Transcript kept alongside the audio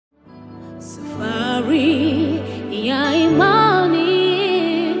Safari ya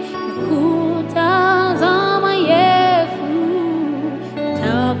imani kutazama Yesu,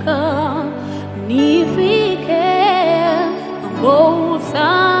 nataka nifike mambo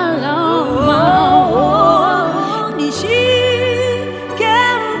salama. Nishike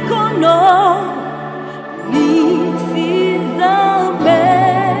mkono nisizame,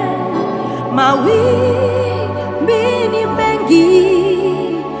 mawimbi ni mengi,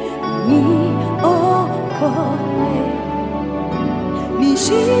 niokoe.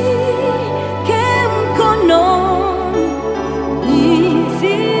 Nishike mkono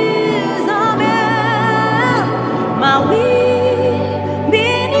nisizame, mawimbi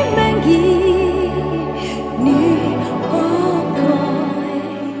ni mengi, niokoe.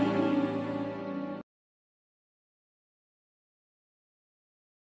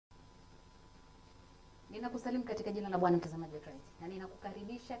 Ninakusalimu katika jina la Bwana mtazamaji wetu, na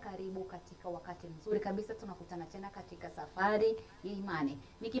ninakukaribisha karibu katika wakati mzuri kabisa. Tunakutana tena katika safari ya imani.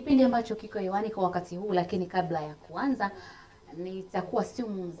 Ni kipindi ambacho kiko hewani kwa wakati huu, lakini kabla ya kuanza nitakuwa sio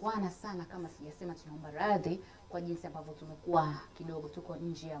muungwana sana kama sijasema tunaomba radhi kwa jinsi ambavyo tumekuwa kidogo tuko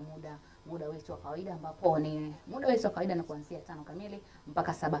nje ya muda wetu wa kawaida, ambapo ni muda wetu wa kawaida na kuanzia 5 kamili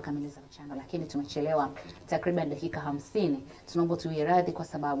mpaka 7 kamili za mchana, lakini tumechelewa takriban dakika 50. Tunaomba tuwe radhi kwa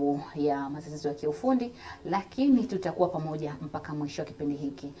sababu ya matatizo ya kiufundi, lakini tutakuwa pamoja mpaka mwisho wa kipindi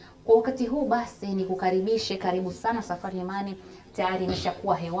hiki. Kwa wakati huu basi nikukaribishe, karibu sana. Safari ya imani tayari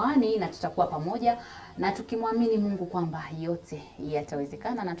imeshakuwa hewani na tutakuwa pamoja, na tukimwamini Mungu kwamba yote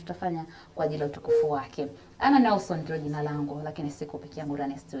yatawezekana na tutafanya kwa ajili ya utukufu wake. Ana Nelson ndio jina langu, lakini siko peke yangu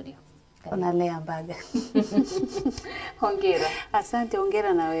ndani ya studio. Unalea Mbaga. Hongera. Asante,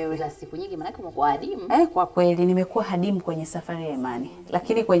 hongera na wewe. Za siku nyingi maana umekuwa hadimu. Kwa kweli nimekuwa hadimu kwenye safari ya imani.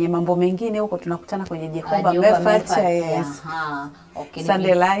 Lakini kwenye mambo mengine huko tunakutana kwenye Jehova Mefat. Yes. Okay.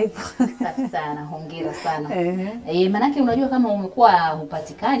 Sunday live. Safi sana, hongera sana. Maana unajua kama umekuwa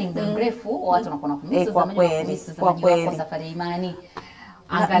hupatikani muda mrefu, watu wanakuwa kumisa kwa kweli. Kwa safari ya imani.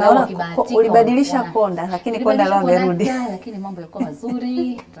 Angalau kibahatika ulibadilisha konda, lakini konda lao amerudi. Lakini mambo yalikuwa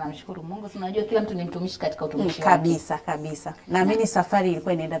mazuri. Tunamshukuru Mungu. Tunajua kila mtu ni mtumishi katika utumishi kabisa kabisa. Naamini safari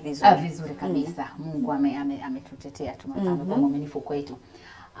ilikuwa inaenda vizuri. Vizuri kabisa. Mungu ametutetea, tunataka kwa uaminifu kwetu.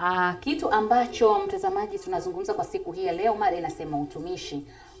 Kitu ambacho mtazamaji tunazungumza kwa siku hii ya leo, mada inasema utumishi.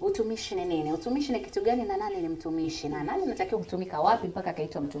 Utumishi ni nini? Utumishi ni kitu gani, na nani ni mtumishi? Na nani anatakiwa kutumika wapi mpaka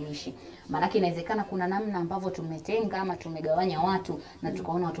akaitwa mtumishi? Maana inawezekana kuna namna ambavyo tumetenga ama tumegawanya watu na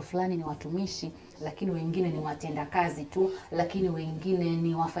tukaona watu fulani ni watumishi, lakini wengine ni watenda kazi tu, lakini wengine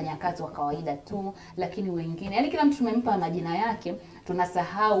ni wafanyakazi wa kawaida tu, lakini wengine, yani kila mtu tumempa majina yake.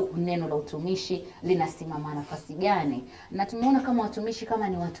 Tunasahau neno la utumishi linasimama nafasi gani. Na tumeona kama watumishi kama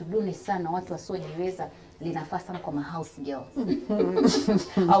ni watu duni sana, watu wasiojiweza, linafaa sana kwa house girls.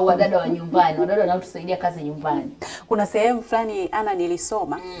 Au wadada wa nyumbani, wadada wanaotusaidia kazi nyumbani. Kuna sehemu fulani Ana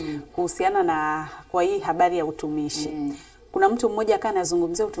nilisoma kuhusiana na kwa hii habari ya utumishi. Kuna mtu mmoja akana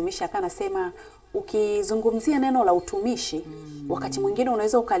anazungumzia utumishi, akana sema ukizungumzia neno la utumishi wakati mwingine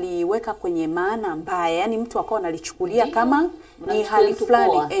unaweza ukaliweka kwenye maana mbaya, yani mtu akawa analichukulia kama ni hali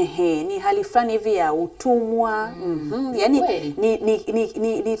fulani, ni hali fulani hivi ya utumwa. Yani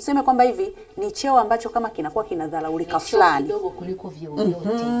ni tuseme kwamba hivi ni cheo ambacho kama kinakuwa kinadharaulika fulani kidogo kuliko vyote.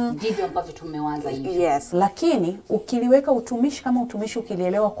 Ndivyo ambavyo tumewaza hivi. Yes, lakini ukiliweka utumishi kama utumishi,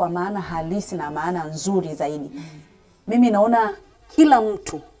 ukilielewa kwa maana halisi na maana nzuri zaidi, mimi naona kila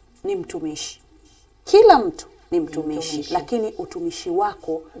mtu ni mtumishi. Kila mtu ni mtumishi, lakini utumishi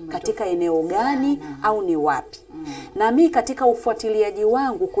wako katika eneo gani au ni wapi? Na mimi katika ufuatiliaji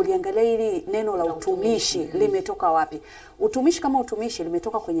wangu kuliangalia hili neno la utumishi limetoka wapi. Utumishi kama utumishi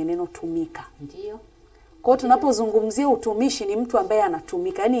limetoka kwenye neno tumika. Ndio. Kwa tunapozungumzia utumishi ni mtu ambaye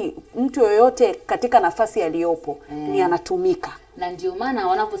anatumika. Yaani mtu yoyote katika nafasi aliyopo ni anatumika. Na ndio maana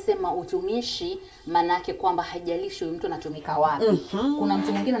wanaposema utumishi, maana yake kwamba haijalishi mtu anatumika wapi. Kuna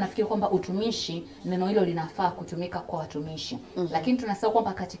mtu mwingine anafikiri kwamba utumishi neno hilo linafaa kutumika kwa watumishi. Lakini tunasahau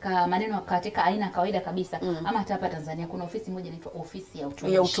kwamba katika maneno katika aina kawaida kabisa, ama hata hapa Tanzania kuna ofisi moja inaitwa ofisi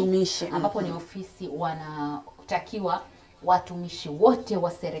ya utumishi. Ambapo ni ofisi wanatakiwa watumishi wote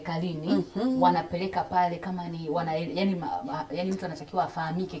wa serikalini wanapeleka pale, kama ni yani mtu anatakiwa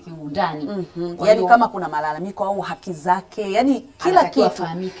afahamike kiundani. Yani kama kuna malalamiko au haki zake, yani kila kitu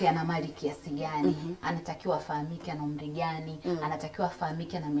afahamike, ana mali kiasi gani, anatakiwa afahamike ana umri gani, anatakiwa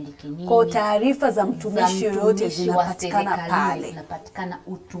afahamike ana miliki nini. Kwa taarifa za mtumishi yote zinapatikana pale, zinapatikana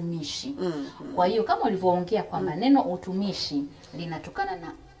utumishi. Kwa hiyo kama ulivyoongea kwamba neno utumishi linatokana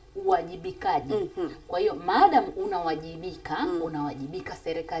na uwajibikaji. Kwa hiyo maadam unawajibika, unawajibika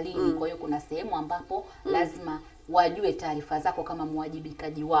serikalini. Kwa hiyo kuna sehemu ambapo lazima wajue taarifa zako kama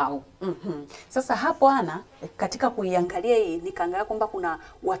mwajibikaji wao. Sasa hapo Ana, katika kuiangalia hii nikaangalia kwamba kuna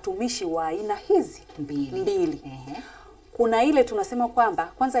watumishi wa aina hizi mbili. Kuna ile tunasema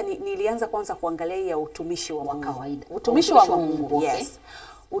kwamba kwanza nilianza kwanza kuangalia hii ya utumishi wa kawaida. Utumishi wa Mungu. Yes.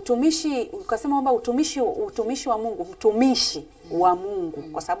 Utumishi ukasema kwamba utumishi wa Mungu, mtumishi wa Mungu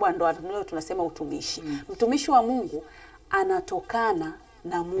kwa sababu ndio tunasema utumishi. Mtumishi wa Mungu anatokana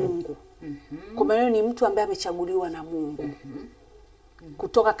na Mungu. Kwa maana ni mtu ambaye amechaguliwa na Mungu.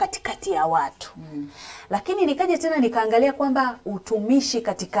 Kutoka katikati ya watu. Lakini nikaja tena nikaangalia kwamba utumishi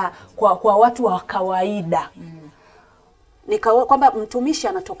katika kwa watu wa kawaida. Kwamba mtumishi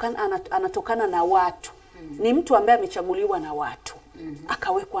anatokana na watu. Ni mtu ambaye amechaguliwa na watu.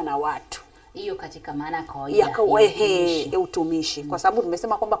 Akawekwa na watu. Hiyo katika maana kawaida utumishi. Kwa sababu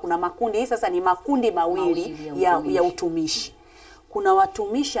tumesema kwamba kuna makundi, hii sasa ni makundi mawili ya utumishi. Kuna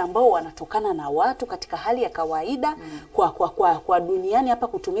watumishi ambao wanatokana na watu katika hali ya kawaida kwa duniani hapa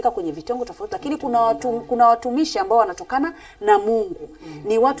kutumika kwenye vitengo tofauti, lakini kuna watumishi ambao wanatokana na Mungu.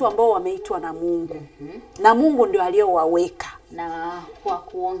 Ni watu ambao wameitwa na Mungu. Na Mungu ndio aliyowaweka. Na kwa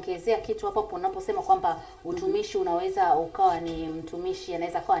kuongezea kitu hapo unaposema kwamba utumishi unaweza ukawa ni mtumishi,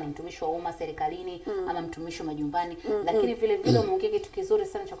 anaweza kuwa ni mtumishi wa umma serikalini ama mtumishi wa majumbani, lakini vile vile umeongea kitu kizuri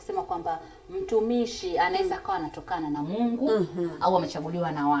sana cha kusema kwamba mtumishi anaweza kuwa anatokana na Mungu au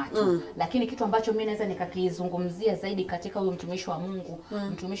amechaguliwa na watu. Lakini kitu ambacho mimi naweza nikakizungumzia zaidi katika huyo mtumishi wa Mungu,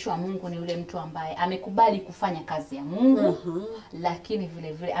 mtumishi wa Mungu ni yule mtu ambaye amekubali kufanya kazi ya Mungu, lakini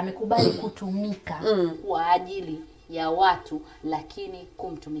vile vile amekubali kutumika kwa ajili ya watu, lakini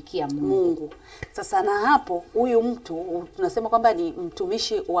kumtumikia Mungu. Sasa na hapo huyu mtu tunasema kwamba ni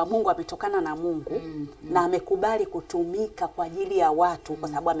mtumishi wa Mungu, ametokana na Mungu na amekubali kutumika kwa ajili ya watu kwa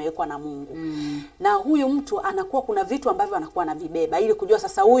sababu amewekwa na Mungu. Na huyu mtu anakuwa kuna vitu ambavyo anakuwa anavibeba ili kujua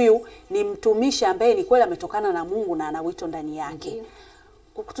sasa huyu ni mtumishi ambaye ni kweli ametokana na Mungu na ana wito ndani yake.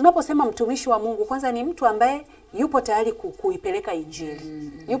 Tunaposema mtumishi wa Mungu, kwanza ni mtu ambaye yupo tayari kuipeleka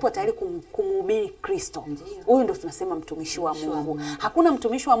Injili. Yupo tayari kumhubiri Kristo. Huyu ndio tunasema mtumishi wa Mungu. Hakuna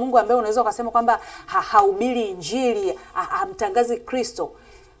mtumishi wa Mungu ambaye unaweza ukasema kwamba hahubiri Injili, amtangazi Kristo,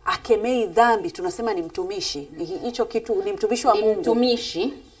 akemei dhambi, tunasema ni mtumishi. Hicho kitu ni mtumishi wa Mungu. Ni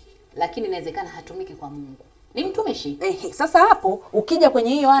mtumishi, lakini inawezekana hatumiki kwa Mungu. Ni mtumishi. Sasa hapo ukija kwenye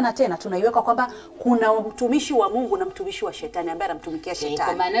hiyo Ana tena tunaiweka kwamba kuna mtumishi wa Mungu na mtumishi wa shetani ambaye anamtumikia shetani.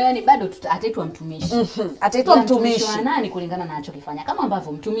 Kwa maana hiyo ni bado ataitwa mtumishi. Ataitwa mtumishi wa nani kulingana na anachokifanya. Kama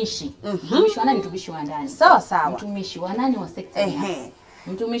ambavyo mtumishi. Mtumishi wa nani? Mtumishi wa ndani. Sawa. Mtumishi wa nani? Wa sekta binafsi.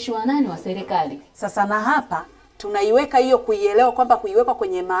 Mtumishi wa nani? Wa serikali. Sasa na hapa tunaiweka hiyo kuielewa kwamba kuiweka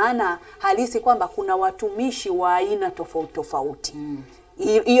kwenye maana halisi kwamba kuna watumishi wa aina tofauti.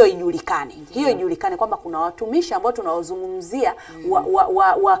 Hiyo ijulikane. Hiyo ijulikane kwamba kuna watumishi ambao tunawazungumzia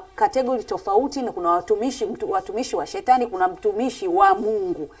wa kategori tofauti, na kuna watumishi wa shetani, kuna mtumishi wa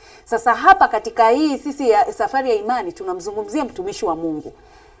Mungu. Sasa hapa katika hii sisi safari ya imani tunamzungumzia mtumishi wa Mungu.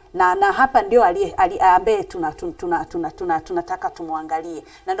 Na hapa ndio ambaye tunataka tumwangalie.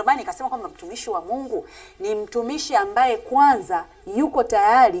 Na ndio maana nikasema kwamba mtumishi wa Mungu ni mtumishi ambaye kwanza yuko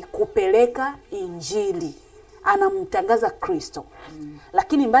tayari kupeleka Injili. Anamtangaza Kristo.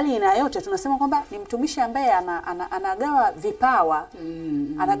 Lakini mbali na yote tunasema kwamba ni mtumishi ambaye anagawa vipawa.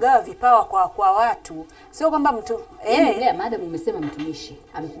 Anagawa vipawa kwa watu. Sio kwamba madam umesema mtumishi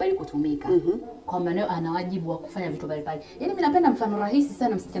amekubali kutumika. Kwa maana ana wajibu wa kufanya vitu mbalimbali. Yaani mimi napenda mfano rahisi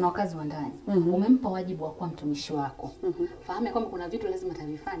sana, msichana wa kazi wa ndani. Umempa wajibu wa kuwa mtumishi wako. Fahamu kwamba kuna vitu lazima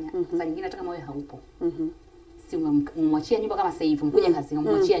atavifanya. Saa nyingine hata kama wewe haupo. Si umemwachia nyumba kama sasa hivi, mkuja kazi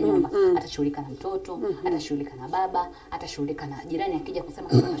umemwachia nyumba, atashughulika na mtoto, atashughulika na baba, atashughulika na jirani akija kusema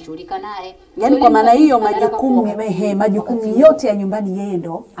kama anashughulika naye. Yaani kwa maana hiyo majukumu yote ya nyumbani yeye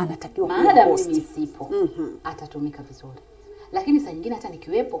ndo anatakiwa kuhost. Maada mimi sipo, atatumika vizuri. Lakini saa nyingine hata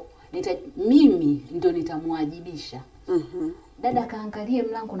nikiwepo, mimi ndio nitamwajibisha. Dada kaangalie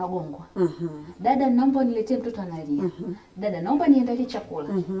mlango na gongwa. Dada naomba niletee mtoto analia. Dada naomba niandalie chakula.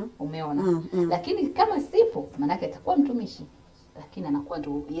 Umeona? Lakini kama sipo, maana yake atakuwa mtumishi. Lakini anakuwa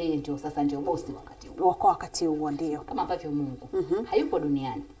ndio yeye ndio sasa ndio boss wakati huo ndio. Kama ambavyo Mungu hayupo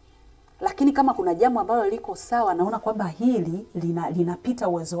duniani. Lakini kama kuna jambo ambalo liko sawa, naona kwamba hili linapita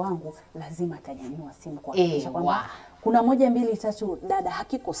uwezo wangu, lazima atanyanyua simu kuhakikisha kwamba kuna 1 2 3 dada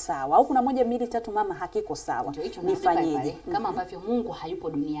hakiko sawa, au kuna 1 2 3 mama hakiko sawa, nifanyeje? Kama ambavyo Mungu hayupo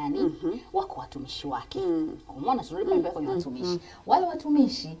duniani, wako watumishi wake. Umeona, tunarudi pale kwenye watumishi. Wale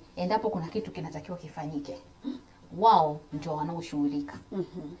watumishi, endapo kuna kitu kinatakiwa kifanyike, wao ndio wanaoshughulika.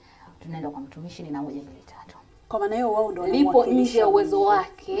 Tunaenda kwa mtumishi, ni na 1 2 3. Kwa maana hiyo wao ndio lipo nje ya uwezo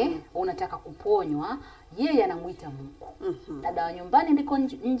wake, unataka kuponywa, yeye anamuita Mungu. Dada wa nyumbani ndiko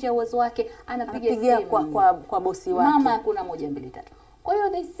nje ya uwezo wake, anapiga simu kwa bosi wake. Mama kuna 1 2 3. Kwa hiyo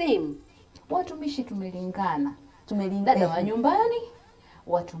the same, watumishi tumelingana. Dada wa nyumbani,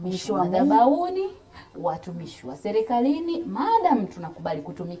 watumishi wa madhabahuni, watumishi wa serikalini, madam tunakubali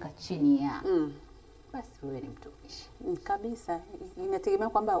kutumika chini ya. Basi wewe ni mtumishi. Kabisa. Inategemea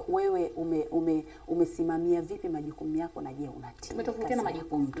kwamba wewe umesimamia vipi majukumu yako na je unatii. Tumetofautiana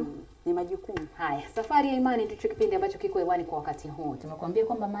majukumu tu. Ni majukumu. Haya, safari ya imani ndicho kipindi ambacho kiko hewani kwa wakati huu. Tumekuambia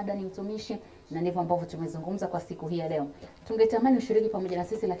kwamba mada ni utumishi na ndivyo ambavyo tumezungumza kwa siku hii ya leo. Tungetamani ushiriki pamoja na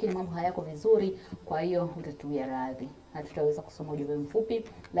sisi lakini mambo hayako vizuri, kwa hiyo utatuia radhi. Hatutaweza kusoma ujumbe mfupi,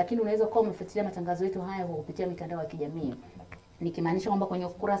 lakini unaweza kuwa umefuatilia matangazo yetu haya kwa kupitia mitandao ya kijamii. Nikimaanisha kwamba kwenye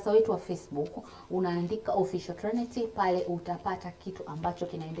ukurasa wetu wa Facebook unaandika Official Trinity, pale utapata kitu ambacho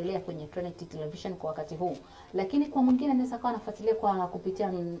kinaendelea kwenye Trinity Television kwa wakati huu. Lakini kwa mwingine anaweza kawa anafuatilia kwa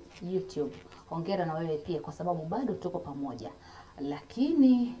kupitia YouTube. Hongera na wewe pia kwa sababu bado tuko pamoja.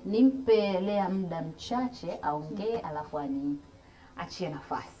 Lakini nimpe Lea muda mchache aongee alafu achie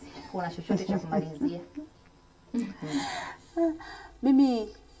nafasi. Kuna chochote cha kumalizia? Mimi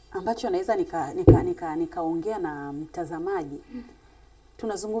ambacho naweza nikaongea na mtazamaji,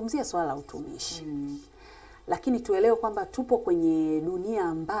 tunazungumzia swala la utumishi. Lakini tuelewe kwamba tupo kwenye dunia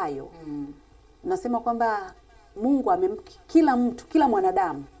ambayo nasema kwamba Mungu kila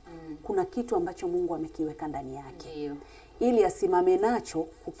mwanadamu kuna kitu ambacho Mungu amekiweka ndani yake. Ili asimame nacho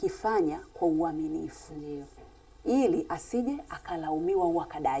kukifanya kwa uaminifu. Ili asije akalaumiwa au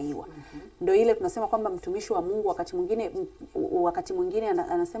akadaiwa. Ndio ile tunasema kwamba mtumishi wa Mungu wakati mwingine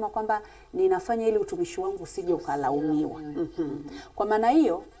anasema kwamba ninafanya ili utumishi wangu usije ukalaumiwa. Kwa maana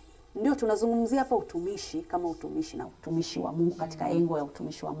hiyo ndio tunazungumzia hapa utumishi kama utumishi na utumishi wa Mungu katika engo ya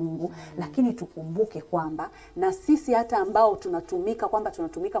utumishi wa Mungu. Lakini tukumbuke kwamba na sisi hata ambao tunatumika kwamba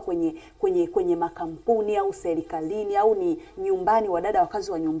tunatumika kwenye makampuni au serikalini au ni nyumbani, wadada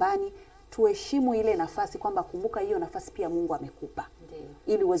wakazi wa nyumbani, tuheshimu ile nafasi kwamba kumbuka hiyo nafasi pia Mungu amekupa.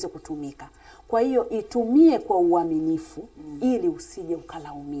 Ili uweze kutumika. Kwa hiyo itumie kwa uaminifu ili usije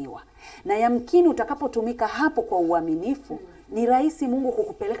ukalaumiwa. Na yamkini utakapotumika hapo kwa uaminifu ni rahisi Mungu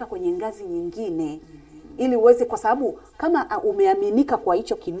kukupeleka kwenye ngazi nyingine. Ili uweze, kwa sababu kama umeaminika kwa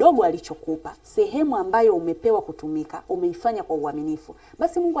hicho kidogo alichokupa, sehemu ambayo umepewa kutumika, umeifanya kwa uaminifu,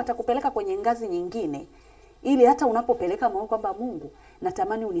 basi Mungu atakupeleka kwenye ngazi nyingine. Ili hata unapopeleka maombi kwamba Mungu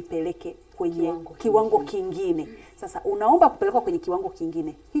natamani unipeleke kwenye kiwango kingine. Sasa unaomba kupelekwa kwenye kiwango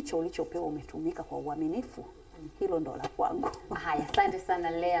kingine. Hicho ulichopewa umetumika kwa uaminifu. Hilo ndo la kwangu. Haya, asante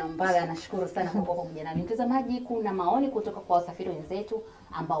sana Lea Mbala, nashukuru sana kwa kuwa pamoja nami. Mtazamaji, kuna maoni kutoka kwa wasafiri wenzetu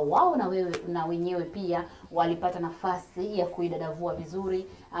ambao wao na wenyewe pia walipata nafasi ya kuidadavua vizuri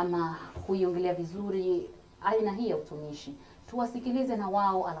ama kuiongelea vizuri aina hii ya utumishi. Tuwasikilize na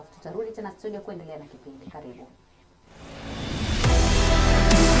wao alafu tutarudi tena studio kuendelea na kipindi. Karibu.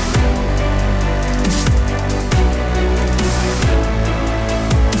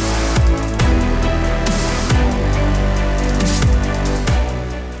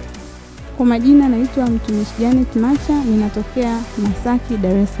 Kwa majina naitwa Mtumishi Janet Macha, ninatokea Masaki,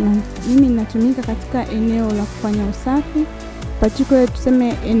 Dar es Salaam. Mimi ninatumika katika eneo la kufanya usafi, particularly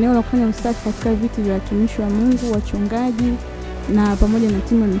tuseme eneo la kufanya usafi katika viti vya watumishi wa Mungu, wachungaji na pamoja na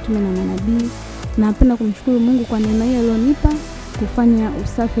timu ya mitume na manabii. Napenda kumshukuru Mungu kwa neema hii aliyonipa kufanya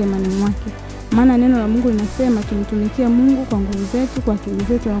usafi imani mwake. Maana neno la Mungu linasema tumtumikie Mungu kwa nguvu zetu, kwa akili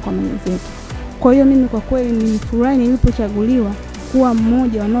zetu na kwa mali zetu. Kwa hiyo mimi kwa kweli nilifurahi nilipochaguliwa kuwa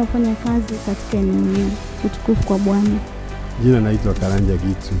mmoja wanaofanya kazi katika eneo hili. Utukufu kwa Bwana. Jina naitwa Karanja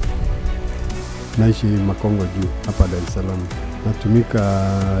Gitu. Naishi Makongo juu hapa Dar es Salaam.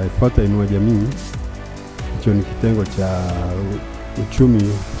 Natumika ifuata inua jamii. Hicho ni kitengo cha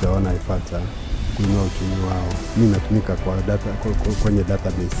uchumi cha wanaifuata kuinua uchumi wao. Mimi natumika kwenye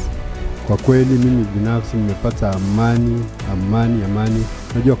database. Kwa kweli mimi binafsi nimepata amani.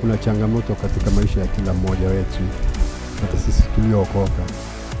 Najua kuna changamoto katika maisha ya kila mmoja wetu, hata sisi tuliookoka.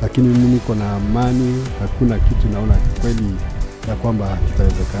 Lakini mimi niko na amani, hakuna kitu naona kweli ya kwamba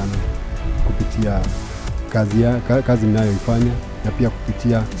kitawezekana kupitia kazi ninayoifanya na pia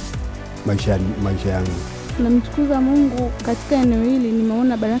kupitia maisha yangu. Namtukuza Mungu katika eneo hili,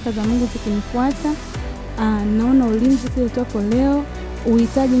 nimeona baraka za Mungu zikinifuata. Naona ulinzi kile topo leo,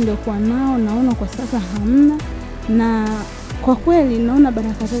 uhitaji ndio kwa nao, naona kwa sasa hamna. Na kwa kweli naona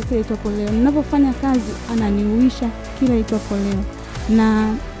baraka zake kile topo leo. Ninapofanya kazi ananiuisha kila itopo leo.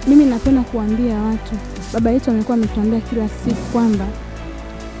 Na mimi napenda kuambia watu, baba yetu amekuwa ametuambia kila siku kwamba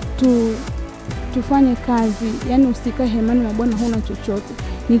tufanye kazi, yani usikae hemani na Bwana huna chochote.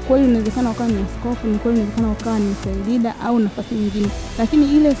 Ni kweli inawezekana ukawa ni askofu, ni kweli inawezekana ukawa ni leader au nafasi nyingine,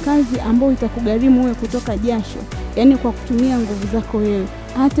 lakini ile kazi ambayo itakugharimu wewe kutoka jasho, yani kwa kutumia nguvu zako wewe,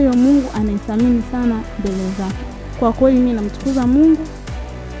 hata hiyo Mungu anaithamini sana mbele zake. Kwa kweli mimi namtukuza Mungu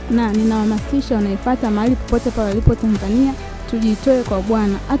na ninawahamasisha wanaifuata mahali popote pale walipo Tanzania, tujitoe kwa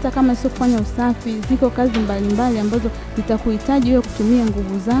Bwana. Hata kama sio kufanya usafi, ziko kazi mbalimbali ambazo zitakuhitaji wewe kutumia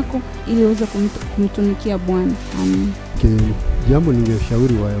nguvu zako ili uweze kumtumikia Bwana. Amen. Jambo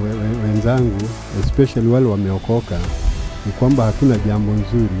ningeshauri wenzangu, especially wale wameokoka, ni kwamba hakuna jambo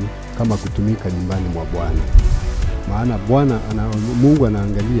nzuri kama kutumika nyumbani mwa Bwana. Maana Mungu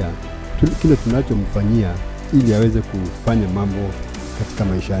anaangalia kile tunachomfanyia ili aweze kufanya mambo katika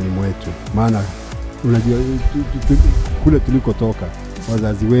maishani mwetu. Maana unajua kule tulikotoka,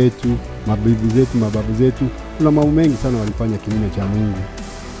 wazazi wetu, mabibi zetu, mababu zetu, kuna mambo mengi sana walifanya kinyume cha Mungu.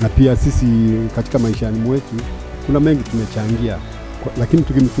 Na pia sisi katika maishani mwetu kuna mengi tumechangia, lakini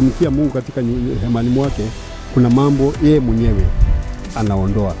tukimtumikia Mungu katika hemani mwake, kuna mambo yeye mwenyewe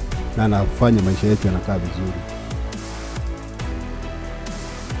anaondoa na anafanya maisha yetu yanakaa vizuri.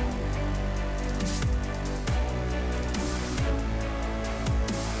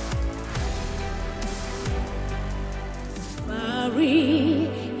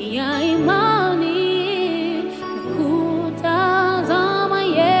 Ya imani kutazama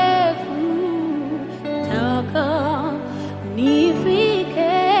Yesu, taka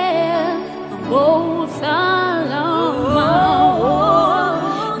nifike mambo salama,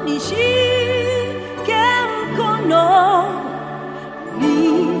 nishike mkono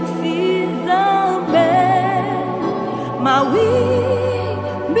nisizame,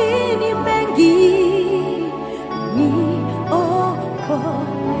 mawimbi ni mengi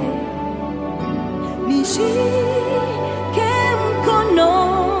nishike mkono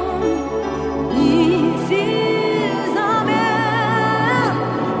nisizame,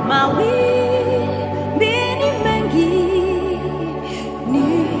 mawimbi ni mengi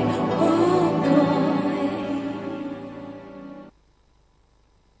niokoe.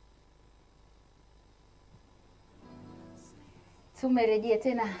 Tumerejea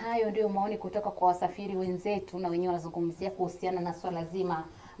tena. Hayo ndio maoni kutoka kwa wasafiri wenzetu, na wenyewe wanazungumzia kuhusiana na swala zima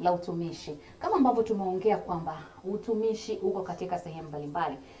la utumishi. Kama ambavyo tumeongea kwamba utumishi uko katika sehemu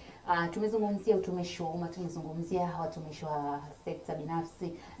mbalimbali. Tumezungumzia utumishi wa umma, tumezungumzia watumishi wa sekta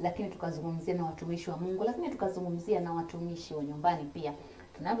binafsi, lakini tukazungumzia na watumishi wa Mungu, lakini tukazungumzia na watumishi wa nyumbani pia.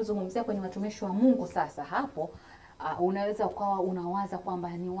 Tunapozungumzia kwenye watumishi wa Mungu sasa, hapo unaweza ukawa unawaza kwamba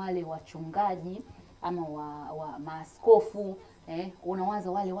ni wale wachungaji ama wa maaskofu,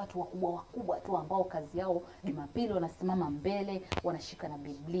 unawaza wale watu wakubwa tu ambao kazi yao Jumapili wanasimama mbele wanashika na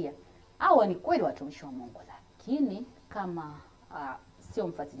Biblia. Hao ni kweli watumishi wa Mungu, lakini kama sio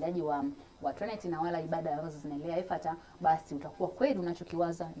mfuatiliaji wa Trinity na wala ibada ambazo zinaendelea Efata, basi utakuwa kweli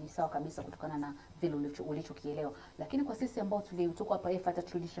unachokiwaza ni sawa kabisa kutokana na vile ulichokielewa. Lakini kwa sisi ambao tuko hapa Efata,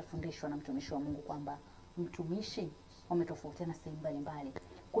 tulishafundishwa na mtumishi wa Mungu kwamba mtumishi wametofautiana sehemu mbalimbali.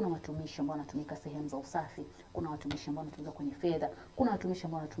 Kuna watumishi ambao wanatumika sehemu za usafi, kuna watumishi ambao wanatumika kwenye fedha, kuna watumishi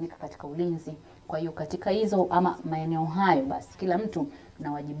ambao wanatumika katika ulinzi. Kwa hiyo katika hizo ama maeneo hayo, basi kila mtu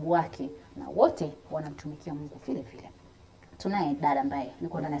na wajibu wake, na wote wanamtumikia Mungu vile vile. Tunaye dada ambaye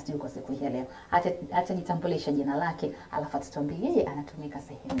yuko ndani ya studio kwa siku hii leo. Acha jitambulisha jina lake, alafu tutuambie yeye anatumika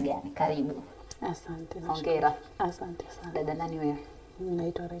sehemu gani. Karibu. Asante. Hongera. Asante sana. Dada nani wewe?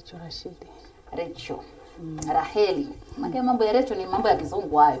 Naitwa Rachel Rashidi. Rachel. Raheli. Mambo ya Rachel ni mambo ya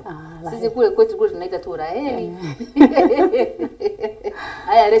kizungu hayo. Sisi kule kwetu tunaita tu Raheli.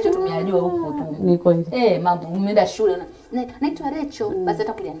 Haya Rachel tumeyajua huko tu. Ni kweli. Mambo umeenda shule naitwa Rachel, basi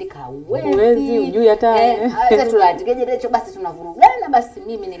hata kuliandika huwezi ujui hata hata tunaandikaje Rachel, basi tunavurugana. Basi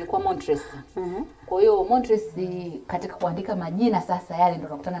mimi nilikuwa Montres. Kwa hiyo Montres katika kuandika majina sasa yale ndio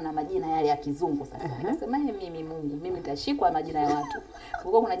tunakutana na majina yale ya kizungu sasa. Nikasema mimi Mungu, mimi nitashikwa majina ya watu.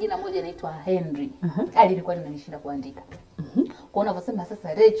 Kulikuwa kuna jina moja inaitwa Henry. Hali ilikuwa inanishinda kuandika. Kwa unavyosema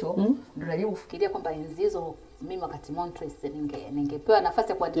sasa Rachel, ndio najaribu kufikiria kwamba enzi hizo mimi wakati Montres ningepewa nafasi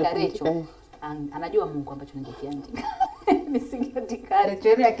ya kuandika Rachel. Anajua Mungu ambacho ningekiandika. Nisingeandika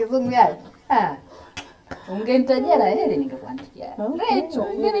Rachel ya kizungu yale. Ungenitajia Raheli ningekuandikia. Rachel,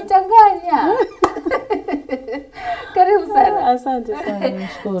 ungenichanganya. Karibu sana. Asante sana,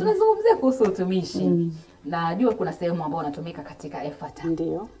 nashukuru. Tunazungumzia kuhusu utumishi. Najua kuna sehemu ambayo unatumika katika Efata.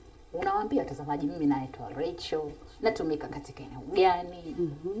 Ndio. Unawaambia watazamaji mimi naitwa Rachel, natumika katika eneo gani?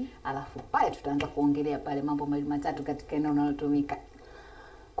 Alafu pale tutaanza kuongelea pale mambo mawili matatu katika eneo unalotumika.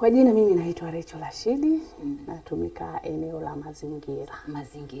 Kwa jina mimi naitwa Rachel Rashidi, natumika eneo la mazingira.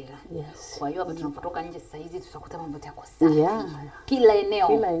 Mazingira. Yes. Kwa hiyo hapa tunapotoka nje sasa hizi tutakuta mambo yako safi. Yeah. Kila eneo.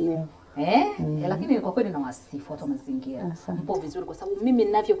 Kila eneo. Lakini kwa kweli na wasifu watu wa mazingira. Asante. Mpo vizuri kwa sababu mimi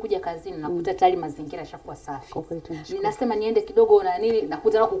ninavyokuja kazini nakuta tayari mazingira yashakuwa safi. Kwa kweli tunashukuru. Ninasema niende kidogo na nini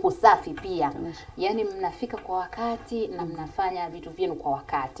nakuta na kuko safi pia. Yaani mnafika kwa wakati na mnafanya vitu vyenu kwa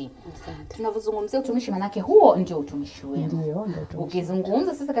wakati. Asante. Tunavyozungumzia utumishi manake huo ndio utumishi wenu. Ndio utumishi.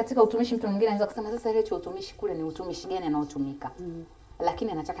 Ukizungumza sasa katika utumishi mtu mwingine anaweza kusema sasa ile utumishi kule ni utumishi gani anaotumika?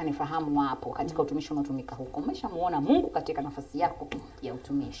 Lakini nataka nifahamu hapo katika utumishi unaotumika huko. Umeshamuona Mungu katika nafasi yako ya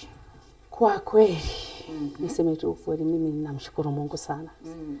utumishi? Kwa kweli, niseme tu kweli mimi ninamshukuru Mungu sana.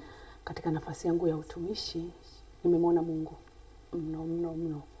 Katika nafasi yangu ya utumishi, nimemwona Mungu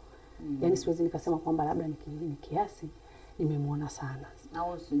mno. Yaani siwezi nikasema kwamba labda ni kiasi, nimemwona sana.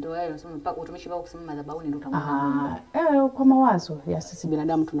 Au ndio wewe unasema mpaka utumishi wako kusema madhabahuni ndio utamwona Mungu? Kwa mawazo ya sisi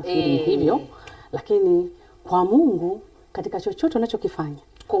binadamu tunafikiri hivyo, lakini kwa Mungu katika chochote unachokifanya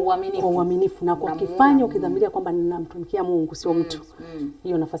kwa uaminifu na kwa kifanya ukidhamiria kwamba ninamtumikia Mungu sio mtu.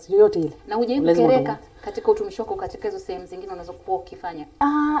 Hiyo nafasi yoyote ile. Na hujaikukereka katika utumishi wako katika hizo sehemu zingine unazokuwa ukifanya?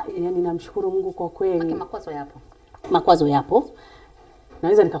 Yani namshukuru Mungu kwa kweli. Makwazo yapo.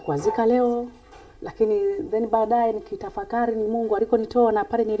 Naweza nikakwazika leo, lakini then baadaye nikitafakari ni Mungu alikonitoa na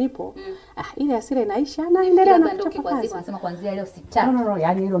pale nilipo, ile hasira inaisha na endelea na kuchapa kazi. Unasema kuanzia leo sitaki. No,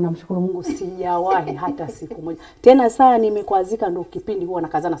 yani hilo namshukuru Mungu sijawahi hata siku moja. Tena saa nimekwazika ndio kipindi huwa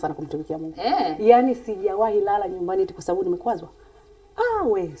nakazana sana kumtumikia Mungu. Yani sijawahi lala nyumbani eti kwa sababu nimekwazwa.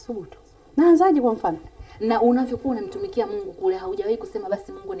 We subutu. Naanzaje kwa mfano? Na unavyokuwa unamtumikia Mungu kule haujawahi kusema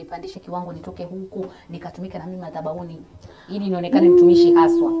basi Mungu nipandishe kiwango nitoke huku nikatumika na mimi madhabahuni ili nionekane mtumishi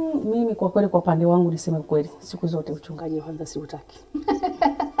haswa? Mimi kwa kweli kwa upande wangu niseme kweli siku zote uchungaji kwanza siutaki.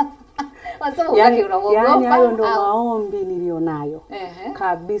 Yani hayo ndo maombi nilionayo.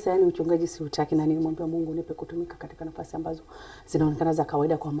 Kabisa yani uchungaji siutaki na nilimwambia Mungu nipe kutumika katika nafasi ambazo zinaonekana za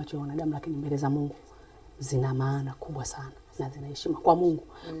kawaida kwa macho ya wanadamu lakini mbele za Mungu zina maana kubwa sana na zina heshima kwa Mungu.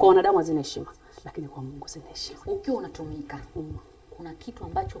 Kwa wanadamu hazina heshima lakini kwa Mungu zina heshima. Ukiwa unatumika kuna kitu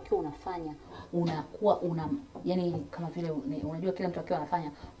ambacho ukiwa unafanya unakuwa yani kama vile unajua kila mtu akiwa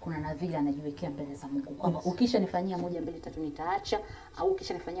anafanya kuna na vile anajiwekea mbele za Mungu kwamba ukisha nifanyia 1 2 3 nitaacha au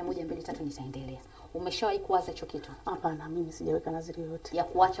ukisha nifanyia 1 2 3 nitaendelea. Umeshawahi kuwaza hicho kitu? Hapana, mimi sijawahi naziri yote ya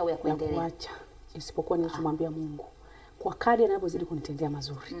kuacha au ya kuendelea. Ya kuacha. Isipokuwa ninachomwambia Mungu kwa kadri anavyozidi kunitendea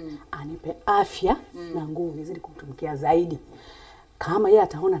mazuri anipe afya na nguvu nizidi kumtumikia zaidi. Kama yeye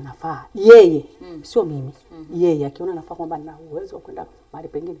ataona nafaa, yeye sio mimi. Yeye akiona nafaa kwamba nina uwezo wa kwenda mahali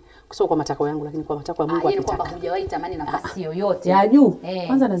pengine, sio kwa matakwa yangu lakini kwa matakwa ya Mungu akitaka. Kwamba hujawahi tamani nafasi yoyote ya juu.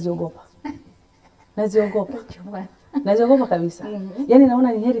 Kwanza naziogopa. Naziogopa kabisa. Yaani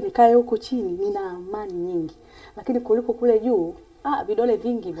naona ni heri nikae huko chini, nina amani nyingi. Lakini kuliko kule juu, vidole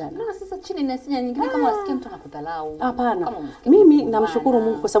vingi bwana. Na sasa chini na sinya nyingine kama wasikie mtu anakudhalau. Hapana. Mimi namshukuru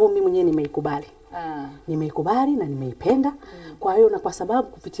Mungu kwa sababu mimi mwenyewe nimeikubali. Nimeikubali na nimeipenda. Kwa hiyo na kwa sababu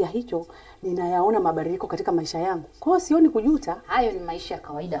kupitia hicho ninayaona mabadiliko katika maisha yangu. Kwa hiyo sioni kujuta. Hayo ni maisha ya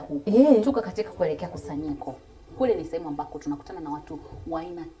kawaida huko. Tuka katika kuelekea kusanyiko. Kule ni sehemu ambako tunakutana na watu wa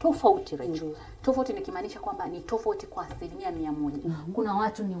aina tofauti Rachel. Tofauti nikimaanisha kwamba ni tofauti kwa 100%. Kuna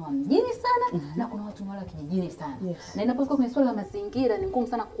watu ni wa mjini sana na kuna watu ni wale wa kijijini sana. Na inapokuwa kwenye swala la mazingira ni ngumu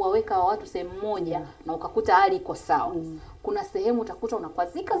sana kuwaweka watu sehemu moja na ukakuta hali iko sawa. Kuna sehemu utakuta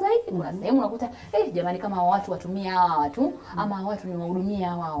unakwazika zaidi, kuna sehemu unakuta jamani kama watu watumia hawa watu ama watu ni wahudumia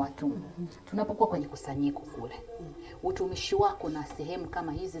hawa watu. Tunapokuwa kwenye kusanyiko kule, utumishi wako na sehemu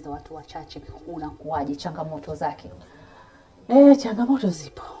kama hizi za watu wachache unakuaje, changamoto zake? Changamoto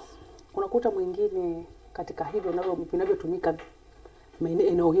zipo. Unakuta mwingine katika hivyo vinavyotumika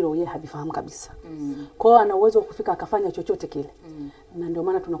eneo hilo yeye havifahamu kabisa. Kwa hiyo ana uwezo wa kufika akafanya chochote kile. Na ndio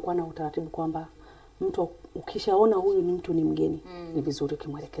maana tunakuwa na utaratibu kwamba mtu ukishaona huyu ni mtu ni mgeni, ni vizuri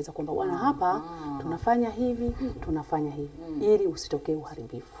kumwelekeza kwamba bwana hapa tunafanya hivi, tunafanya hivi ili usitokee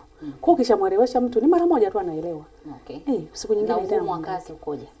uharibifu. Kwa ukishamwelewesha mtu ni mara moja tu anaelewa. Siku nyingine na ugumu wa kazi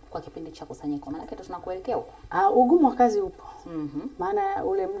ukoje kwa kipindi cha kusanyiko? Maana kitu tunakuelekea huko. Ugumu wa kazi upo. Maana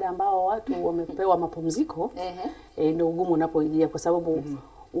ule muda ambao watu wamepewa mapumziko, ndio ugumu unapoingia kwa sababu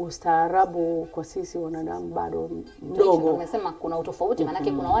ustaarabu kwa sisi wanadamu bado mdogo. Umesema kuna utofauti maana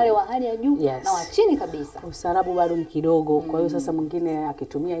kuna wale wa hali ya juu na wa chini kabisa. Ustaarabu bado ni kidogo. Kwa hiyo sasa mwingine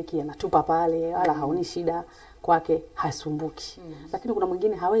akitumia hiki anatupa pale wala haoni shida kwake, hasumbuki. Lakini kuna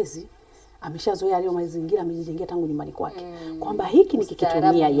mwingine hawezi, ameshazoea hayo mazingira, amejijengea tangu nyumbani kwake kwamba hiki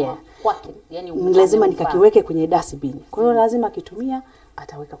nikikitumia kwake, yani lazima nikakiweke kwenye dustbin. Kwa hiyo lazima akitumia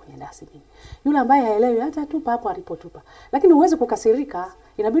ataweka kwenye dustbin. Yule ambaye haelewi hata tupa hapo alipotupa. Lakini uweze kukasirika,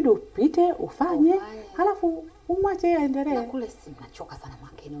 inabidi upite, ufanye, halafu umwache yeye aendelee. Na kule si mnachoka sana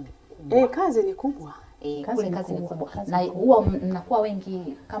makeni. Kazi ni kubwa. Kule kazi ni kubwa. Na huwa mnakuwa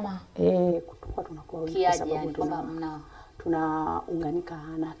wengi kama kutoka tunakuwa wengi kwa sababu kwamba tunaunganika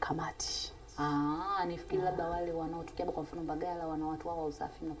na kamati. Nifikiri labda wale wanaotokea kwa mfano Mbagala wana watu wao wa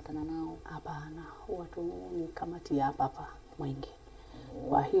usafi mnakutana nao. Hapana, watu ni kamati ya hapa Mwenge.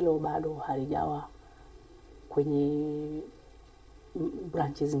 Kwa hilo bado halijawa kwenye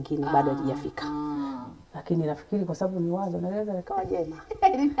branches zingine, bado hajafika. Lakini nafikiri kwa sababu ni wazo naweza nikawa jema.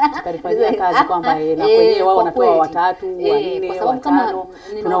 Tukalifanyia kazi kwamba na kwenye wao wanatoa watatu, wanne, kwa sababu kama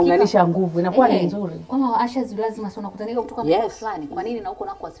tunaunganisha nguvu inakuwa ni nzuri. Kama Asha lazima sio nakutanika kutoka kwa fulani. Kwa nini na huko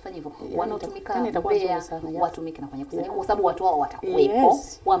nako wasifanye hivyo? Wanaotumika Mbeya watumike na kwenye kusanyiko kwa sababu watu wao watakuwepo.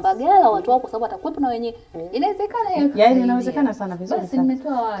 Mbagala watu wao kwa sababu watakuwepo na wenyewe. Inawezekana hiyo. Yaani inawezekana sana vizuri. Basi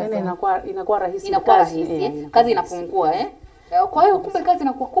nimetoa wazo. Tena inakuwa rahisi kazi. Kazi inapungua Kwa hiyo kumbe kazi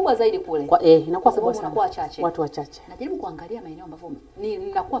inakuwa kubwa zaidi kule. Inakuwa kubwa sana. Inakuwa chache. Watu wachache. Najaribu kuangalia maeneo ambapo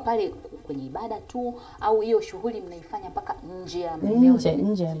mnakuwa pale kwenye ibada tu au hiyo shughuli mnaifanya mpaka nje ya maeneo.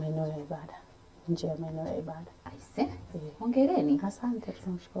 Nje ya maeneo ya ibada. Nje ya maeneo ya ibada. Aise. Hongereni. Asante,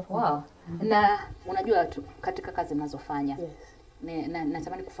 tunashukuru. Wow. Na unajua tu katika kazi mnazofanya.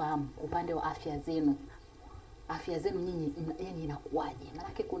 Natamani kufahamu upande wa afya zenu. Afya zenu nyinyi yani inakuaje? Maana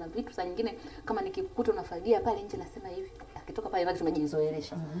kuna vitu saa nyingine kama nikikukuta unafagia pale nje nasema hivi, akitoka pale baki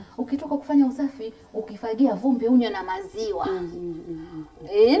tumejizoelesha. Ukitoka kufanya usafi, ukifagia vumbi unywe na maziwa.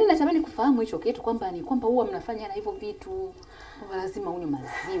 Yani natamani kufahamu hicho kitu kwamba huwa mnafanya na hivyo vitu lazima unywe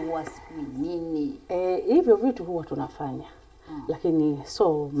maziwa siku nini. Hivyo vitu huwa tunafanya. Lakini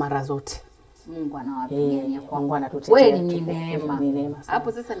so mara zote. Mungu anawapigania kwa Mungu anatutetea. Kweli ni neema.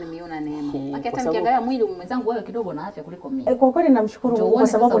 Hapo sasa nimeona neema. Hata nikiangalia mwili mwenzangu wewe kidogo na afya kuliko mimi. Kwa kweli namshukuru Mungu kwa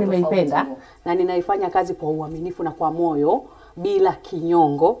sababu nimeipenda na ninaifanya kazi kwa uaminifu na kwa moyo bila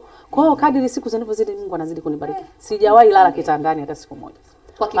kinyongo. Kwa hiyo kadri siku zinavyozidi Mungu anazidi kunibariki. Sijawahi lala kitandani hata siku moja.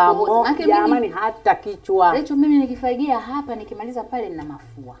 Kwa kikohozi. Jamani hata kichwa. Lecho mimi nikifagia hapa nikimaliza pale nina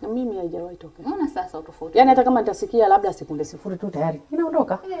mafua. Na mimi haijawahi tokea. Unaona sasa utofauti. Yaani hata kama nitasikia labda sekunde 0 tu tayari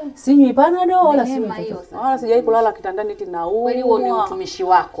inaondoka. Sinywi Panadol wala sinywi. Wala sijawahi kulala kitandani eti naumwa. Kweli huo ni utumishi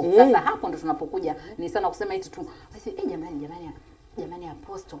wako. Sasa hapo ndo tunapokuja ni sana kusema eti tu. Jamani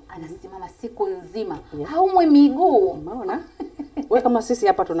Apostle anasimama siku nzima. Haumwi miguu. Umeona? Wewe kama sisi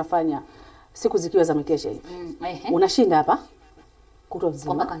hapa tunafanya siku zikiwa za mikesha hivi. Unashinda hapa kutwa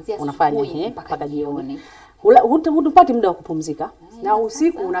nzima unafanya mpaka jioni. Hutupati muda wa kupumzika. Na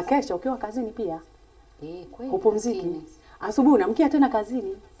usiku unakesha ukiwa kazini pia. Kweli. Hupumziki. Asubuhi unamkia tena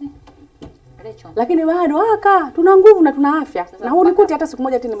kazini. Lakini bado tuna nguvu na tuna afya. Na hunikuti hata siku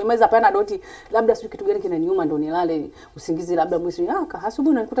moja tena nimemeza Panadol labda siku kitu gani kinaniuma ndo nilale usingizi labda mwezi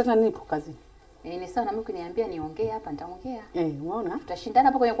asubuhi unanikuta tena nipo kazini. Ni sawa na mimi kuniambia niongee hapa nitaongea. Unaona? Tutashindana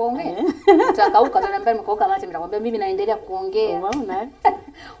hapa kwenye kuongea. Utakauka tena mbele mkauka mate nitakwambia mimi naendelea kuongea. Unaona?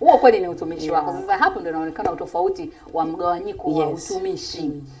 Huo kweli ni utumishi wako. Sasa hapo ndio inaonekana utofauti wa mgawanyiko wa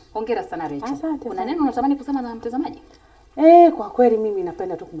utumishi. Hongera sana Rachel. Kuna neno unatamani kusema na mtazamaji? Kwa kweli mimi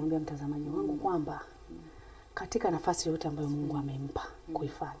napenda tu kumwambia mtazamaji wangu kwamba katika nafasi yote ambayo Mungu amempa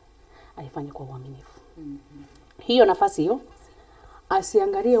kuifanya, aifanye kwa uaminifu. Hiyo nafasi hiyo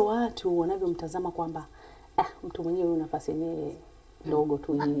asiangalie watu wanavyomtazama kwamba mtu mwenyewe una nafasi yenyewe ndogo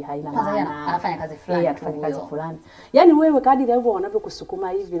tu hii haina maana. Anafanya kazi fulani, anafanya kazi fulani. Yaani wewe kadri hivyo wanavyokusukuma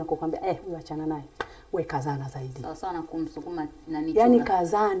hivi na kukwambia wewe achana naye. Wewe kazana zaidi. Sawa na kumsukuma nani. Yaani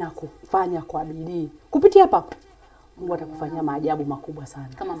kazana kufanya kwa bidii. Kupitia hapa Mungu atakufanyia maajabu makubwa sana.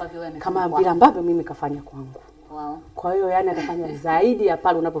 Kama ambavyo wewe kama vile ambavyo mimi kafanya kwangu. Wow. Kwa hiyo yani atafanya zaidi ya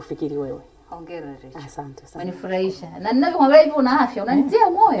pale unapofikiri wewe. Hongera Rachel. Asante sana. Unanifurahisha. Na ninavyokuambia hivi una afya, unanitia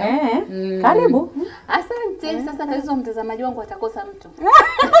moyo. Karibu. Asante. Sasa tatizo mtazamaji wangu atakosa mtu.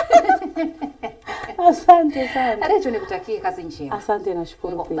 Asante sana. Rachel nikutakie kazi njema. Asante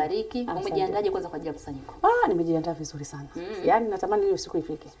nashukuru. Mungu akubariki. Umejiandaje kwanza kwa ajili ya kusanyiko? Nimejiandaa vizuri sana. Yaani natamani hiyo siku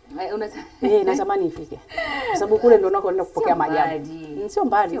ifike. Natamani ifike. Kwa sababu kule ndio nakoenda kupokea maajabu. Sio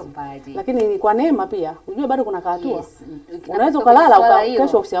mbali. Lakini ni kwa neema pia. Unajua bado kuna hatua. Unaweza kulala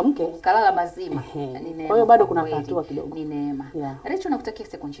kesho usiamke. Kalala mazima. Kwa hiyo bado kuna hatua kidogo. Ni neema. Rachel nakutakia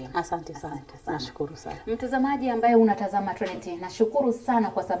siku njema. Asante sana. Nashukuru sana. Mtazamaji ambaye unatazama Trinity, nashukuru sana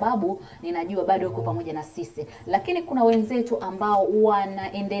kwa sababu ninajua bado uko pamoja na sisi. Lakini kuna wenzetu ambao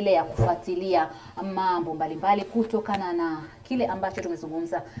wanaendelea kufuatilia mambo mbalimbali kutokana na kile ambacho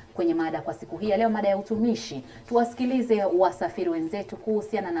tumezungumza kwenye mada kwa siku hii ya leo, mada ya utumishi. Tuwasikilize wasafiri wenzetu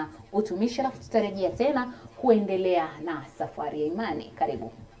kuhusiana na utumishi, alafu tutarejea tena kuendelea na safari ya imani.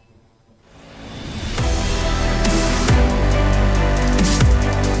 Karibu.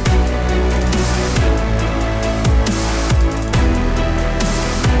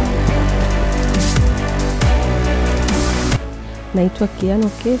 Naitwa Kiano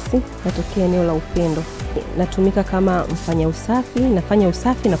Kesi, natokea eneo la Upendo. Natumika kama mfanya usafi, nafanya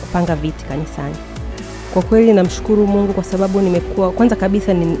usafi na kupanga viti kanisani. Kwa kweli namshukuru Mungu kwa sababu nimekuwa, kwanza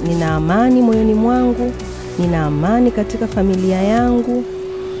kabisa nina amani moyoni mwangu, nina amani katika familia yangu,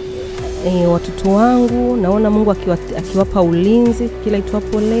 watoto wangu, naona Mungu akiwapa ulinzi kila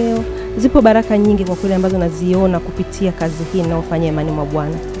itwapo leo. Zipo baraka nyingi kwa kweli ambazo naziona kupitia kazi hii ninayofanya Imani mwa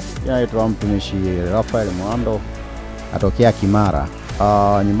Bwana. Naitwa mtumishi Rafael Mwando, natokea Kimara.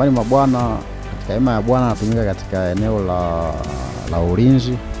 Nyumbani mwa Bwana, katika hema ya Bwana natumika katika eneo la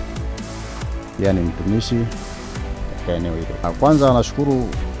ulinzi. Pia ni mtumishi katika eneo hilo. Kwanza nashukuru,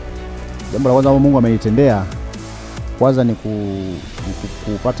 jambo la kwanza Mungu amenitendea kwanza ni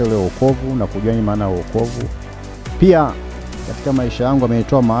kupata ule wokovu na kujua ni maana ya wokovu. Pia katika maisha yangu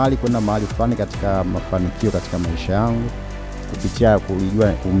amenitoa mahali kwenda mahali fulani katika mafanikio katika maisha yangu kupitia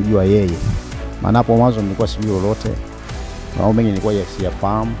kumjua yeye. Maana hapo mwanzo nilikuwa sijui lolote, mambo mengi nilikuwa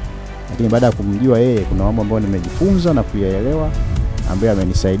siyafahamu, lakini baada ya kumjua yeye kuna mambo ambayo nimejifunza na kuyaelewa ambayo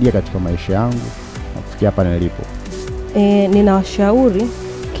amenisaidia katika maisha yangu na kufikia hapa nilipo. Ninawashauri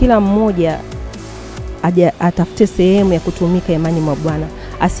kila mmoja atafute sehemu ya kutumika Imani mwa Bwana.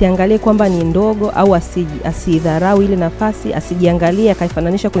 Asiangalie kwamba ni ndogo au asidharau ile nafasi, asijiangalie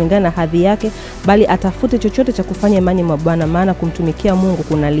akaifananisha kulingana na hadhi yake, bali atafute chochote cha kufanya Imani mwa Bwana, maana kumtumikia Mungu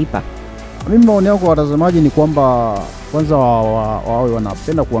kunalipa. Mimi maoni yangu kwa watazamaji ni kwamba kwanza wawe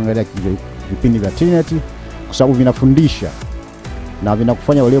wanapenda kuangalia vipindi vya Trinity kwa sababu vinafundisha na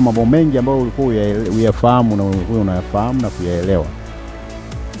vinakufanya uelewe mambo mengi ambayo ulikuwa uyafahamu na unayafahamu na kuyaelewa.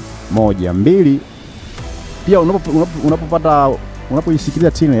 Moja, mbili, pia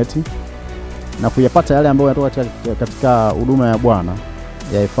unapoisikiliza Trinity na kuyapata yale ambayo yanatoka katika huduma ya Bwana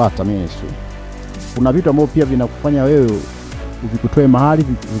ya Ifata Ministry, kuna vitu ambavyo pia vinakufanya wewe uvikutoe mahali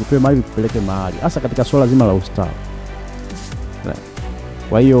vikupeleke mahali, hasa katika swala zima la ustawi.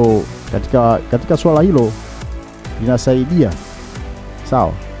 Kwa hiyo katika swala hilo linasaidia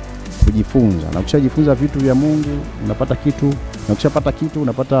sawa kujifunza, na ukishajifunza vitu vya Mungu unapata kitu, na ukishapata kitu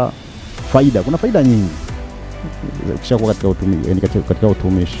unapata faida. Kuna faida nyingi ukishakuwa katika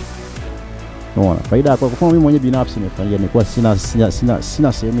utumishi. Unaona faida kwa mfano mimi mwenyewe binafsi nimefanya, nilikuwa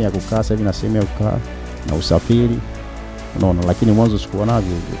sina sehemu ya kukaa, sasa hivi na sehemu ya kukaa na usafiri. Unaona, lakini mwanzo sikuwa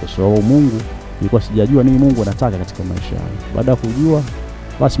navyo kwa sababu Mungu, nilikuwa sijajua nini Mungu anataka katika maisha yangu. Baada ya kujua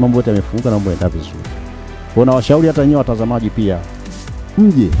basi mambo yote yamefunguka na mambo yanaenda vizuri. Kwa na washauri hata nyinyi watazamaji pia,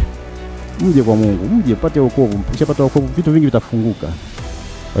 mje kwa Mungu, mje pate wokovu. Mkishapata wokovu vitu vingi vitafunguka.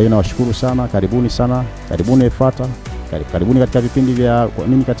 Kwa hiyo nawashukuru sana, karibuni sana, karibuni Ifata, karibuni katika vipindi vya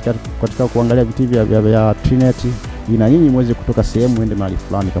nini katika kuangalia vipindi vya Trinity, ili na nyinyi muweze kutoka sehemu muende mahali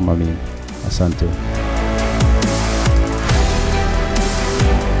fulani kama mimi. Asante.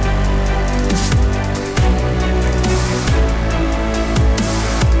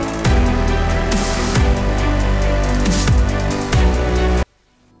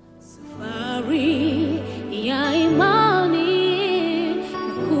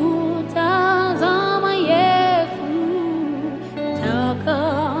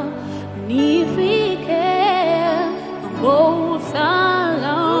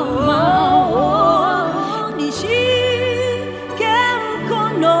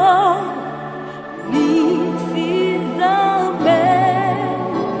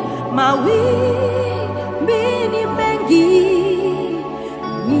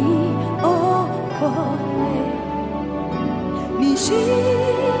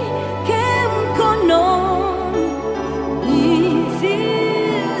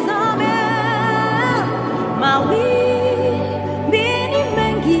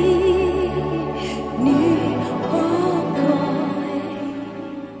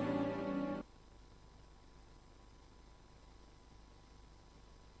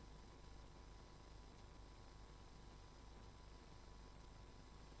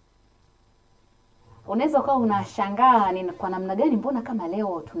 Unaweza ukawa unashangaa ni kwa namna gani mbona kama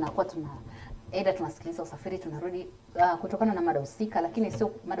leo tunakuwa tunasikiliza usafiri tunarudi kutokana na mada husika, lakini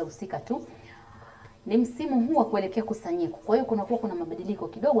sio mada husika tu. Ni msimu huu wa kuelekea kusanyiko. Kwa hiyo kuna mabadiliko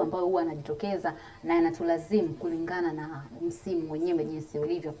kidogo ambayo huwa yanajitokeza na yanatulazimu kulingana na msimu wenyewe jinsi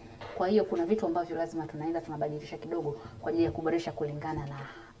ulivyo. Kwa hiyo kuna vitu ambavyo lazima tunabadilisha kidogo kwa ajili ya kuboresha kulingana na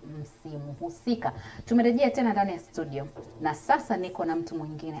msimu husika. Tumerejea tena ndani ya studio na sasa niko na mtu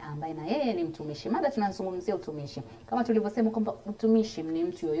mwingine ambaye na yeye ni mtumishi. Mada tunazungumzia utumishi. Kama tulivyosema kwamba utumishi ni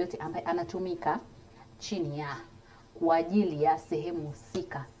mtu yoyote ambaye anatumika chini ya kwa ajili ya sehemu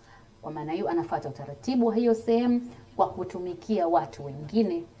husika. Kwa maana hiyo anafuata utaratibu wa hiyo sehemu kwa kutumikia watu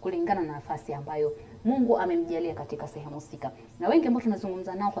wengine kulingana na nafasi ambayo Mungu amemjalia katika sehemu husika. Na wengi ambao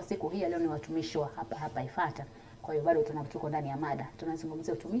tunazungumza nao kwa siku hii leo ni watumishi wa hapa Ifata. Kwa hiyo bado tuko ndani ya mada.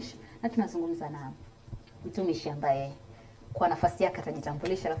 Tunazungumzia utumishi na tunazungumza na mtumishi ambaye kwa nafasi yake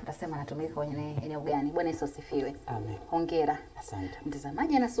atajitambulisha, alafu atasema anatumika kwenye eneo gani. Bwana Yesu asifiwe. Amen. Hongera. Asante.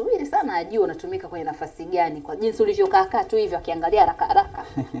 Mtazamaji anasubiri sana ajue unatumika kwenye nafasi gani, kwa jinsi ulivyokaa tu hivyo akiangalia haraka haraka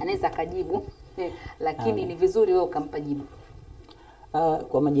anaweza akajibu. Lakini ni vizuri wewe ukampa jibu.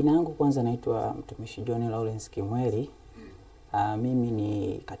 Kwa majina yangu kwanza naitwa Mtumishi John Lawrence Kimweli. Mimi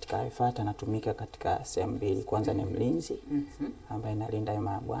ni katika Ifata natumika katika sehemu mbili. Kwanza ni mlinzi ambaye nalinda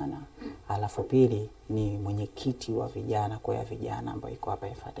hema ya Bwana. Alafu pili ni mwenyekiti wa vijana, kwa ya vijana ambayo iko hapa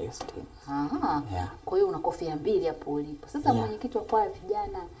Ifata hiyo team. Yeah. Kwa hiyo una kofia mbili hapo ulipo. Sasa mwenyekiti wa kwa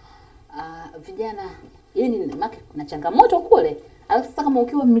vijana vijana yani kuna changamoto kule. Alafu sasa kama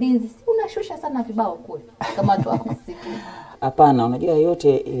ukiwa mlinzi si unashusha sana vibao kule kama watu wakusikia. Hapana, unajua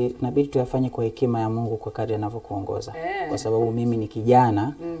yote inabidi tuyafanye kwa hekima ya Mungu kwa kadri anavyokuongoza. Kwa sababu mimi ni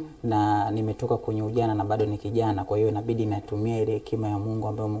kijana na nimetoka kwenye ujana na bado ni kijana, kwa hiyo inabidi natumia ile hekima ya Mungu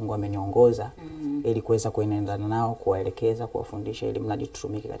ambayo Mungu ameniongoza ili kuweza kuenendana nao, kuwaelekeza, kuwafundisha ili mradi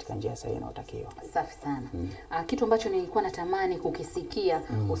tutumike katika njia sahihi inayotakiwa. Safi sana. Kitu ambacho nilikuwa natamani kukisikia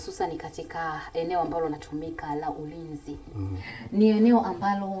hususan katika eneo ambalo natumika la ulinzi. Ni eneo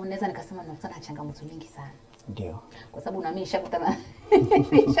ambalo naweza nikasema nakutana na changamoto nyingi sana. Ndio. Kwa sababu na mimi nishakutana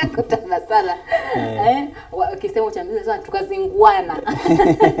sana. Kisema cha mzee sana tukazinguana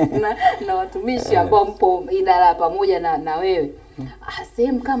na watumishi ambao mpo idara pamoja na wewe.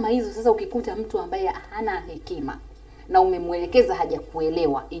 Sehemu kama hizo sasa ukikuta mtu ambaye hana hekima na umemwelekeza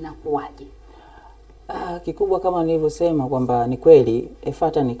hajakuelewa inakuwaje? Kikubwa kama nilivyosema kwamba ni kweli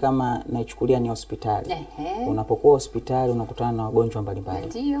Ifata ni kama naichukulia ni hospitali. Unapokuwa hospitali unakutana na wagonjwa mbalimbali.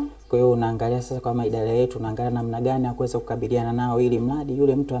 Ndio. Kwa hiyo unaangalia sasa kama idara yetu unaangalia namna gani ya kuweza kukabiliana nao ili mradi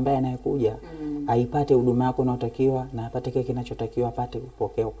yule mtu ambaye anayekuja aipate huduma yako inayotakiwa na apate kile kinachotakiwa, apate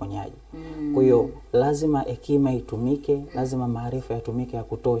kupokea uponyaji. Kwa hiyo lazima hekima itumike, lazima maarifa yatumike ya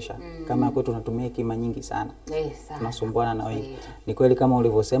kutosha. Kama kwetu tunatumia hekima nyingi sana. Tunasumbuana na wengi. Ni kweli kama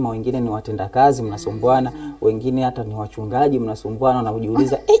ulivyosema, wengine ni watendakazi mnasumbuana, wengine hata ni wachungaji mnasumbuana na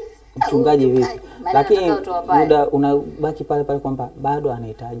kujiuliza mchungaji vipi? Lakini muda unabaki pale pale kwamba bado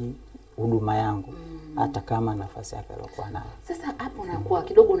anahitaji huduma yangu hata kama nafasi yake alikuwa nayo. Sasa hapo unakuwa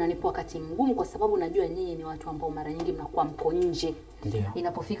kidogo unanipa wakati mgumu kwa sababu najua nyinyi ni watu ambao mara nyingi mnakuwa mko nje. Ndio.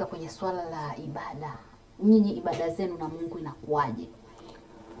 Inapofika kwenye swala la ibada, nyinyi ibada zenu na Mungu inakuwaje?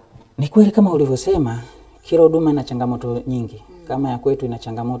 Ni kweli kama ulivyosema, kila huduma ina changamoto nyingi. Kama ya kwetu ina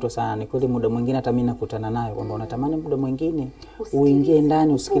changamoto sana. Ni kweli muda mwingine hata mimi nakutana nayo kwamba unatamani muda mwingine uingie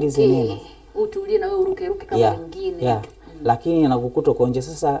ndani usikilize neno. Utulie na wewe uruke kama wengine. Lakini nakukuta uko nje.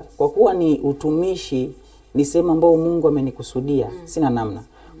 Sasa kwa kuwa ni utumishi, ni sema ambao Mungu amenikusudia, sina namna.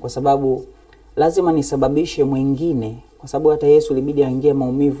 Kwa sababu lazima nisababishe mwingine, kwa sababu hata Yesu ilibidi aingie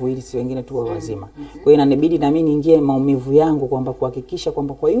maumivu ili si wengine tu wazima. Kwa hiyo inanibidi na mimi niingie maumivu yangu kwamba kuhakikisha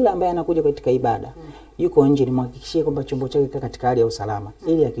kwamba kwa yule ambaye anakuja katika ibada yuko nje, nimhakikishie kwamba chombo chake kiko katika hali ya usalama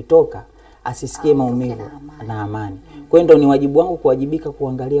ili akitoka asisikie maumivu na amani. Kwa hiyo ndio ni wajibu wangu kuwajibika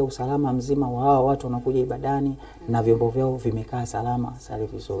kuangalia usalama mzima wa hao watu wanakuja ibadani na vyombo vyao vimekaa salama, sali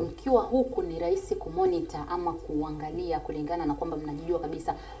vizuri. Mkiwa huku ni rahisi kumonitor ama kuangalia kulingana na kwamba mnajijua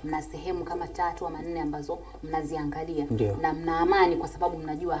kabisa mna sehemu kama 3 ama 4 ambazo mnaziangalia. Na mna amani kwa sababu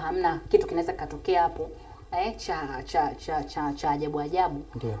mnajua hamna kitu kinaweza katokea hapo cha ajabu.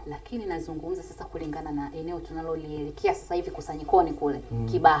 Lakini nazungumza sasa kulingana na eneo tunalolielekea sasa hivi kusanyikoni kule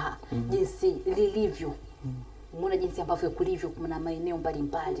Kibaha, jinsi lilivyo. Umeona jinsi ambavyo kulivyo, kuna maeneo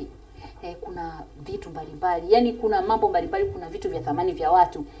mbalimbali. Kuna vitu mbalimbali. Yaani kuna mambo mbalimbali, kuna vitu vya thamani vya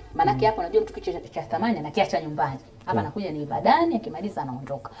watu. Maana hapa unajua mtu kitu cha thamani anakiacha nyumbani. Hapa anakuja ni ibadani, akimaliza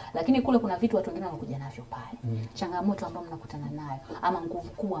anaondoka. Lakini kule kuna vitu watu wengine wanakuja navyo pale. Changamoto ambayo mnakutana nayo ama nguvu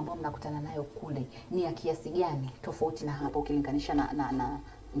kubwa ambayo mnakutana nayo kule ni ya kiasi gani tofauti na hapo ukilinganisha na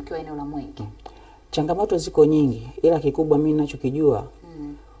mkiwa eneo la Mwenge? Changamoto ziko nyingi, ila kikubwa mimi ninachokijua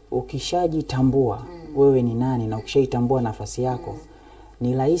ukishajitambua wewe ni nani na ukishaitambua nafasi yako,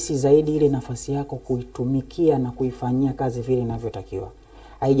 ni rahisi zaidi ile nafasi yako kuitumikia na kuifanyia kazi vile inavyotakiwa.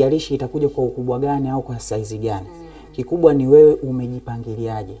 Haijalishi itakuja kwa ukubwa gani au kwa size gani. Kikubwa ni wewe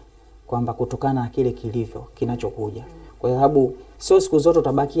umejipangiliaje kwamba kutokana na kile kilivyo kinachokuja. Kwa sababu sio siku zote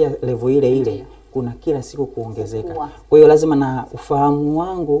utabakia level ile ile, kuna kila siku kuongezeka. Kwa hiyo lazima na ufahamu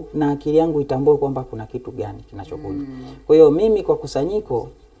wangu na akili yangu itambue kwamba kuna kitu gani kinachokuja. Kwa hiyo mimi kwa kusanyiko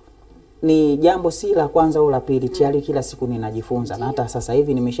ni jambo si la kwanza au la pili, tayari kila siku ninajifunza. Na hata sasa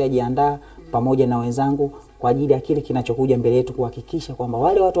hivi nimeshajiandaa pamoja na wenzangu kwa ajili ya kile kinachokuja mbele yetu, kuhakikisha kwamba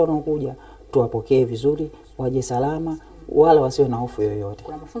wale watu wanaokuja tuwapokee vizuri, waje salama, wala wasiwe na hofu yoyote.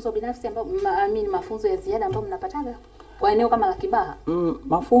 Kuna mafunzo binafsi ambayo mafunzo ya ziada ambayo mnapataga? Kwa eneo kama la Kibaha?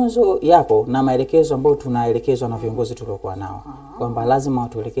 Mafunzo yapo na maelekezo ambayo tunaelekezwa na viongozi tuliokuwa nao. Kwamba lazima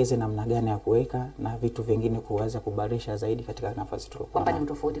watuelekeze namna gani ya kuweka na vitu vingine kuweza kuboresha zaidi katika nafasi tuliokuwa. Kwamba ni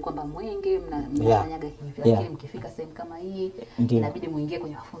tofauti kwamba Mwenge mnafanyaga hivi, lakini mkifika sehemu kama hii inabidi muingie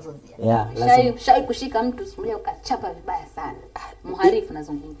kwenye mafunzo ziada. Shai kushika mtu simulia ukachapa vibaya sana. Mhalifu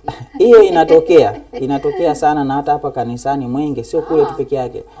nazungumzia. Hiyo inatokea sana, na hata hapa kanisani Mwenge sio kule tu peke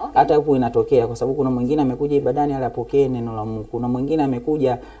yake. Hata huko inatokea kwa sababu kuna mwingine amekuja ibadani ala apokee neno la Mungu. Kuna mwingine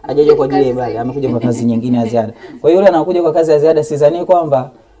amekuja hajaje kwa ajili ya ibada, amekuja kwa kazi nyingine ya ziada. Kwa hiyo yule anakuja kwa kazi ya ziada, sidhani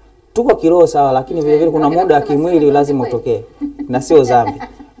kwamba tuko kiroho sawa, lakini vile vile kuna muda wa kimwili lazima utokee. Na sio dhambi.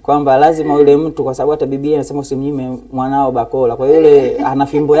 Kwamba lazima yule mtu, kwa sababu hata Biblia inasema usimnyime mwanao bakola. Kwa hiyo yule ana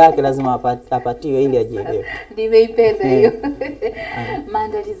fimbo yake lazima apatiwe ili ajielewe. Nimeipenda hiyo.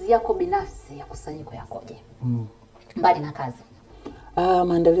 Maandalizi yako binafsi ya kusanyiko yakoje? Mbali na kazi.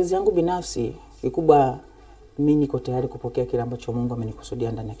 Maandalizi yangu binafsi kikubwa, mimi niko tayari kupokea kile ambacho Mungu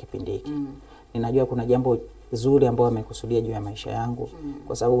amenikusudia ndani ya kipindi hiki. Ninajua kuna jambo zuri ambalo amekusudia juu ya maisha yangu,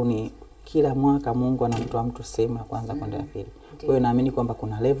 kwa sababu ni kila mwaka Mungu anamtoa mtu sehemu ya kwanza kwenda ya pili. Kwa hiyo naamini kwamba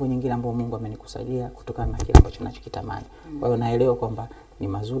kuna level nyingine ambayo Mungu amenikusudia kutokana na kile ambacho nachokitamani. Kwa hiyo naelewa kwamba ni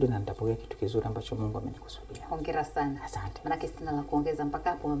mazuri na nitapokea kitu kizuri ambacho Mungu amenikusudia. Hongera sana. Asante. Maana sina la kuongeza mpaka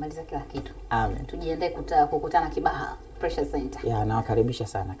hapo umemaliza kila kitu. Amen. Tujiandae kukutana Kibaha Pressure Center. Nawakaribisha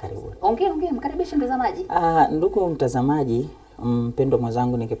sana, karibu. Ongea, mkaribishe mtazamaji. Ndugu mtazamaji, mpendo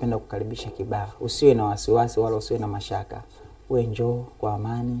mwenzangu, ningependa kukaribisha Kibaha. Usiwe na wasiwasi wala usiwe na mashaka. Wewe njoo kwa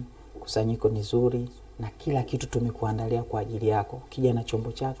amani, kusanyiko ni zuri na kila kitu tumekuandalia kwa ajili yako. Kija na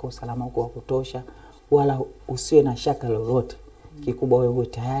chombo chako, usalama uko wa kutosha, wala usiwe na shaka lolote. Kikubwa wewe uwe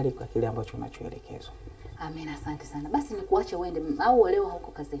tayari kwa kile ambacho unachoelekezwa. Amen, asante sana. Basi nikuache uende au leo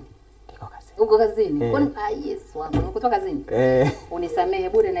huko kazini? Niko kazini. Uko kazini? Yes, wangu. Umetoka kazini? Unisamehe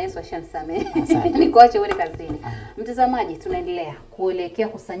bure na Yesu ashanisamehe. Nikuache uende kazini. Mtazamaji, tunaendelea kuelekea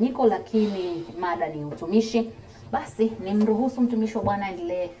kusanyiko, lakini mada ni utumishi. Basi nimruhusu mtumishi wa Bwana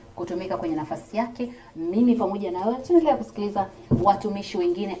aendelee kutumika kwenye nafasi yake. Mimi pamoja na wewe tunaendelea kusikiliza watumishi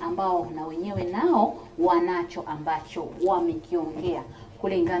wengine ambao na wenyewe nao wanacho ambacho wamekiongea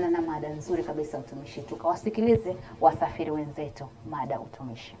kulingana na mada nzuri kabisa utumishi. Tukawasikilize wasafiri wenzetu mada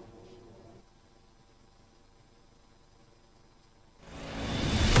utumishi.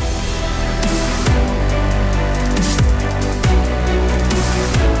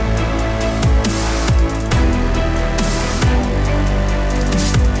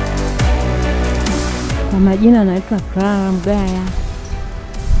 Kwa majina naitwa Clara Mgaya.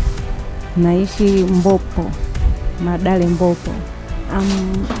 Naishi Mbopo, Madale Mbopo.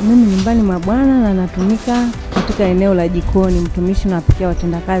 Mimi nyumbani mwa Bwana na natumika katika eneo la jikoni, mtumishi napikia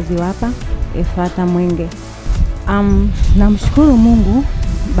watendakazi hapa Efata Mwenge. Namshukuru Mungu,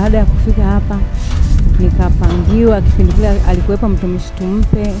 baada ya kufika hapa nikapangiwa kipindi kile alikuwepo mtumishi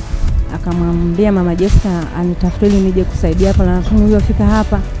tumpe, akamwambia Mama Jessica anitafutie ili nije kusaidia hapa, na nilipofika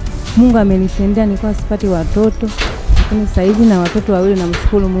hapa Mungu amenitendea, nilikuwa sipati watoto, lakini sasa hivi na watoto wawili,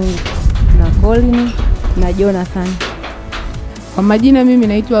 namshukuru Mungu, na Colin na Jonathan. Kwa majina mimi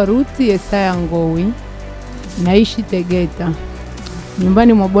naitwa Ruthi Yesaya Ngowi. Naishi Tegeta.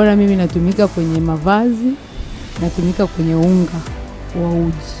 Nyumbani mwa Bwana mimi natumika kwenye mavazi, natumika kwenye unga wa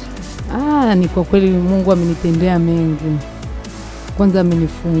uji. Ni kwa kweli Mungu amenitendea mengi. Kwanza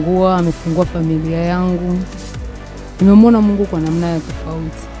amefungua familia yangu. Nimemwona Mungu kwa namna ya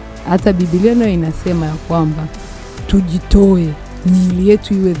tofauti. Hata Biblia nayo inasema ya kwamba tujitoe, miili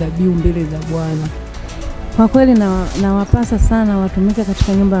yetu iwe dhabihu mbele za Bwana. Kwa kweli na wapasa sana watumike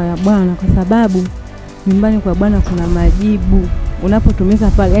katika nyumba ya Bwana, kwa sababu nyumbani kwa Bwana kuna majibu. Unapotumika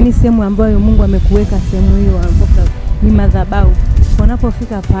pale, yani sehemu ambayo Mungu amekuweka, sehemu hiyo ambapo ni madhabahu.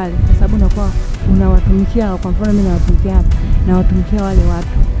 Unapofika pale, kwa sababu unakuwa unawatumikia, kwa mfano mimi nawatumikia hapa na watumikia wale watu.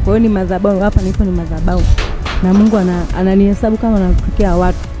 Kwa hiyo ni madhabahu, hapa nipo ni madhabahu. Na Mungu ananihesabu kama natumikia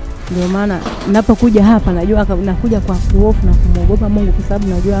watu. Ndio maana ninapokuja hapa najua nakuja kwa kuhofu na kumwogopa Mungu, kwa sababu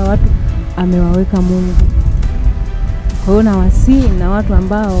najua watu amewaweka Mungu. Kwa hiyo nawasihi na watu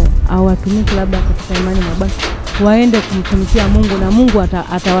ambao hawatumiki labda katika imani ya Bwana waende kumtumikia Mungu, na Mungu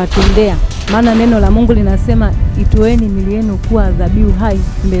atawatendea. Maana neno la Mungu linasema itoeni miili yenu kuwa dhabihu hai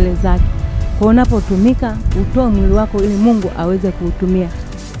mbele zake. Kwa hiyo unapotumika utoe mwili wako ili Mungu aweze kuutumia.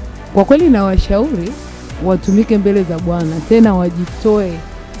 Kwa kweli na washauri watumike mbele za Bwana, tena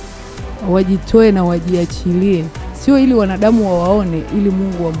wajitoe na wajiachilie. Sio ili wanadamu wawaone, ili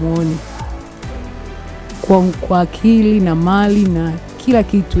Mungu amuone. Kwa akili na mali na kila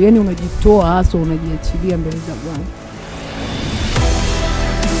kitu, yani unajitoa hasa, unajiachilia mbele za Bwana.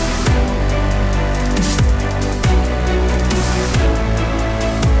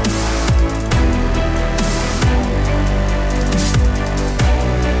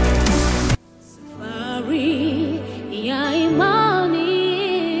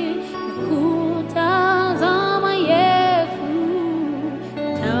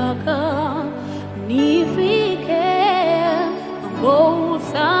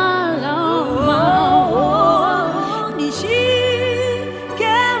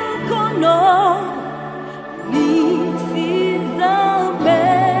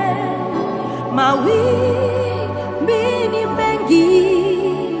 mawimbi mengi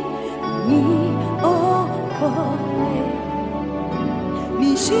niokoe,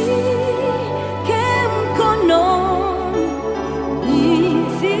 nishike mkono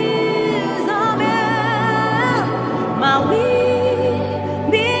nisizame,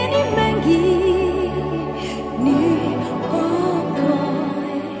 mawimbi mengi niokoe.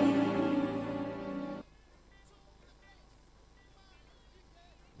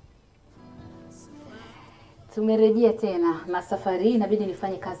 Tumerejea tena na safari hii inabidi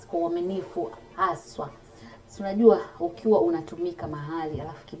nifanye kazi kwa uaminifu haswa. Unajua ukiwa unatumika mahali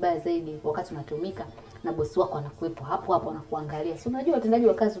alafu kibaya zaidi wakati unatumika na bosi wako anakuepo hapo hapo anakuangalia. Unajua utendaji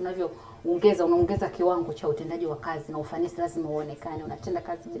wa kazi unaongeza kiwango cha utendaji wa kazi na ufanisi lazima uonekane. Unatenda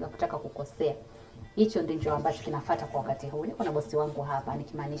kazi bila kutaka kukosea. Hicho ndicho ambacho kinafuata kwa wakati huu. Niko na bosi wangu hapa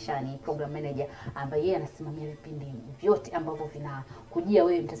nikimaanisha ni program manager ambaye yeye anasimamia vipindi vyote ambavyo vinakujia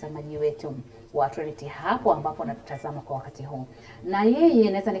wewe mtazamaji wetu wa Trinity hapo ambapo anatutazama kwa wakati huu. Na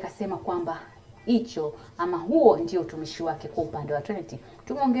yeye naweza nikasema kwamba hicho ama huo ndio utumishi wake kwa upande wa Trinity.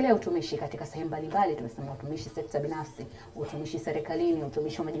 Tumeongelea utumishi katika sehemu mbalimbali, tumesema utumishi sekta binafsi, utumishi serikalini,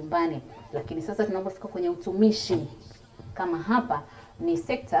 utumishi wa majumbani, lakini sasa tunapofika kwenye utumishi kama hapa ni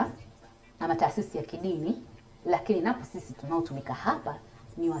sekta ama taasisi ya kidini, lakini napo sisi tunaotumika hapa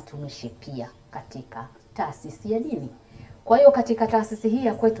ni watumishi pia katika taasisi ya dini. Kwa hiyo katika taasisi hii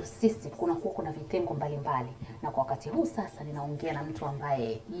ya kwetu sisi kuna vitengo mbalimbali, na kwa wakati huu sasa ninaongea na mtu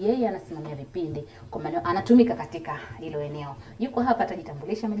ambaye yeye anasimamia vipindi kwa maana anatumika katika hilo eneo. Yuko hapa,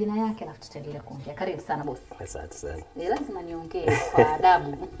 atajitambulisha majina yake alafu tutaendelea kuongea. Karibu sana bosi. Asante sana. Lazima niongee kwa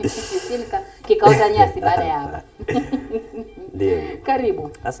adabu. Silika kikaota nyasi baada ya hapo. Ndio. Karibu.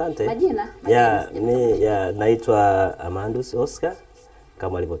 Asante. Majina? Naitwa Amandus Oscar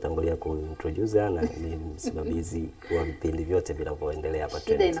kama alivyotangulia kuintroduce, na ni msimamizi wa vipindi vyote vinavyoendelea hapa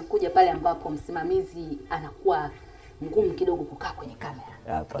Trinity. Shida inakuja pale ambapo msimamizi anakuwa ngumu kidogo kukaa kwenye kamera.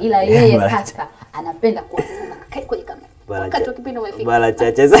 Hapa. Ila yeye sasa anapenda kuwasema kae kwenye kamera. Wakati wa kipindi umefika. Mara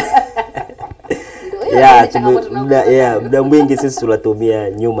chache muda mwingi sisi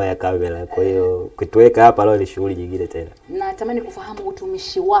tunatumia nyuma ya kamera. Kwa hiyo kutuweka hapa leo ni shughuli nyingine tena. Natamani kufahamu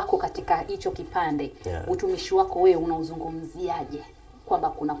utumishi wako katika hicho kipande. Utumishi wako wewe unauzungumziaje? Kwamba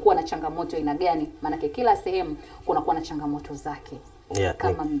kunakuwa na changamoto aina gani? Maana kila sehemu kunakuwa na changamoto zake.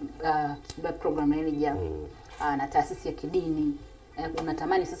 Kama program manager na taasisi ya kidini,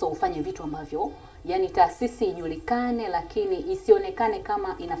 unatamani sasa ufanye vitu ambavyo yani taasisi ijulikane lakini isionekane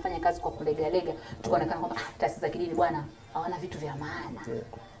kama inafanya kazi kwa kulegalega. Tukaonekana kwamba taasisi za kidini bwana hawana vitu vya maana.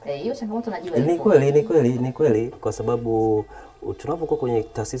 Hiyo changamoto najua ipo. Ni kweli kwa sababu tunapokuwa kwenye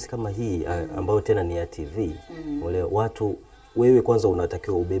taasisi kama hii ambayo tena ni ya TV, wale watu, wewe kwanza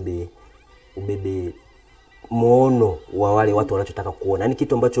unatakiwa ubebe muono wa wale watu wanachotaka kuona. Yaani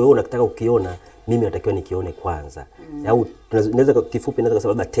kitu ambacho wewe unataka ukiona, mimi natakiwa nikione kwanza. Au tunaweza kifupi naweza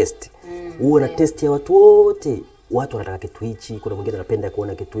kusema labda test. Uwe na test ya watu wote. Watu wanataka kitu hichi, kuna mwingine anapenda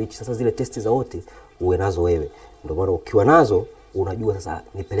kuona kitu hichi. Sasa zile testi za wote uwe nazo wewe. Ndio maana ukiwa nazo unajua sasa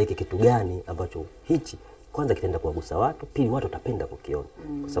nipeleke kitu gani ambacho hichi kwanza kitaenda kuwagusa watu, pili watu watapenda kukiona.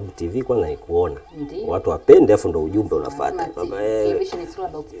 Kwa sababu TV kwanza ni kuona. Watu wapende afu ndio ujumbe unafuata. Television is all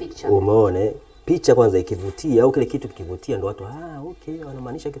about picture. Umeona? Picha kwanza ikivutia au kile kitu kikivutia ndio watu okay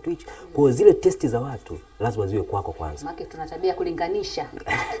wanamaanisha kitu hicho. Kwa zile testi za watu lazima ziwe kwako kwanza. Maana tuna tabia kulinganisha.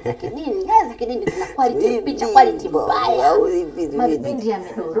 Za kidini zina quality, picha quality mbaya. Mapindi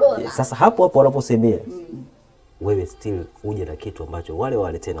yamedorora. Sasa hapo wanaposemea wewe still uje na kitu ambacho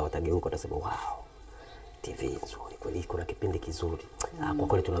wale tena watageuka watasema wow. TV nzuri kweli, kuna kipindi kizuri. Kwa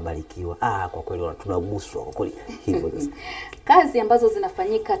kweli tunabarikiwa. Kwa kweli tunaguswa kwa kweli hivyo. Kazi ambazo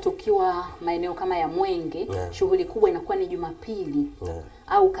zinafanyika tukiwa maeneo kama ya Mwenge, shughuli kubwa inakuwa ni Jumapili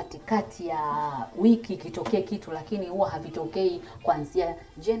au katikati ya wiki kitokee kitu, lakini huwa havitokei kuanzia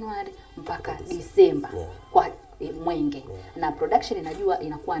Januari mpaka Disemba kwa Mwenge. Na production inajua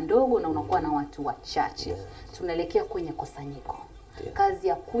inakuwa ndogo na unakuwa na watu wachache. Tunaelekea kwenye kusanyiko. Kazi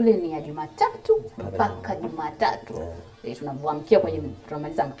ya kule ni ya Jumatatu mpaka Jumatatu. Tunavyoamkia kwenye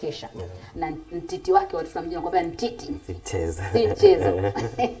tunamaliza mkesha. Na ntiti wake watu tunamjua kwamba ntiti. Si mchezo.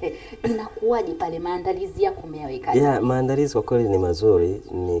 Inakuwaje pale, maandalizi yako umeyawekaje? Maandalizi kwa kweli ni mazuri,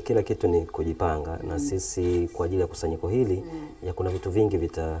 ni kila kitu ni kujipanga. Na sisi kwa ajili ya kusanyiko hili kuna vitu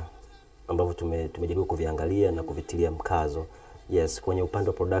vingi ambavyo tumejaribu kuviangalia na kuvitilia mkazo. Yes, kwenye upande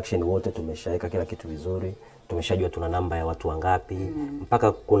wa production wote tumeshaweka kila kitu vizuri. Tumeshajua tuna namba ya watu wangapi.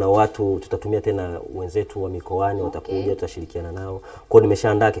 Mpaka kuna watu tutatumia tena wenzetu wa mikoani watakuja, tutashirikiana nao. Kwa hiyo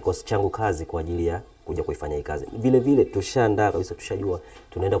nimeshaandaa kikosi changu kazi kwa ajili ya kuja kuifanya hii kazi. Vile vile tushaandaa kabisa, tushajua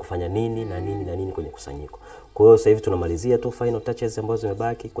tunaenda kufanya nini na nini na nini kwenye kusanyiko. Kwa hiyo sasa hivi tunamalizia tu final touches ambazo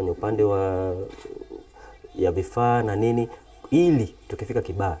zimebaki kwenye upande wa ya vifaa na nini, ili tukifika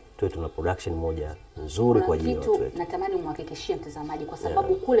Kibaha tuwe tuna production moja nzuri kwa ajili ya watu wetu. Natamani umhakikishie mtazamaji kwa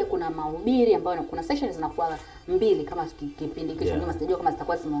sababu kule kuna mahubiri ambayo kuna sessions zinakuwa 2 kama kipindi kesho nyuma, sijajua kama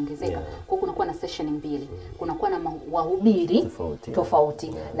zitakuwa zimeongezeka. Kwa kuna kuwa na session 2. Kuna kuwa na wahubiri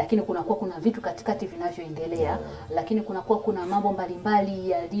tofauti, lakini kuna kuwa kuna vitu katikati vinavyoendelea, lakini kuna kuwa kuna mambo mbalimbali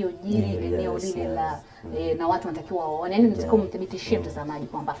yaliyojiri eneo lile la na watu wanatakiwa waone. Yaani nataka umthibitishie mtazamaji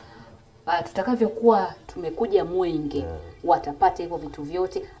kwamba tutakavyokuwa tumekuja Mwenge watapata hivyo vitu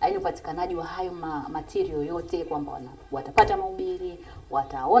vyote, aina upatikanaji wa hayo material yote, kwamba watapata mahubiri,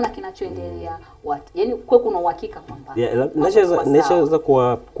 wataona kinachoendelea, yani kwa kuna uhakika kwamba naweza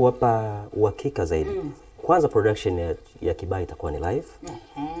kuwapa uhakika zaidi. Kwanza production ya Kibaha itakuwa ni live.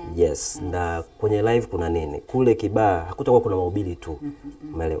 Yes, na kwenye live kuna nini? Kule Kibaha hakutakuwa kuna mahubiri tu.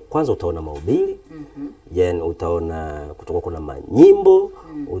 Umeelewa? Kwanza utaona mahubiri, utaona kutakuwa kuna manyimbo,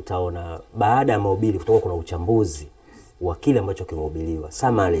 utaona baada ya mahubiri kutakuwa kuna uchambuzi wa kile ambacho kimehubiriwa,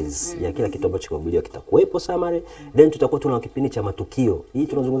 summaries ya kila kitu ambacho kimehubiriwa kitakuwepo summary. Then tutakuwa tuna kipindi cha matukio. Hii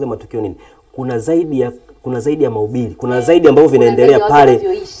tunazungumzia matukio nini? Kuna zaidi ya mahubiri, kuna zaidi ambavyo vinaendelea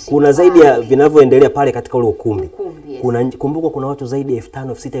pale, kuna zaidi ya vinavyoendelea pale katika ule ukumbi. Kumbuka kuna watu zaidi ya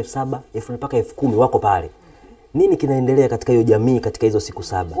 5,000, 6,000, 7,000, 10,000 mpaka 10,000 wako pale. Nini kinaendelea katika hiyo jamii katika hizo siku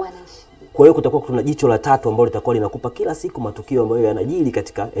 7? Kwa hiyo kutakuwa kuna jicho la tatu ambalo litakuwa linakupa kila siku matukio ambayo yanajiri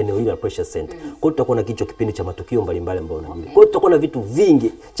katika eneo hili la Pressure Center. Kwa hiyo tutakuwa na kipindi cha matukio mbalimbali ambayo yanajiri. Kwa hiyo tutakuwa na vitu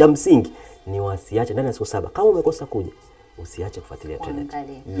vingi. Cha msingi ni wasiache ndani ya siku 7. Kama umekosa kuja, usiache kufuatilia trend.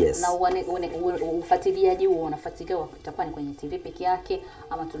 Yes. Na ufuatiliaji huo unafuatilia utakuwa ni kwenye TV peke yake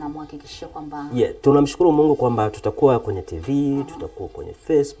ama tunamhakikishia kwamba tunamshukuru Mungu kwamba tutakuwa kwenye TV, tutakuwa kwenye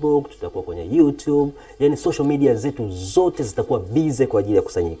Facebook, tutakuwa kwenye YouTube. Yaani social media zetu zote zitakuwa busy kwa ajili ya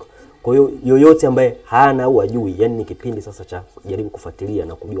kusanyiko. Kwa hiyo yoyote ambaye hana au hajui, yani ni kipindi sasa cha kujaribu kufuatilia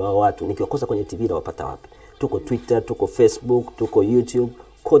na kujua hao watu nikiwakosa kwenye TV na wapata wapi. Tuko Twitter, tuko Facebook, tuko YouTube,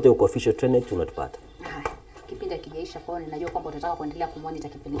 kote uko official trend tunatupata. Kipindi kijaisha kwa hiyo ninajua kwamba utataka kuendelea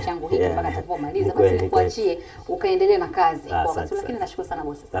kumonitor kipindi changu hiki mpaka tutakapomaliza, basi nikuachie ukaendelee na kazi kwa wakati. Lakini nashukuru sana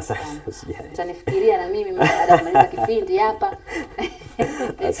bosi. Utanifikiria na mimi baada ya kumaliza kipindi hapa.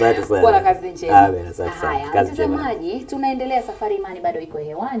 Asante sana. Kwa kazi njema. Haya, mtazamaji, tunaendelea, safari Imani bado iko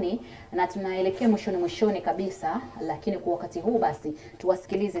hewani na tunaelekea mwishoni kabisa, lakini kwa wakati huu basi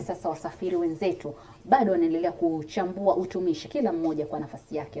tuwasikilize sasa wasafiri wenzetu. Bado wanaendelea kuchambua utumishi, kila mmoja kwa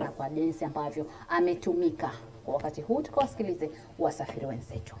nafasi yake na kwa jinsi ambavyo ametumika. Kwa wakati huu tukawasikilize wasafiri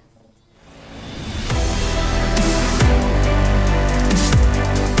wenzetu.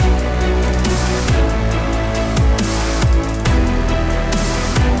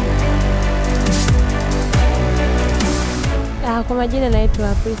 Kwa majina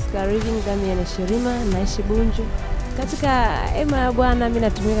naitwa Priska Reading Damian Shirima, naishi Bunju. Katika hema ya Bwana mimi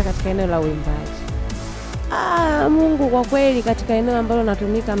natumika katika eneo la uimbaji. Mungu kwa kweli katika eneo ambalo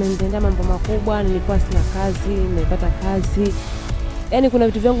natumika amenitendea mambo makubwa. Nilikuwa sina kazi, nimepata kazi. Yaani kuna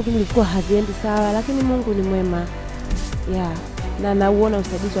vitu vyangu tu vilikuwa haviendi sawa, lakini Mungu ni mwema. Na nauona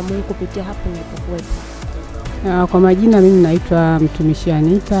usaidizi wa Mungu kupitia hapo nilipokuwepo. Kwa majina mimi naitwa Mtumishi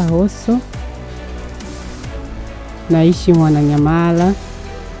Anita Hoso. Naishi Mwananyamala.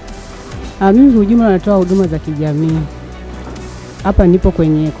 Mimi ujumla natoa huduma za kijamii. Hapa nipo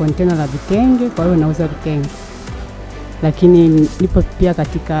kwenye container la vitenge, kwa hiyo nauza vitenge. Lakini nipo pia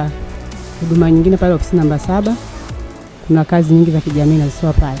katika huduma nyingine pale ofisi namba 7. Kuna kazi nyingi za kijamii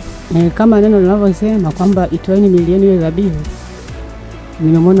nazitoa pale. Kama neno linavyosema kwamba itoeni milioni iwe dhabihu.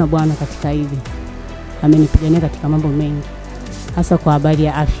 Nimemwona Bwana katika hili. Amenipigania katika mambo mengi, hasa kwa habari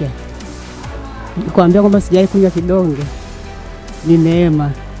ya afya. Nikwambia kwamba sijai kunywa kidonge. Ni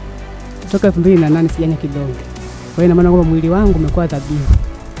neema. Toka 2008 sijanywa kidonge. Kwa hiyo ina maana kwamba mwili wangu umekuwa dhabihu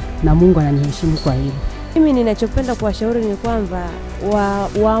na Mungu ananiheshimu kwa hilo. Mimi ninachopenda kuwashauri ni kwamba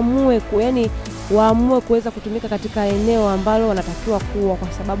waamue kuweza kutumika katika eneo ambalo wanatakiwa kuwa,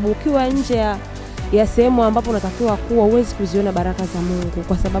 kwa sababu ukiwa nje ya sehemu ambapo unatakiwa kuwa huwezi kuziona baraka za Mungu,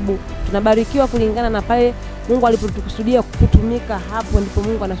 kwa sababu tunabarikiwa kulingana na pale Mungu alipotukusudia kutumika. Hapo ndipo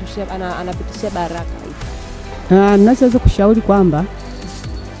Mungu anapitishia baraka hizo. Ninaweza kushauri kwamba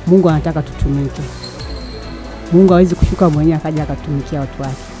Mungu anataka tutumike. Mungu hawezi kushuka mwenyewe akaja akatumikia watu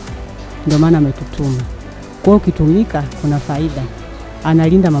wake. Ndio maana ametutuma. Kwa hiyo ukitumika kuna faida.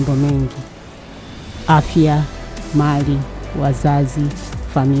 Analinda mambo mengi. Afya, mali, wazazi,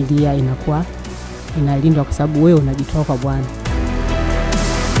 familia inakuwa inalindwa kwa sababu wewe unajitoa kwa Bwana.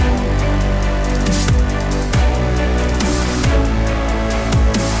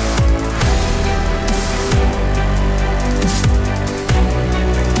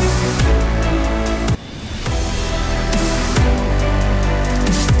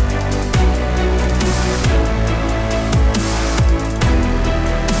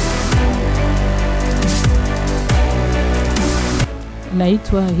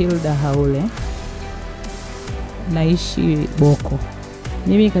 Naitwa Hilda Haule, naishi Boko.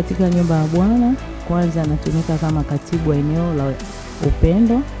 Mimi katika nyumba ya Bwana kwanza natumika kama katibu wa eneo la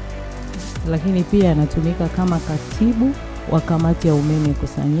upendo, lakini pia natumika kama katibu wa kamati ya umeme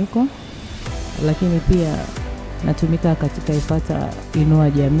kusanyiko, lakini pia natumika katika Ifata Inua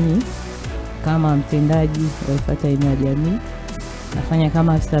Jamii kama mtendaji wa Ifata Inua Jamii. Nafanya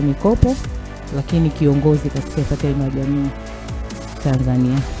kama afisa mikopo, lakini kiongozi katika Ifata Inua Jamii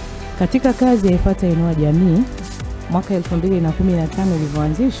Tanzania. Katika kazi ya Ifata Inua Jamii mwaka 2015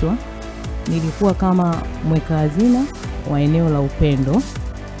 ilivyoanzishwa, nilikuwa kama mweka hazina wa eneo la upendo,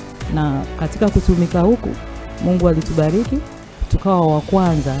 na katika kutumika huku Mungu alitubariki tukawa wa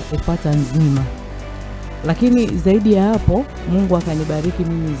kwanza Ifata nzima. Lakini zaidi ya hapo Mungu akanibariki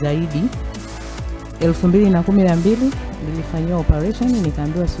mimi zaidi. 2012 nilifanywa operation,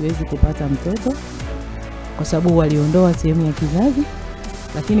 nikaambiwa siwezi kupata mtoto kwa sababu waliondoa sehemu ya kizazi.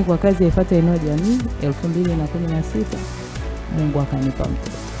 Lakini kwa kazi ya Ifata Inua Jamii 2016 Mungu akanipa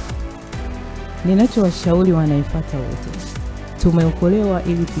mtoto. Ninachowashauri wanaifata wote, tumeokolewa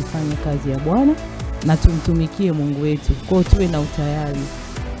ili tufanye kazi ya Bwana na tumtumikie Mungu wetu. Kwa hiyo tuwe na utayari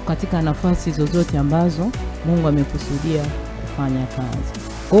katika nafasi zozote ambazo Mungu amekusudia kufanya kazi.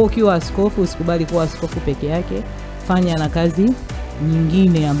 Kwa hiyo ukiwa askofu usikubali kuwa askofu peke yake, fanya na kazi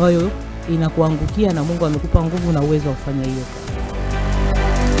nyingine ambayo inakuangukia na Mungu amekupa nguvu na uwezo wa kufanya hiyo kazi.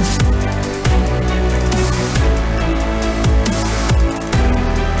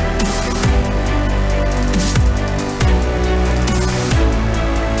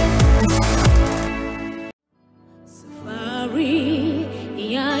 Safari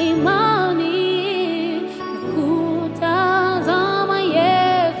ya imani kutazama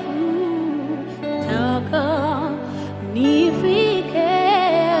Yesu, taka nifike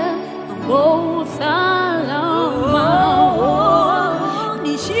mambo salama.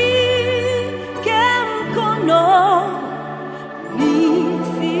 Nishike mkono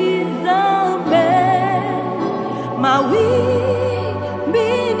nisizame, mawimbi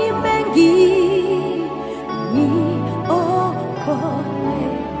ni mengi niokoe.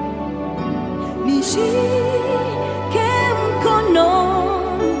 Nishike mkono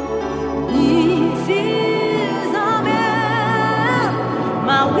nisizame,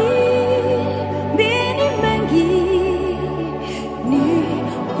 mawimbi ni mengi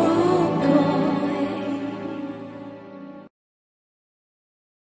niokoe.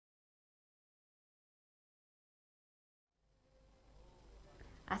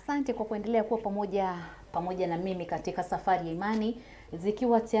 Asante kwa kuendelea kuwa pamoja na mimi katika safari ya imani,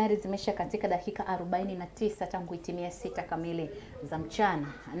 zikiwa tayari zimesha katika dakika 49 tangu itimie 6 kamili za mchana,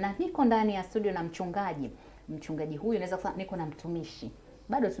 na niko ndani ya studio na mchungaji huyu naweza kusema niko na mtumishi.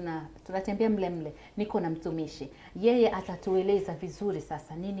 Bado tunatembea mle. Niko na mtumishi. Yeye atatueleza vizuri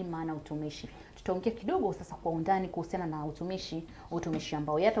sasa nini maana utumishi. Tutaongea kidogo sasa kwa undani kuhusiana na utumishi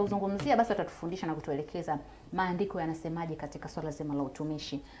ambao yeye atauzungumzia, basi atatufundisha na kutuelekeza maandiko yanasemaje katika swala zima la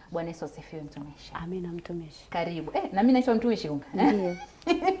utumishi. Bwana Yesu asifiwe mtumishi. Amina mtumishi. Karibu. Na mimi naitwa mtumishi kumbe. Ndiyo.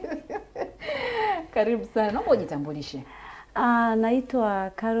 Karibu sana. Naomba ujitambulishe. Naitwa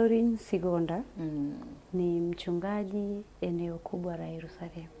Caroline Sigonda. Ni mchungaji eneo kubwa la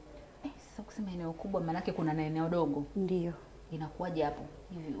Yerusalemu. Sasa kusema eneo kubwa maana yake kuna na eneo dogo. Ndiyo. Inakuwaje hapo?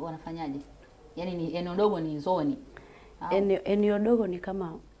 Hivi wanafanyaje? Yaani ni eneo dogo ni zoni. Eneo dogo ni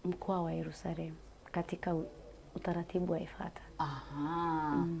kama mkoa wa Yerusalemu katika utaratibu wa Ifata.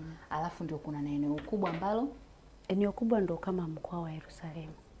 Aha. Alafu ndio kuna na eneo kubwa ambalo eneo kubwa ndio kama mkoa wa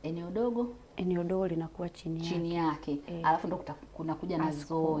Yerusalemu. Eneo dogo linakuwa chini yake. Alafu ndio kuna kuja na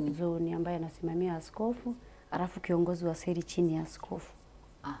zoni ambaye anasimamia askofu, alafu kiongozi wa seli chini ya askofu.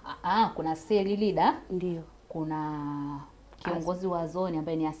 Kuna seli leader, ndio. Kuna kiongozi wa zoni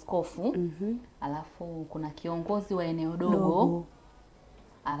ambaye ni askofu. Alafu kuna kiongozi wa eneo dogo.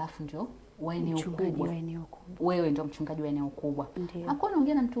 Alafu ndio wa eneo kubwa. Wewe ndio mchungaji wa eneo kubwa. Hakuna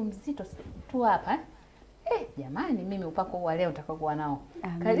ongea na mtu mzito tu hapa. Jamani, mimi upako wa leo utakokuwa nao.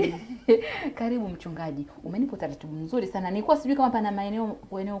 Karibu mchungaji. Umenipa utaratibu mzuri sana. Nilikuwa sijui kama pana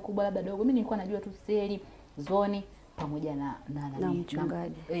eneo kubwa labda dogo. Mimi nilikuwa najua tu seli, zoni, pamoja na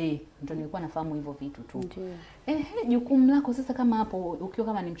mchungaji. Ndio nilikuwa nafahamu hivyo vitu tu. Ndio. Jukumu lako sasa kama hapo ukiwa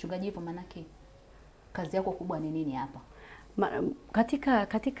kama ni mchungaji hivyo, manake kazi yako kubwa ni nini hapa?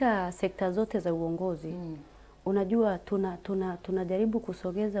 Katika sekta zote za uongozi unajua tunajaribu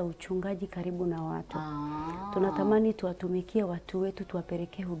kusogeza uchungaji karibu na watu. Tunatamani tuwatumikie watu wetu,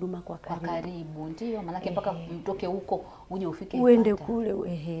 tuwapelekee huduma kwa karibu. Ndio, manake mpaka mtoke huko uje ufike uende kule.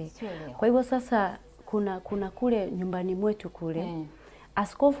 Kwa hivyo sasa kuna kule nyumbani mwetu kule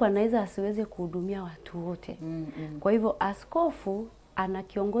askofu anaweza asiweze kuhudumia watu wote. Kwa hivyo askofu ana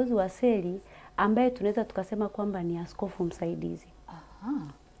kiongozi wa seli ambaye tunaweza tukasema kwamba ni askofu msaidizi.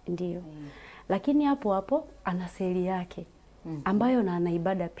 Ndio. Lakini hapo ana seli yake ambayo na ana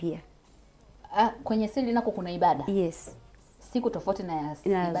ibada pia. Kwenye seli nako kuna ibada? Yes. Siku tofauti na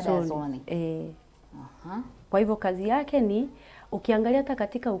ibada ya zoni. Kwa hivyo kazi yake ni ukiangalia hata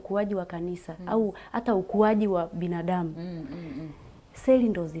katika ukuaji wa kanisa au hata ukuaji wa binadamu. Seli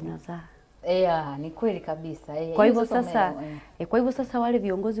ndo zinazaa. Ni kweli kabisa. Kwa hivyo sasa wale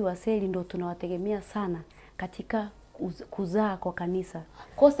viongozi wa seli ndo tunawategemea sana katika kuzaa kwa kanisa.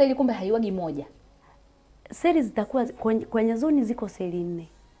 Kwa seli kumbe haiwagi moja. Seli zitakuwa kwenye zoni ziko seli 4.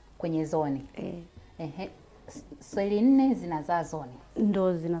 Kwenye zoni. Seli 4 zinazaa zoni.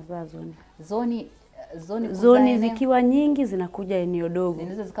 Ndo zinazaa zoni. Zoni zikiwa nyingi zinakuja eneo dogo.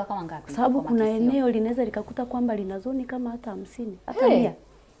 Zinaweza zikawa kama ngapi? Sababu kuna eneo linaweza likakuta kwamba lina zoni kama hata 50, hata 100.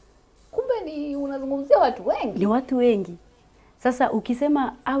 Kumbe ni unazungumzia watu wengi. Ni watu wengi. Sasa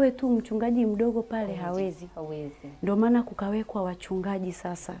ukisema awe tu mchungaji mdogo pale hawezi. Ndio maana kukawekwa wachungaji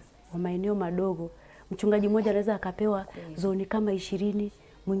sasa wa maeneo madogo. Mchungaji mmoja anaweza akapewa zoni kama 20,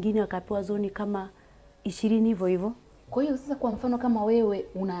 mwingine akapewa zoni kama 20 hivyo hivyo. Kwa hiyo sasa kwa mfano kama wewe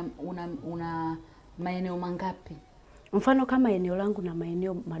una maeneo mangapi? Mfano kama eneo langu na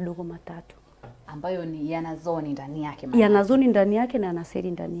maeneo madogo 3 ambayo ni yana zoni ndani yake. Yana zoni ndani yake na yana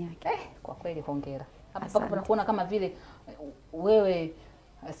seli ndani yake. Kwa kweli hongera. Hapa tunakuona kama vile wewe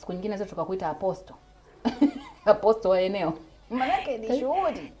siku nyingine zote tukakuita aposto. Aposto wa eneo. Maana yake ni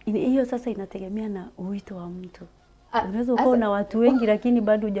shuhudi. Hiyo sasa inategemea na wito wa mtu. Unaweza kuwa na watu wengi lakini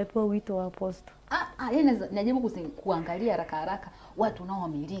bado hujapewa wito wa aposto. Najaribu kuangalia haraka watu nao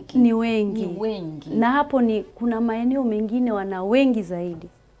wamiliki ni wengi. Na hapo kuna maeneo mengine wana wengi zaidi.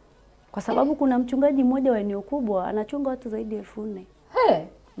 Kwa sababu kuna mchungaji mmoja wa eneo kubwa anachunga watu zaidi ya 4,000.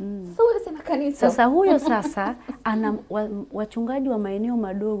 Sasa huyo sasa ana wachungaji wa maeneo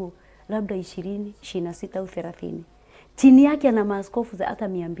madogo labda 20, 26 au 30. Chini yake ana maaskofu za hata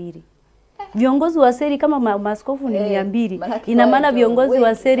 200. Viongozi wa seli kama maaskofu ni 200. Ina maana viongozi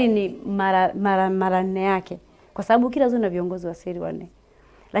wa seli ni mara 4 yake. Kwa sababu kila zona viongozi wa seli 4.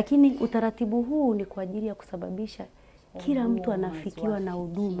 Lakini utaratibu huu ni kwa ajili ya kusababisha kila mtu anafikiwa na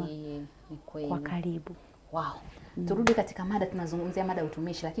huduma kwa karibu. Turudi katika mada, tunazungumzia mada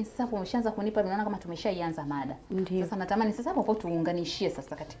utumishi, lakini sasa hapo umeshaanza kunipa, naona kama tumeshaianza mada. Sasa natamani sasa hapo tuunganishie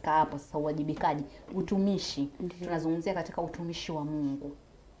sasa katika hapo sasa uwajibikaji, utumishi. Tunazungumzia katika utumishi wa Mungu.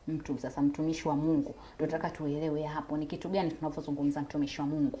 Sasa mtumishi wa Mungu. Ndio nataka tuelewe hapo ni kitu gani tunapozungumza mtumishi wa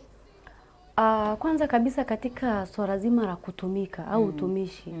Mungu. Kwanza kabisa katika swala zima la kutumika au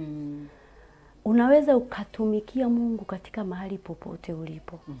utumishi. Unaweza ukatumikia Mungu katika mahali popote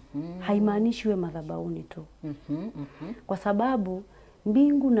ulipo. Haimaanishi we madhabahuni tu. Kwa sababu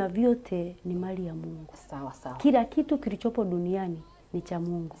mbingu na vyote ni mali ya Mungu. Sawa. Kila kitu kilichopo duniani ni cha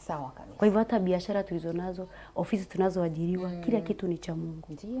Mungu. Sawa kabisa. Kwa hivyo hata biashara tulizonazo, ofisi tunazoajiriwa, kila kitu ni cha Mungu.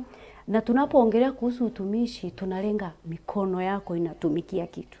 Ndio. Na tunapoongelea kuhusu utumishi, tunalenga mikono yako inatumikia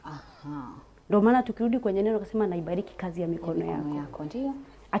kitu. Ndio maana tukirudi kwenye neno kasema naibariki kazi ya mikono yako. Ndio.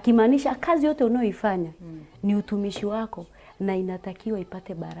 Akimaanisha kazi yote unayoifanya ni utumishi wako na inatakiwa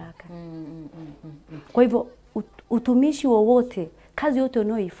ipate baraka. Kwa hivyo utumishi wowote, kazi yote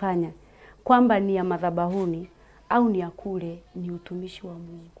unayoifanya kwamba ni ya madhabahuni au ni ya kule, ni utumishi wa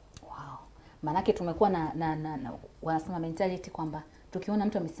Mungu. Manake tumekuwa na wanasema mentality kwamba tukiona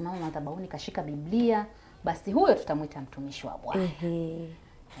mtu amesimama madhabahuni kashika Biblia, basi huyo tutamuita mtumishi wa Bwana.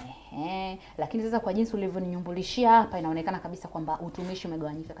 Lakini sasa kwa jinsi ulivyoninyumbulishia hapa inaonekana kabisa kwamba utumishi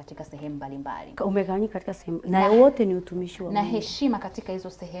umegawanyika katika sehemu mbalimbali. Umegawanyika katika sehemu na wote ni utumishi wa Mungu. Na heshima katika hizo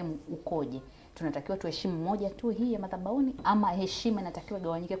sehemu ukoje? Tunatakiwa tuheshimu moja tu hii ya madhabahuni ama heshima inatakiwa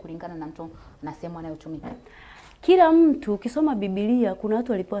igawanyike kulingana na mtu na sehemu anayotumika? Kila mtu ukisoma Biblia kuna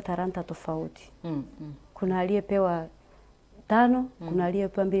watu walipewa talanta tofauti. Kuna aliyepewa 5, kuna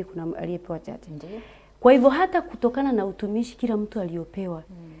aliyepewa 2, kuna aliyepewa 3. Kwa hivyo hata kutokana na utumishi kila mtu aliyopewa,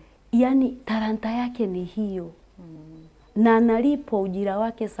 yani talanta yake ni hiyo. Na analipo ujira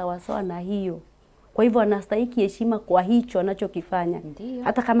wake sawasawa na hiyo. Kwa hivyo anastahili heshima kwa hicho anachokifanya.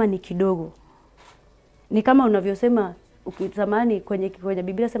 Hata kama ni kidogo. Ni kama unavyosema zamani kwenye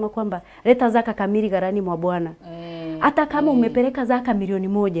Biblia sema kwamba leta zaka kamili ghalani mwa Bwana. Hata kama umepeleka zaka milioni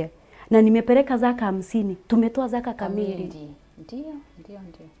 1 na nimepeleka zaka 50, tumetoa zaka kamili. Ndio.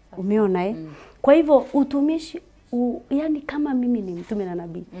 Umeona Kwa hivyo utumishi yani kama mimi ni mtume na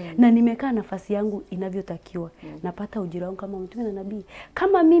nabii na nimekaa nafasi yangu inavyotakiwa, napata ujira wangu kama mtume na nabii.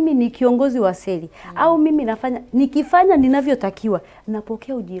 Kama mimi ni kiongozi wa seli au mimi nikifanya ninavyotakiwa,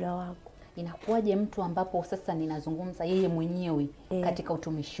 napokea ujira wangu. Inakuwaje mtu ambapo sasa ninazungumza yeye mwenyewe katika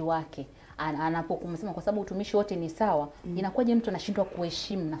utumishi wake anapokumsema, kwa sababu utumishi wote ni sawa, inakuwaje mtu anashindwa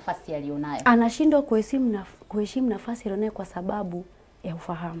kuheshimu nafasi alionayo? Anashindwa kuheshimu nafasi alionayo kwa sababu ya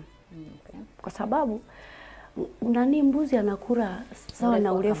ufahamu. Kwa sababu mbuzi anakula sawa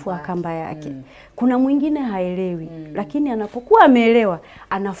na urefu wa kamba yake. Kuna mwingine haelewi, lakini anapokuwa ameelewa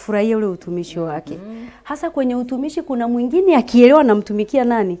anafurahia ule utumishi wake. Hasa kwenye utumishi kuna mwingine akielewa namtumikia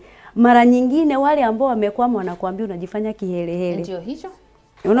nani? Mara nyingine wale ambao wamekwama wanakuambia unajifanya kihelehele. Ndio hicho.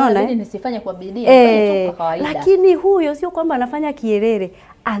 Unaona nisifanye kwa bidii, nifanye tu kwa kawaida. Lakini huyo sio kwamba anafanya kihelele,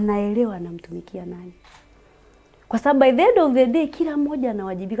 anaelewa anamtumikia nani. Kwa sababu by the end of the day kila mmoja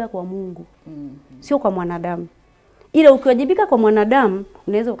anawajibika kwa Mungu. Sio kwa mwanadamu. Ila ukiwajibika kwa mwanadamu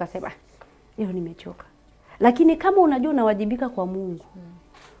unaweza ukasema leo nimechoka. Lakini kama unajua unawajibika kwa Mungu,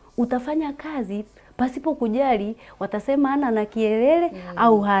 utafanya kazi pasipo kujali watasema ana na kielele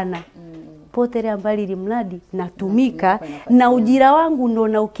au hana. Potelea mbali ili mradi natumika na ujira wangu ndo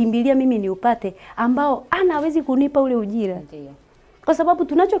na ukimbilia mimi ni upate, ambao ana hawezi kunipa ule ujira. Kwa sababu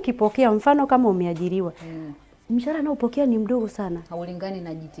tunachokipokea, mfano kama umeajiriwa, mshahara naopokea ni mdogo sana. Haulingani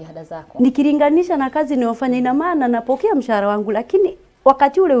na jitihada zako. Nikilinganisha na kazi ninayofanya, ina maana napokea mshahara wangu, lakini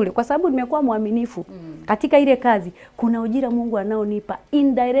wakati ule kwa sababu nimekuwa mwaminifu katika ile kazi, kuna ujira Mungu anaonipa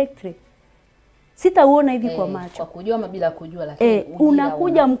indirectly. Sitauona hivi kwa macho. Kwa kujua ama bila kujua, lakini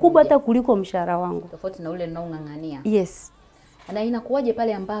unakuja mkubwa hata kuliko mshahara wangu. Tofauti na ule ninaong'ang'ania. Yes. Na inakuwaje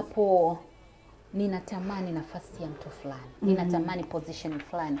pale ambapo ninatamani nafasi ya mtu fulani, ninatamani position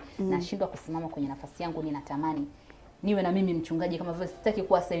fulani, nashindwa kusimama kwenye nafasi yangu, ninatamani niwe na mimi mchungaji kama vile sitaki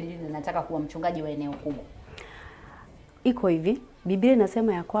kuwa seli, nataka kuwa mchungaji wa eneo kubwa. Iko hivi, Biblia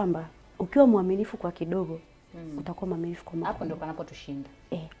inasema ya kwamba ukiwa mwaminifu kwa kidogo, utakuwa mwaminifu kwa makubwa. Hapo ndio panapotushinda.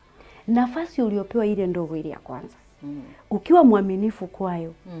 Nafasi uliopewa ile ndogo ile ya kwanza. Ukiwa mwaminifu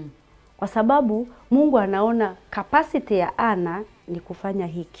kwayo. Kwa sababu Mungu anaona capacity ya Ana ni kufanya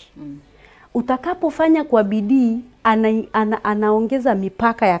hiki. Utakapofanya kwa bidii anaongeza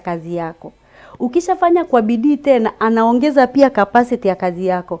mipaka ya kazi yako. Ukishafanya kwa bidii tena anaongeza pia capacity ya kazi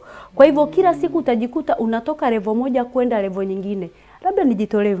yako. Kwa hivyo kila siku utajikuta unatoka level moja kwenda level nyingine. Labda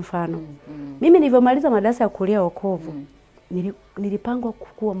nijitolee mfano. Mimi nilivyomaliza madarasa ya kulia wokovu, nilipangwa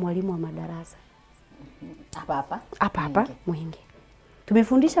kuwa mwalimu wa madarasa. Hapa Mwingi.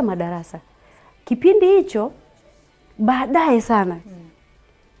 Tumefundisha madarasa. Kipindi hicho baadaye sana.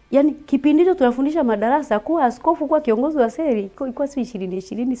 Yaani kipindi hicho tunafundisha madarasa, kuwa askofu, kuwa kiongozi wa seli, ilikuwa si 20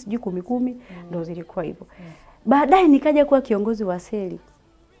 sijui 10 ndio zilikuwa hivyo. Baadaye nikaja kuwa kiongozi wa seli.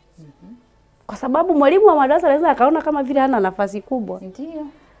 Kwa sababu mwalimu wa madarasa anaweza akaona kama vile hana nafasi kubwa. Ndio.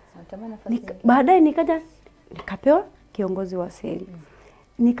 Natamani nafasi. Baadaye nikaja nikapewa kiongozi wa seli.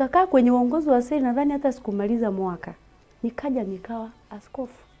 Nikakaa kwenye uongozi wa seli nadhani hata sikumaliza mwaka. Nikaja nikawa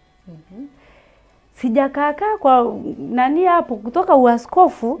askofu. Sijakaa kwa nani hapo kutoka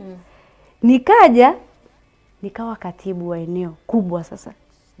uaskofu, nikaja nikawa katibu wa eneo kubwa sasa.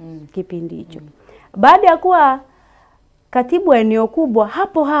 Kipindi hicho. Baada ya kuwa katibu wa eneo kubwa,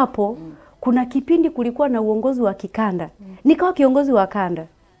 hapo kuna kipindi kulikuwa na uongozi wa kikanda. Nikawa kiongozi wa kanda.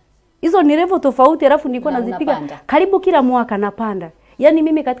 Hizo ni level tofauti, alafu nilikuwa nazipiga karibu kila mwaka napanda. Yaani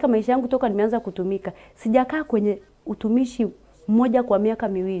mimi katika maisha yangu toka nimeanza kutumika, sijakaa kwenye utumishi mmoja kwa miaka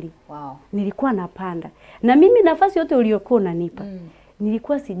 2. Wow. Nilikuwa napanda. Na mimi nafasi yote uliyokuwa unanipa,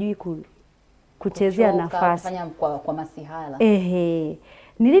 nilikuwa sijui kuchezea nafasi. Kufanya kwa masihala.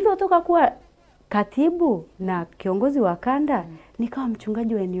 Nilivyotoka kuwa katibu na kiongozi wa kanda, nikawa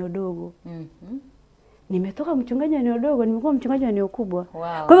mchungaji wa eneo dogo. Nimetoka mchungaji wa eneo dogo, nimekuwa mchungaji wa eneo kubwa. Wow.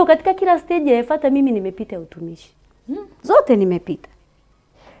 Kwa hivyo katika kila stage yafuata mimi nimepita utumishi. Zote nimepita.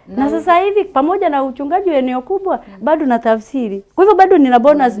 Na sasa hivi pamoja na uchungaji wa eneo kubwa bado na tafsiri. Kwa hivyo bado nina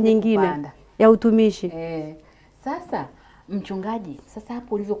bonus nyingine ya utumishi. Sasa mchungaji, sasa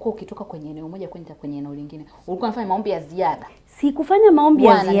hapo ulivyokuwa ukitoka kwenye eneo moja kwenda kwenye eneo lingine, ulikuwa unafanya maombi ya ziada? Sikufanya maombi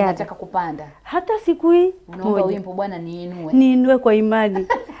ya ziada. Nataka kupanda. Hata siku hii unaomba wimbo, Bwana niinue. Niinue kwa imani.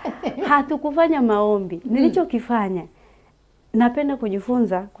 Hatukufanya maombi. Nilichokifanya, napenda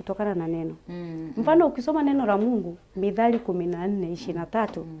kujifunza kutokana na neno. Mfano ukisoma neno la Mungu, Mithali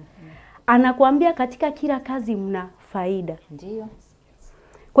 14:23, anakuambia katika kila kazi mna faida. Ndio.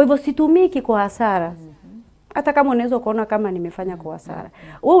 Kwa hivyo situmiki kwa hasara. Hata kama unaweza ukaona kama nimefanya kwa hasara.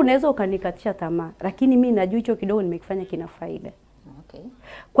 Wewe unaweza ukanikatisha tamaa, lakini mimi najua hicho kidogo nimekifanya kina faida. Okay.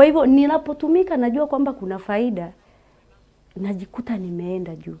 Kwa hivyo ninapotumika najua kwamba kuna faida, najikuta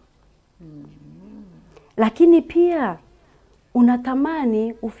nimeenda juu. Lakini pia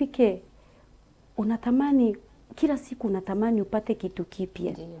unatamani ufike, unatamani kila siku unatamani upate kitu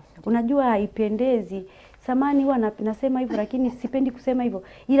kipya. Unajua haipendezi. Samani huwa nasema hivyo, lakini sipendi kusema hivyo.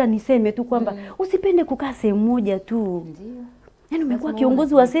 Ila niseme tu kwamba usipende kukaa sehemu moja tu. Yaani umekuwa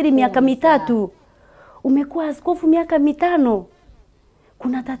kiongozi wa seri miaka mitatu. Umekuwa askofu miaka mitano.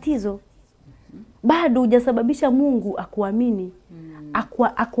 Kuna tatizo. Bado hujasababisha Mungu akuamini.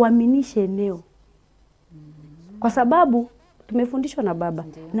 Akuaminishe eneo. Kwa sababu tumefundishwa na baba,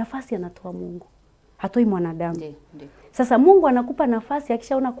 nafasi anatoa Mungu. Hatoi mwanadamu. Sasa Mungu anakupa nafasi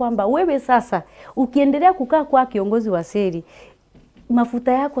akishaona kwamba wewe sasa ukiendelea kukaa kwa kiongozi wa seri,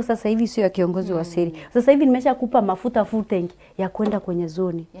 mafuta yako sasa hivi sio ya kiongozi wa seri. Sasa hivi nimeshakupa mafuta full tank ya kwenda kwenye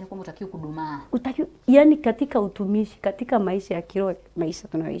zoni. Yaani kwamba utakiwa kudumaa. Yani katika utumishi, katika maisha ya kiroho, maisha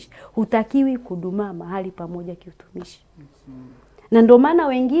tunayoishi, hutakiwi kudumaa mahali pamoja kiutumishi. Na ndio maana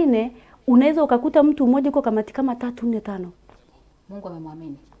wengine unaweza ukakuta mtu mmoja yuko kamati kama 3, 4, 5. Mungu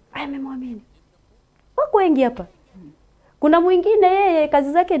amemwamini. Amemwamini. Wako wengi hapa. Kuna mwingine yeye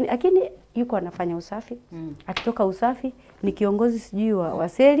kazi zake lakini yuko anafanya usafi. Akitoka usafi ni kiongozi sijui wa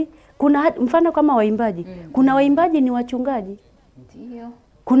seli. Kuna mfano kama waimbaji. Kuna waimbaji ni wachungaji. Ndio.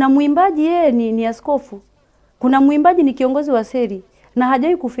 Kuna mwimbaji yeye ni askofu. Kuna mwimbaji ni kiongozi wa seli na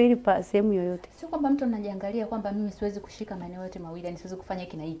hajawahi kufeli pa sehemu yoyote. Sio kwamba mtu anajiangalia kwamba mimi siwezi kushika maeneo yote mawili, yani siwezi kufanya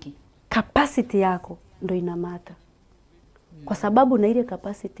hiki na hiki. Capacity yako ndio inamata. Kwa sababu na ile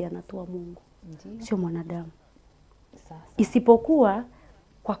capacity anatoa Mungu. Sio mwanadamu. Isipokuwa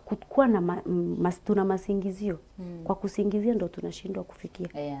kwa kuwa na tuna masingizio. Kwa kusingizia ndo tunashindwa kufikia.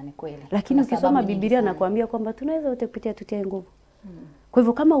 Ni kweli. Lakini ukisoma Biblia nakwambia kwamba tunaweza wote kupitia tutie nguvu. Kwa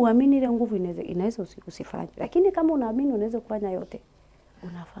hivyo kama uamini ile nguvu inaweza usifanye. Lakini kama unaamini unaweza kufanya yote.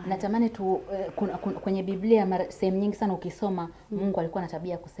 Unafanya. Natamani tu kwenye Biblia sehemu nyingi sana ukisoma Mungu alikuwa na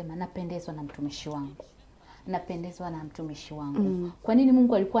tabia kusema napendezwa na mtumishi wangu. Napendezwa na mtumishi wangu. Kwa nini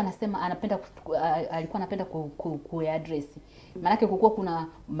Mungu alikuwa anasema alikuwa anapenda kuaddress? Maana yake kulikuwa kuna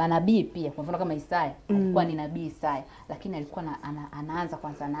manabii pia, kwa mfano kama Isaya, alikuwa ni nabii Isaya, lakini alikuwa anaanza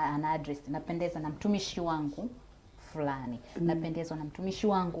kwanza ana address, napendezwa na mtumishi wangu fulani. Napendezwa na mtumishi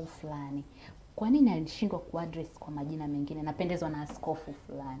wangu fulani. Kwa nini alishindwa kuaddress kwa majina mengine? Napendezwa na askofu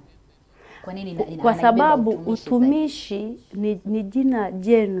fulani. Kwa nini kwa sababu utumishi ni jina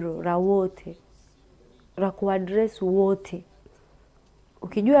general la wote. La kuaddress wote.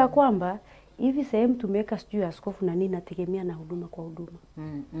 Ukijua ya kwamba hivi sehemu tumeweka sijui askofu na nini nategemea na huduma kwa huduma.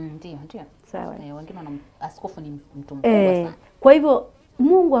 Ndio. Sawa. Wengine wana askofu ni mtu mkubwa sana. Kwa hivyo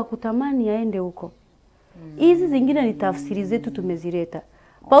Mungu akutamani aende huko. Hizi zingine ni tafsiri zetu tumezileta.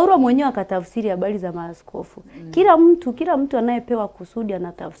 Paulo mwenyewe akatafsiri habari za maaskofu. Kila mtu anayepewa kusudi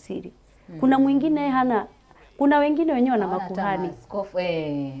ana tafsiri. Kuna mwingine hana. Kuna wengine wenyewe wana makuhani.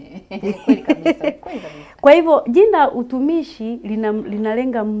 Kweli kabisa. Kwa hivyo jina utumishi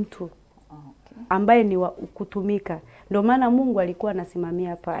linalenga mtu ambaye ni wa kutumika. Ndio maana Mungu alikuwa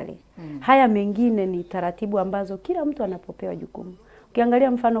anasimamia pale. Haya mengine ni taratibu ambazo kila mtu anapopewa jukumu.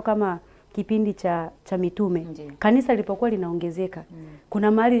 Ukiangalia mfano kama kipindi cha mitume, kanisa lilipokuwa linaongezeka,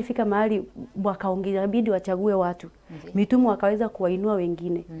 kuna mahali ilifika mahali wakaongeza bidii wachague watu. Mitume wakaweza kuwainua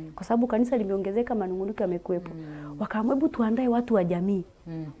wengine. Kwa sababu kanisa limeongezeka, manunguniko yamekuepo. Wakaamua hebu tuandae watu wa jamii.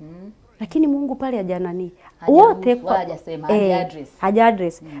 Lakini Mungu pale hajanani. Wote hajasema haja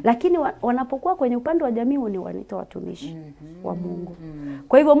address. Lakini wanapokuwa kwenye upande wa jamii ni wanaitwa watumishi wa Mungu.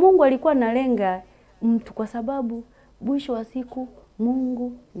 Kwa hivyo Mungu alikuwa analenga mtu kwa sababu mwisho wa siku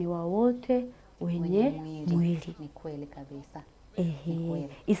Mungu ni wa wote wenye mwili. Ni kweli kabisa.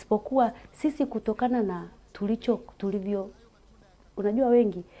 Isipokuwa sisi kutokana na tulivyo, unajua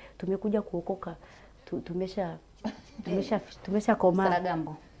wengi tumekuja kuokoka tumesha komaa.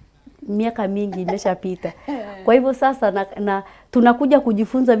 Saragambo. Miaka mingi imeshapita. Kwa hivyo sasa na tunakuja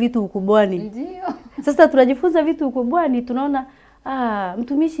kujifunza vitu ukubwani. Ndio. Sasa tunajifunza vitu ukubwani, tunaona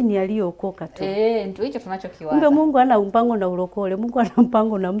mtumishi ni aliyookoka tu. Ndio hicho tunachokiwaza. Kumbe Mungu hana mpango na ulokole. Mungu ana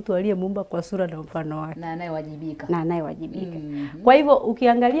mpango na mtu aliyemuumba kwa sura na mfano wake. Na anayewajibika. Kwa hivyo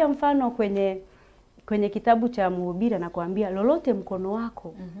ukiangalia mfano kwenye kitabu cha Mhubiri anakuambia lolote mkono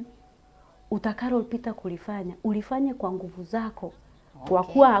wako utakalopita kulifanya, ulifanye kwa nguvu zako. Kwa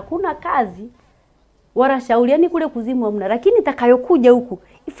kuwa hakuna kazi wala shauri, yani kule kuzimu hamna, lakini itakayokuja huku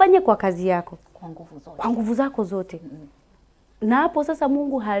ifanye kwa kazi yako, kwa nguvu zako zote. Na hapo sasa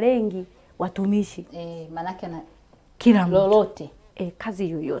Mungu halengi watumishi. Manake kila mtu. Lolote. Kazi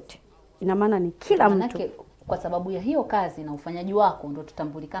yoyote. Ina maana ni kila mtu. kwa sababu ya hiyo kazi na ufanyaji wako ndo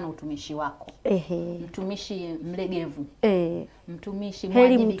tutambulikana utumishi wako. Ehe. Mtumishi mlegevu. Mtumishi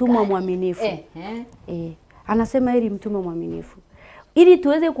heri mtumwa mwaminifu. Anasema heri mtumwa mwaminifu. Ili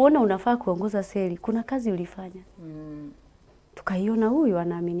tuweze kuona unafaa kuongoza seli, kuna kazi ulifanya. Tukaiona huyu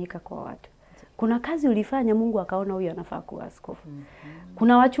anaaminika kwa watu. Kuna kazi ulifanya, Mungu akaona huyu anafaa kuwa askofu.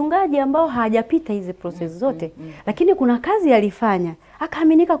 Kuna wachungaji ambao hajapita hizi process zote, lakini kuna kazi alifanya,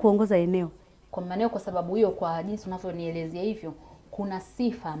 akaaminika kuongoza eneo. Kwa maana kwa sababu hiyo, kwa jinsi unavyonielezea hivyo, kuna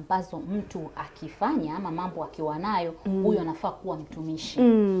sifa ambazo mtu akifanya ama mambo akiwa nayo, huyo anafaa kuwa mtumishi.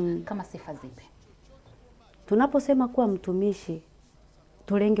 Kama sifa zipi? Tunaposema kuwa mtumishi,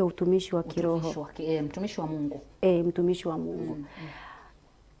 tulenge utumishi wa kiroho. Mtumishi wa Mungu. Mtumishi wa Mungu.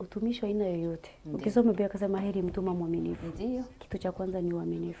 Utumishi wa aina yoyote. Ukisoma Biblia akasema heri mtumwa mwaminifu. Ndio. Kitu cha kwanza ni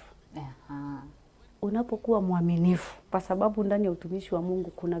uaminifu. Unapokuwa mwaminifu, kwa sababu ndani ya utumishi wa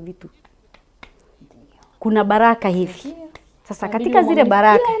Mungu kuna vitu. Kuna baraka hivi. Sasa katika zile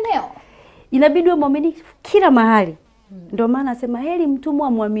baraka inabidi uwe mwaminifu kila mahali. Ndio maana nasema heri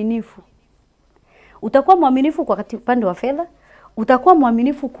mtumwa mwaminifu. Utakuwa mwaminifu kwa upande wa fedha, utakuwa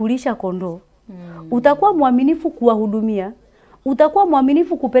mwaminifu kulisha kondoo. Utakuwa mwaminifu kuwahudumia, utakuwa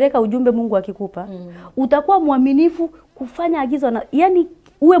mwaminifu kupeleka ujumbe Mungu akikupa. Utakuwa mwaminifu kufanya agizo na yani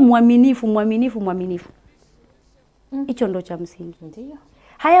uwe mwaminifu. Hicho ndo cha msingi. Ndio.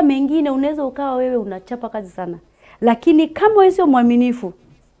 Haya mengine unaweza ukawa wewe unachapa kazi sana, lakini kama wewe sio mwaminifu,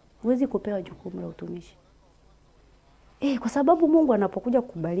 huwezi kupewa jukumu la utumishi. Kwa sababu Mungu anapokuja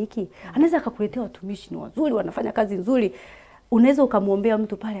kukubariki, anaweza akakuletea watumishi ni wazuri, wanafanya kazi nzuri. Unaweza ukamwombea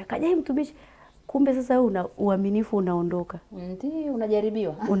mtu pale akaja mtumishi, kumbe sasa wewe una uaminifu unaondoka. Ndio,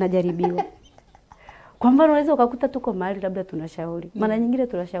 unajaribiwa. Kwa mfano unaweza ukakuta tuko mahali labda tunashauri. Mara nyingine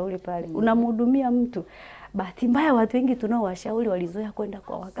tunashauri pale. Unamhudumia mtu. Bahati mbaya watu wengi tunaowashauri walizoea kwenda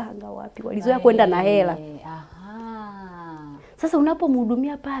kwa waganga wapi? Walizoea kwenda na hela. Sasa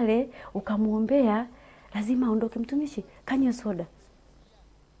unapomhudumia pale, ukamuombea, lazima aondoke mtumishi, kanywe soda.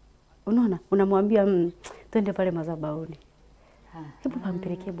 Unaona? Unamwambia twende pale madhabahuni. Hebu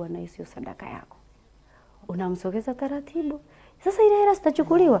pampelekee Bwana Yesu sadaka yako. Unamsogeza taratibu. Sasa ile hela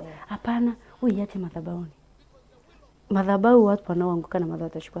sitachukuliwa. Hapana, wewe iache madhabahuni. Madhabahu watu wanaoanguka na madhabahu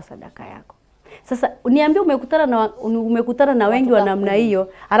watachukua sadaka yako. Sasa niambie umekutana na wengi wa namna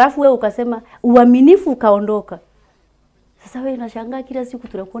hiyo, alafu wewe ukasema uaminifu ukaondoka. Sasa wewe unashangaa kila siku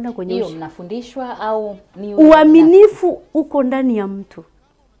tunakuona kwenye hiyo mnafundishwa au ni uaminifu uko ndani ya mtu.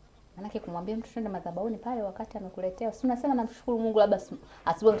 Manake kumwambia mtu twende madhabahuni pale wakati amekuletea. Si unasema namshukuru Mungu labda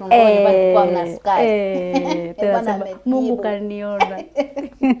asubuhi tunaondoka nyumbani kwa mna sukari. Tena Mungu kaniona.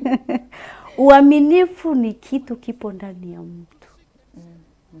 Uaminifu ni kitu kipo ndani ya mtu.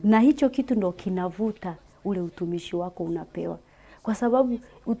 Na hicho kitu ndo kinavuta ule utumishi wako unapewa. Kwa sababu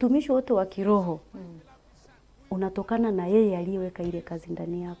utumishi wote wa kiroho unatokana na yeye aliyeweka ile kazi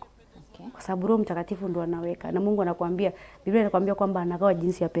ndani yako. Kwa sababu Roho Mtakatifu ndo anaweka na Mungu anakuambia, Biblia inakuambia kwamba anagawa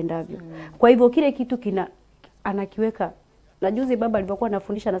jinsi apendavyo. Kwa hivyo kile kitu anakiweka. Na juzi baba alipokuwa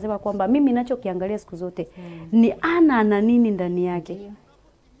anafundisha anasema kwamba mimi ninachokiangalia siku zote ni ana nini ndani yake.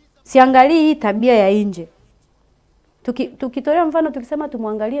 Siangalii hii tabia ya nje. Tukitolea mfano tukisema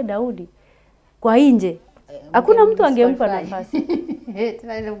tumwangalie Daudi kwa nje, hakuna mtu angempa nafasi.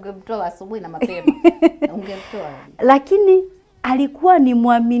 Tena ile ungemtoa asubuhi na mapema. Ungemtoa. Lakini alikuwa ni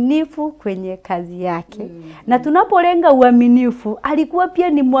mwaminifu kwenye kazi yake. Na tunapolenga uaminifu, alikuwa pia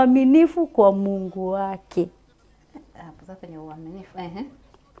ni mwaminifu kwa Mungu wake. Hapo sasa ni uaminifu.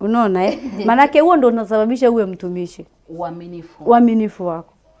 Unaona Manake huo ndio unasababisha uwe mtumishi. Uaminifu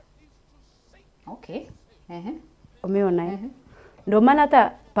wako. Okay. Umeona Ndio maana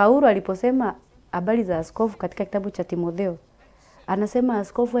hata Paulo aliposema habari za askofu katika kitabu cha Timotheo, anasema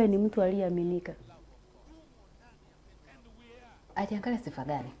askofu ni mtu aliyeaminika. Aliangalia sifa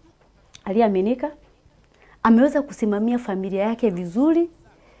gani? Aliyeaminika, ameweza kusimamia familia yake vizuri.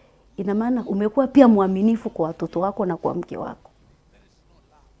 Ina maana umekuwa pia mwaminifu kwa watoto wako na kwa mke wako.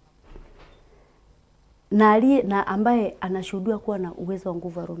 Na ambaye anashuhudia kuwa na uwezo wa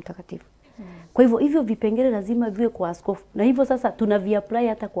nguvu wa Roho Mtakatifu. Kwa hivyo vipengele lazima viwe kwa askofu. Na hivyo sasa tunaviapply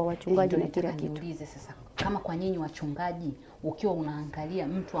hata kwa wachungaji na kila kitu. Niulize sasa, kama kwa nyinyi wachungaji, ukiwa unaangalia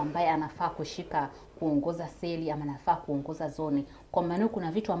mtu ambaye anafaa kuongoza seli ama anafaa kuongoza zoni, kwa maana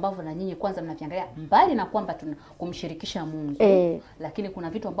kuna vitu ambavyo na nyinyi kwanza mnaviangalia mbali na kwamba kumshirikisha Mungu. Lakini kuna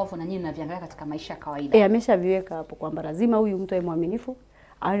vitu ambavyo na nyinyi mnaviangalia katika maisha ya kawaida. Ameshaviweka hapo kwamba lazima huyu mtu awe mwaminifu,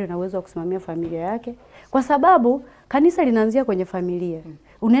 awe na uwezo wa kusimamia familia yake. Kwa sababu kanisa linaanzia kwenye familia.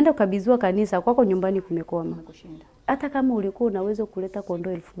 Unaenda kukabidhiwa kanisa kwako nyumbani kumekoma. Hata kama ulikuwa unaweza kuleta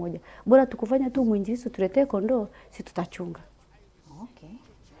kondoo 1000, bora tukufanya tu mwinjilisti tuletee kondoo, si tutachunga.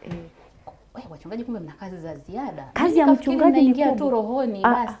 wewe wachungaji kumbe mna kazi za ziada. Kazi ya mchungaji ni inaingia tu kubwa. rohoni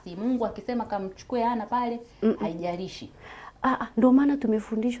basi Mungu akisema kamchukue Ana pale haijalishi. Ndio maana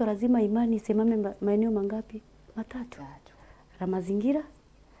tumefundishwa lazima imani isimame maeneo mangapi? Matatu. La mazingira,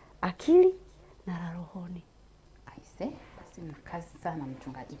 akili na la rohoni. Aise, basi ni kazi sana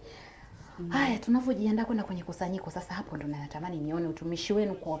mchungaji. Haya, tunavyojiandaa kwenda kwenye kusanyiko sasa, hapo ndo natamani nione utumishi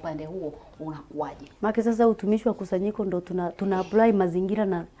wenu kwa upande huo unakuwaje. Maana sasa utumishi wa kusanyiko ndo tuna apply mazingira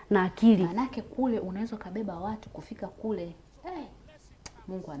na akili. Manake kule unaweza kabeba watu kufika kule.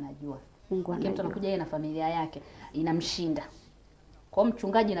 Mungu anajua. Mungu anajua. Mtu anakuja yeye na familia yake inamshinda. Kwa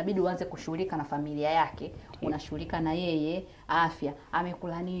mchungaji inabidi uanze kushughulika na familia yake, unashughulika na yeye, afya,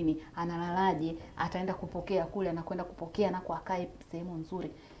 amekula nini, analalaje, ataenda kupokea kule, anakwenda kupokea na kwa akae sehemu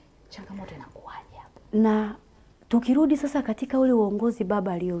nzuri. Changamoto inakuwaje hapo? Na tukirudi sasa katika ule uongozi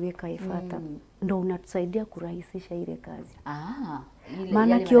baba aliyoweka Efata, ndo unatusaidia kurahisisha ile kazi.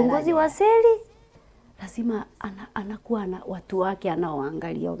 Maana kiongozi wa seli lazima anakuwa na watu wake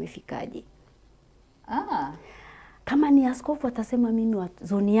anaoangalia wamefikaje. Kama ni askofu atasema mimi wa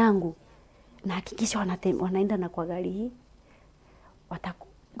zoni yangu na hakikisha wanaenda na kwa gari hii.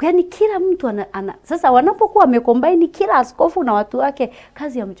 Yaani kila mtu sasa wanapokuwa wamecombine kila askofu na watu wake,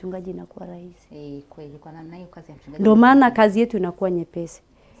 kazi ya mchungaji inakuwa rahisi. Kweli kwa namna hiyo kazi ya mchungaji. Ndio maana kazi yetu inakuwa nyepesi.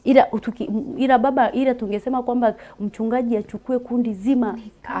 Ila tungesema kwamba mchungaji achukue kundi zima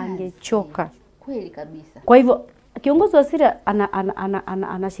angechoka. Kweli kabisa. Kwa hivyo kiongozi wa siri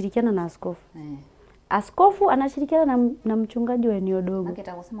anashirikiana na askofu. Askofu anashirikiana na mchungaji wa eneo dogo.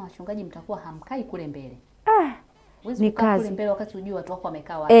 Nataka kusema wachungaji mtakuwa hamkai kule mbele. Ni kazi kule mbele wakati ujue watu wako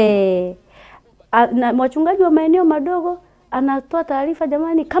wamekaa wapi. Na wachungaji wa maeneo madogo anatoa taarifa,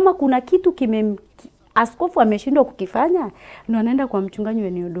 jamani kama kuna kitu askofu ameshindwa kukifanya, ndio anaenda kwa mchungaji wa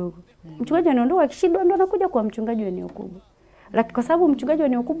eneo dogo. Mchungaji wa eneo dogo akishindwa ndio anakuja kwa mchungaji wa eneo kubwa. Lakini kwa sababu mchungaji wa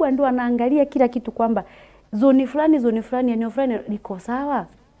eneo kubwa ndio anaangalia kila kitu kwamba zoni fulani, eneo fulani liko sawa.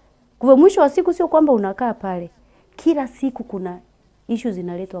 Kwa mwisho wa siku sio kwamba unakaa pale. Kila siku kuna issue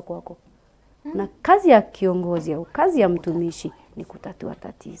zinaletwa kwako. Na kazi ya kiongozi au kazi ya mtumishi ni kutatua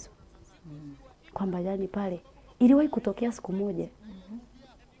tatizo. Kwamba yani pale iliwahi kutokea siku moja.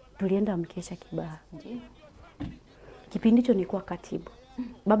 Tulienda mkesha Kibaha. Kipindi hicho nilikuwa katibu.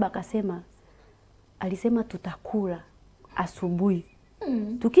 Baba alisema tutakula asubuhi.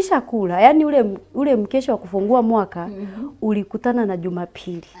 Tukisha kula, yani ule mkesha wa kufungua mwaka ulikutana na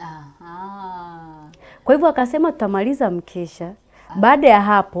Jumapili. Kwa hivyo akasema tutamaliza mkesha. Baada ya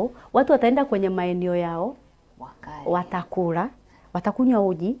hapo watu wataenda kwenye maeneo yao, watakula, watakunywa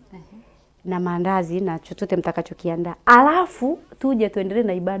uji na maandazi na chochote mtakachokiandaa. Alafu tuje tuendelee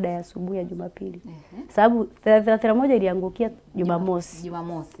na ibada ya asubuhi ya Jumapili. Sababu 31 iliangukia Jumamosi.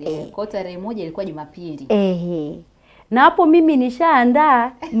 Kwa tarehe moja ilikuwa Jumapili. Na hapo mimi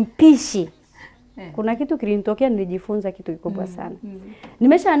nishaandaa mpishi. Kuna kitu kilinitokea, nilijifunza kitu kikubwa sana.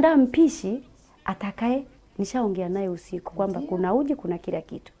 Nimeshaandaa mpishi atakaye, nishaongea naye usiku kwamba kuna uji, kuna kila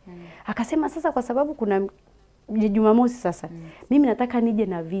kitu. Akasema sasa kwa sababu kuna Jumamosi sasa, mimi nataka nije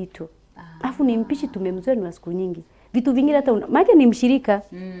na vitu. Alafu ni mpishi tumemzoea ni siku nyingi. Vitu vingine hata maana ni mshirika.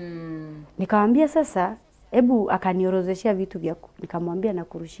 Nikamwambia sasa hebu akaniorozeshia vitu vya, nikamwambia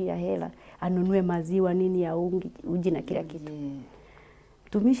nakurushia hela anunue maziwa nini ya uji na kila kitu.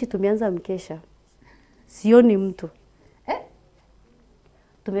 Tumishi tumeanza mkesha. Sioni mtu.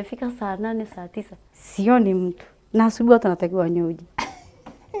 Tumefika saa 8 saa 9. Sioni mtu. Na asubuhi watu wanatakiwa wanywe uji.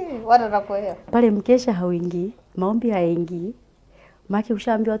 Wanakuelewa. Pale mkesha hauingii, maombi hayaingii. Maana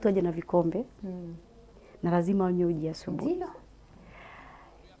ushaambia watu waje na vikombe. Na lazima wanywe uji asubuhi. Ndio.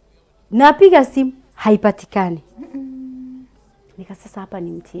 Napiga simu haipatikani. Sasa hapa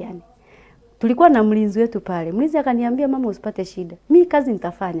ni mtihani. Tulikuwa na mlinzi wetu pale. Mlinzi akaniambia mama usipate shida. Mimi kazi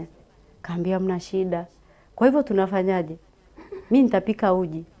nitafanya. Kaambia mna shida. Kwa hivyo tunafanyaje? Mimi nitapika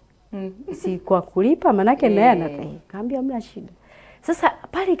uji. Si kwa kulipa manake naye anataka. Kaambia mna shida. Sasa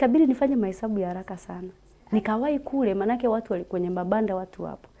pale ikabidi nifanye mahesabu ya haraka sana. Nikawahi kule manake watu walikuwa kwenye mabanda watu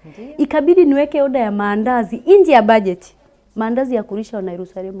hapo. Ikabidi niweke oda ya maandazi nje ya budget. Maandazi ya kulisha wana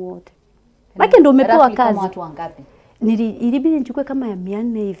Yerusalemu wote. Maana ndio umepewa kazi. Kama watu wangapi? Ilibidi nichukue kama ya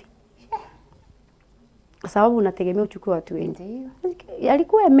 400 hivi. Kwa sababu unategemea uchukue watu wengi.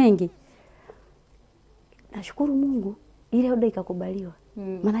 Yalikuwa mengi. Nashukuru Mungu ile oda ikakubaliwa.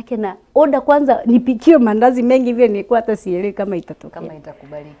 Manake na oda kwanza nipikie mandazi mengi vile nilikuwa hata sielewi kama itatokea. Kama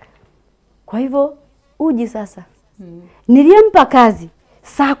itakubalika. Kwa hivyo uji sasa. Nilimpa kazi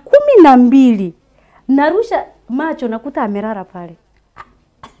saa 12. Narusha macho nakuta amelala pale.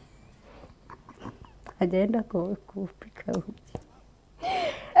 Hajaenda kupika uji.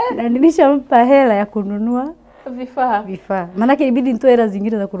 Na nilishampa hela ya kununua vifaa. Maanake ilibidi nitoe hela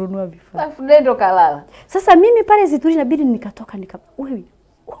zingine za kununua vifaa. Alafu ndio kalala. Sasa mimi pale situli inabidi nikatoka wewe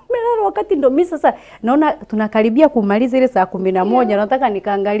umelala wakati ndo mimi sasa naona tunakaribia kumaliza ile saa 11 nataka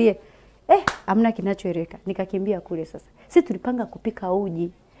nikaangalie. Hamna kinachoeleka. Nikakimbia kule sasa. Sisi tulipanga kupika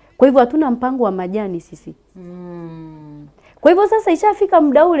uji. Kwa hivyo hatuna mpango wa majani sisi. Kwa hivyo sasa ishafika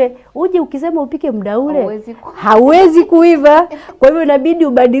muda ule, uji ukisema upike muda ule hauwezi kuiva. Kwa hivyo inabidi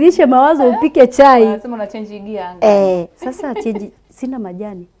ubadilishe mawazo upike chai. Unasema una change gia. Sasa change sina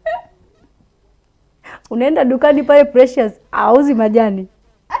majani. Unaenda dukani pale Precious, auzi majani.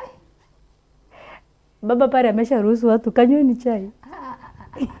 Baba pale amesharuhusu watu kanyweni chai.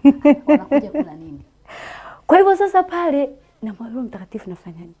 Wanakuja kula nini? Kwa hivyo sasa pale na Roho Mtakatifu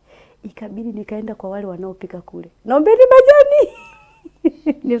nafanyaje? Ikabidi nikaenda kwa wale wanaopika kule. Naombeni majani.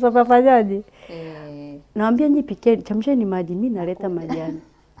 Nisafafanyaje? Naambia nyi pikeni, chamsheni maji, mimi naleta majani.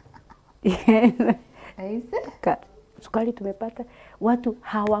 Sukari tumepata, watu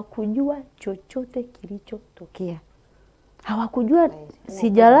hawakujua chochote kilichotokea. Hawakujua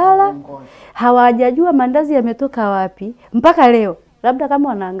sijalala, hawajajua mandazi yametoka wapi mpaka leo. Labda kama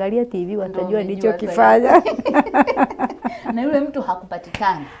wanaangalia TV watajua nilichokifanya. Na yule mtu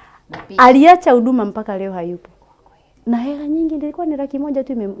hakupatikana. Aliacha huduma mpaka leo hayupo. Na hela nyingi nilikuwa ni 100,000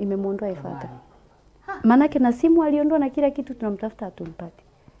 tu imemuondoa ifuata. Manake na simu aliondoa na kila kitu tunamtafuta hatumpati.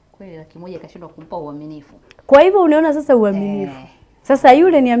 Kweli 100,000 kashindwa kumpa uaminifu. Kwa hivyo unaona sasa uaminifu. Sasa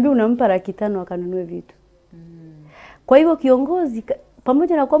yule niambie unampa 500,000 akanunue vitu. Kwa hivyo kiongozi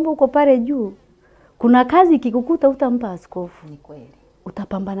pamoja na kwamba uko pale juu kuna kazi ikikukuta utampa askofu. Ni kweli.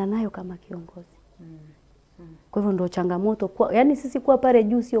 Utapambana nayo kama kiongozi. Kwa hivyo ndio changamoto kwa, yani sisi kuwa pale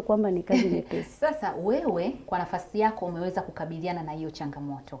juu sio kwamba ni kazi nyepesi. Sasa wewe kwa nafasi yako umeweza kukabiliana na hiyo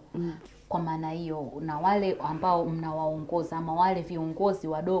changamoto. Kwa maana hiyo na wale ambao mnawaongoza ama wale viongozi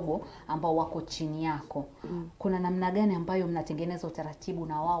wadogo ambao wako chini yako. Kuna namna gani ambayo mnatengeneza utaratibu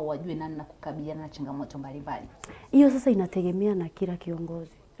na wao wajue namna kukabiliana na changamoto mbalimbali? Hiyo sasa inategemea na kila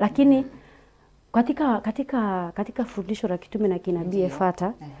kiongozi. Lakini katika fundisho la kitume na kinabii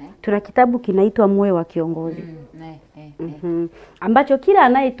Efata tuna kitabu kinaitwa Moyo wa Kiongozi. Ambacho kila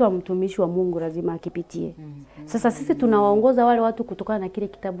anayeitwa mtumishi wa Mungu lazima akipitie. Sasa sisi tunawaongoza wale watu kutokana na kile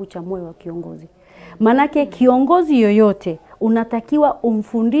kitabu cha Moyo wa Kiongozi. Manake kiongozi yoyote unatakiwa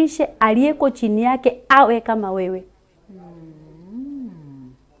umfundishe aliyeko chini yake awe kama wewe.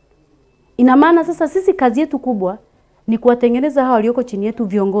 Ina maana sasa sisi kazi yetu kubwa ni kuwatengeneza hao walioko chini yetu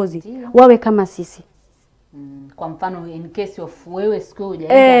viongozi wawe kama sisi. Kwa mfano in case of wewe siku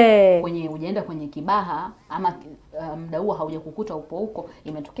hujaenda kwenye Kibaha ama muda huo haujakukuta upo huko,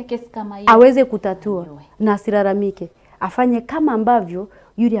 imetokea kesi kama hiyo, aweze kutatua na asilalamike, afanye kama ambavyo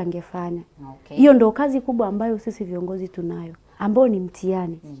yule angefanya. Hiyo ndio kazi kubwa ambayo sisi viongozi tunayo, ambao ni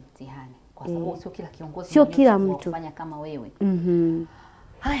mtihani. Kwa sababu sio kila kiongozi, sio kila mtu kufanya kama wewe.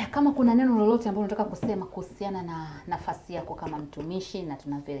 Haya, kama kuna neno lolote ambalo unataka kusema kuhusiana na nafasi yako kama mtumishi na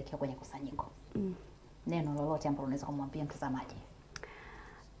tunavyoelekea kwenye kusanyiko. Neno lolote ambalo unaweza kumwambia mtazamaji?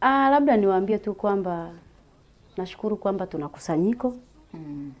 Labda niwaambie tu kwamba nashukuru kwamba tuna kusanyiko.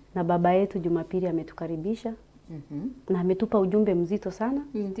 Na baba yetu Jumapili ametukaribisha. Na ametupa ujumbe mzito sana.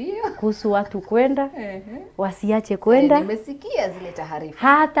 Ndio. Kuhusu watu kwenda. Wasiache kwenda. Nimesikia zile taarifa.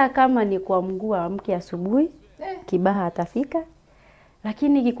 Hata kama ni kwa mguu amke asubuhi, Kibaha atafika.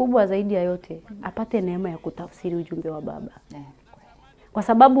 Lakini kikubwa zaidi ya yote, apate neema ya kutafsiri ujumbe wa baba. Kwa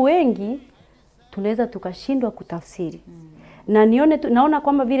sababu wengi tunaweza tukashindwa kutafsiri. Na naona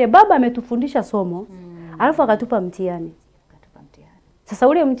kwamba vile baba ametufundisha somo, alafu akatupa mtihani. Sasa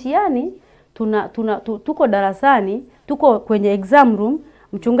ule mtihani tuko darasani, tuko kwenye exam room,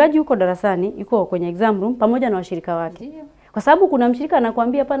 mchungaji yuko darasani, yuko kwenye exam room pamoja na washirika wake. Kwa sababu kuna mshirika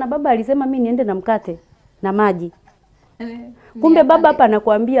anakuambia pana baba alisema mimi niende na mkate na maji. Kumbe baba hapa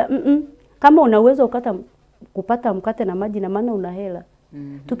anakuambia kama una uwezo kupata mkate na maji na maana una hela,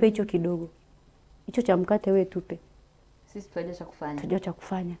 tupe hicho kidogo. Hicho cha mkate wewe tupe. Sisi tunajua cha kufanya. Tunajua cha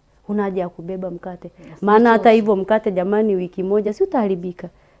kufanya. Huna haja ya kubeba mkate. Maana hata hivyo mkate jamani wiki moja si utaharibika.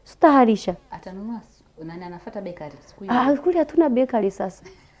 Si utaharisha. Atanunua nani anafuata bakery siku hiyo? Kule hatuna bakery sasa.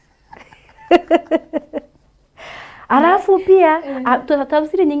 Alafu pia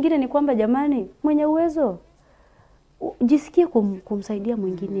tafsiri nyingine ni kwamba jamani mwenye uwezo jisikie kumsaidia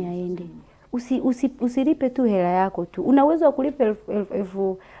mwingine aende. Usilipe tu hela yako tu. Una uwezo wa kulipa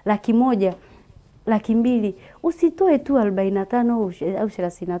 100,000, 200,000. Usitoe tu 45 au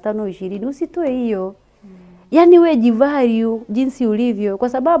 35 au 20. Usitoe hiyo. Yaani we jivalue jinsi ulivyo, kwa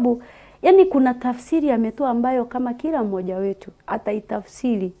sababu yani kuna tafsiri ametoa ambayo kama kila mmoja wetu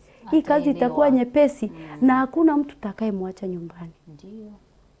ataitafsiri, hii kazi itakuwa nyepesi na hakuna mtu atakayemwacha nyumbani. Ndio.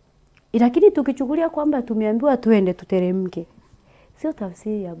 Lakini tukichukulia kwamba tumeambiwa twende tuteremke, sio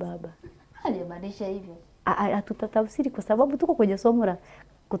tafsiri ya baba. Hajabadilisha hivyo. Hatutatafsiri kwa sababu tuko kwenye somo la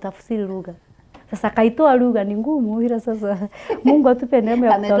kutafsiri lugha. Sasa kaitoa lugha ni ngumu, ila sasa Mungu atupe neema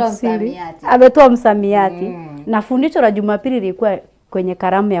ya kutafsiri. Ametoa msamiati. Na fundisho la Jumapili lilikuwa kwenye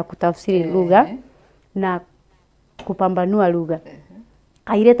karamu ya kutafsiri lugha na kupambanua lugha.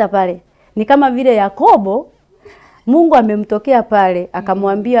 Kaileta pale. Ni kama vile Yakobo, Mungu amemtokea pale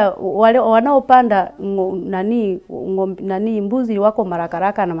akamwambia wale wanaopanda mbuzi wako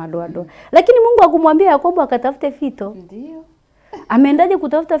marakaraka na madoadoa. Lakini Mungu akumwambia Yakobo akatafute fito. Ndio. Ameendaje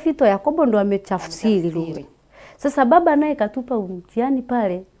kutafuta fito? Yakobo ndo ametafsiri lugha. Sasa baba naye katupa mtihani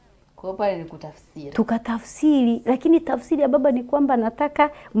pale. Kwa pale ni kutafsiri. Tukatafsiri, lakini tafsiri ya baba ni kwamba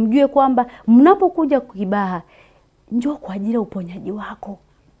nataka mjue kwamba mnapokuja Kibaha njoo kwa ajili ya uponyaji wako.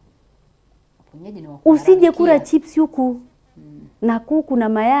 Uponyaji ni wako. Usije kula chips huku na kuku na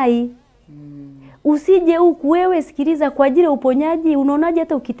mayai. Usije huku wewe, sikiliza, kwa ajili ya uponyaji unaonaje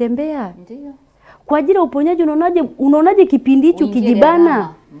hata ukitembea? Ndio. Kwa ajili ya uponyaji unaonaje kipindi hicho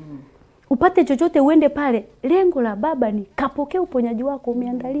kijibana? Upate chochote uende pale. Lengo la baba ni kapokee uponyaji wako,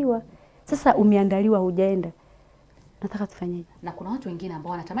 umeandaliwa. Sasa umeandaliwa, hujaenda. Nataka tufanyeje? Na kuna watu wengine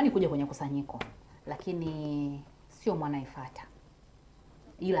ambao wanatamani kuja kwenye kusanyiko, lakini sio mwanaifuata.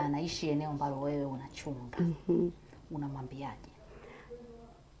 Ila anaishi eneo ambalo wewe unachunga. Unamwambiaje?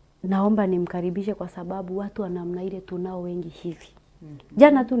 Naomba nimkaribishe kwa sababu watu wa namna ile tunao wengi hivi.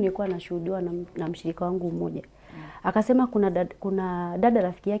 Jana tu nilikuwa nashuhudiwa na mshirika wangu mmoja. Akasema kuna dada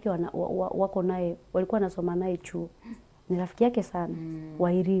rafiki yake wako naye, walikuwa nasoma naye chuo. Ni rafiki yake sana,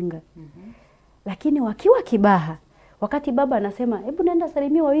 wa Iringa. Lakini wakiwa Kibaha, wakati baba anasema, "Hebu nenda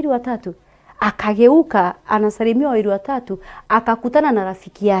salimia wawili watatu." Akageuka, anasalimia wawili watatu, akakutana na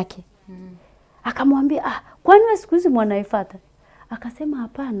rafiki yake. Akamwambia, "Kwani wewe siku hizi mwanaifuata?" Akasema,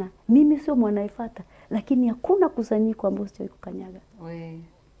 "Hapana, mimi sio mwanaifuata, lakini hakuna kusanyiko ambao sio kukanyaga."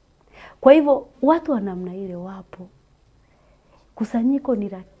 Kwa hivyo watu wa namna ile wapo. Kusanyiko ni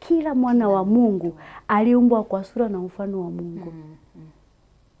la kila mwana wa Mungu aliumbwa kwa sura na mfano wa Mungu.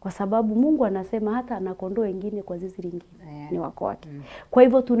 Kwa sababu Mungu anasema hata anakondoo wengine kwa zizi lingine ni wako wake. Kwa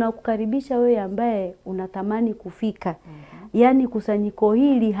hivyo tunakukaribisha wewe ambaye unatamani kufika. Yaani kusanyiko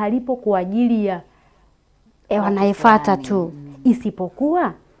hili halipo kwa ajili ya wanaefuata tu.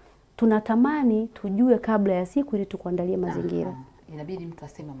 Isipokuwa tunatamani tujue kabla ya siku ili tukuandalie mazingira. Inabidi mtu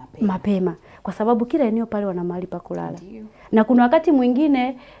aseme mapema. Mapema. Kwa sababu kila eneo pale wana mahali pa kulala. Na kuna wakati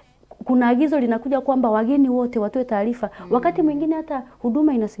mwingine kuna agizo linakuja kwamba wageni wote watoe taarifa. Wakati mwingine hata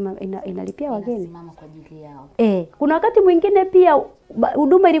huduma inalipia wageni. Inasimama kwa ajili yao. Kuna wakati mwingine pia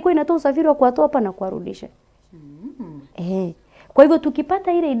huduma ilikuwa inatoa usafiri wa kuwatoa hapa na kuwarudisha. Kwa hivyo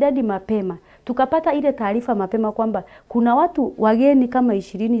tukipata ile idadi mapema, tukapata ile taarifa mapema kwamba kuna watu wageni kama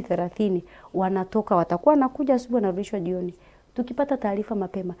 20-30 wanatoka, watakuwa nakuja asubuhi na kurudishwa jioni. Tukipata taarifa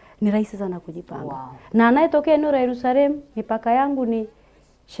mapema ni rahisi sana kujipanga. Na anayetokea eneo la Yerusalemu, mipaka yangu ni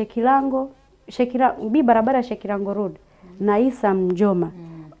Shekilango, barabara ya Shekilango Road na Isa Mjoma.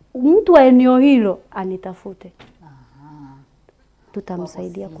 Mtu wa eneo hilo anitafute.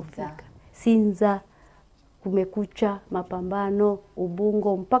 Tutamsaidia kufika. Sinza, Kumekucha, Mapambano,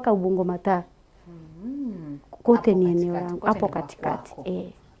 Ubungo mpaka Ubungo Mataa. Kote ni eneo langu hapo katikati.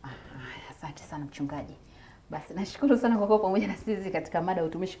 Asante sana mchungaji. Basi nashukuru sana kwa kuwa pamoja na sisi katika mada ya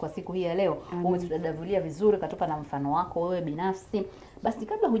utumishi kwa siku hii ya leo. Umetudadavulia vizuri, katupa na mfano wako wewe binafsi. Basi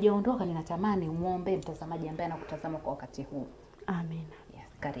kabla hujaondoka, ninatamani umuombe mtazamaji ambaye anakutazama kwa wakati huu. Amen.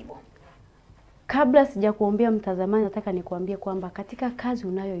 Karibu. Kabla sijakuombea mtazamaji, nataka nikuambie kwamba katika kazi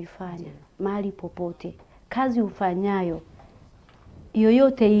unayoifanya, mahali popote, kazi ufanyayo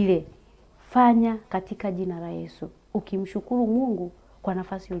yoyote ile, fanya katika jina la Yesu, ukimshukuru Mungu kwa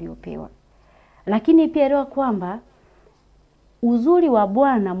nafasi uliyopewa. Lakini pia elewa kwamba uzuri wa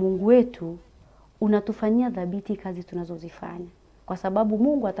Bwana Mungu wetu unatufanyia dhabiti kazi tunazozifanya. Kwa sababu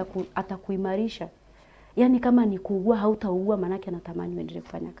Mungu atakuimarisha. Yaani kama ni kuugua hautaugua, manake anatamani uendelee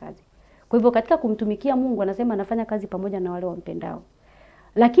kufanya kazi. Kwa hivyo katika kumtumikia Mungu anasema anafanya kazi pamoja na wale wampendao.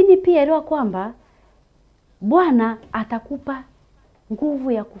 Lakini pia elewa kwamba Bwana atakupa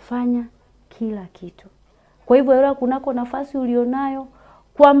nguvu ya kufanya kila kitu. Kwa hivyo elewa kunako nafasi ulionayo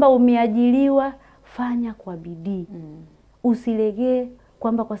kwamba umeajiriwa, fanya kwa bidii. Usilegee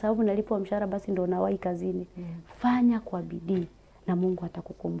kwamba kwa sababu nalipwa mshahara basi ndo nawahi kazini. Fanya kwa bidii na Mungu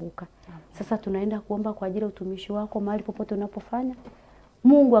atakukumbuka. Sasa tunaenda kuomba kwa ajili ya utumishi wako mahali popote unapofanya.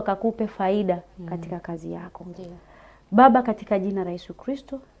 Mungu akakupe faida katika kazi yako. Baba, katika jina la Yesu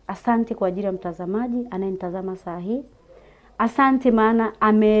Kristo, asante kwa ajili ya mtazamaji anayenitazama saa hii. Asante maana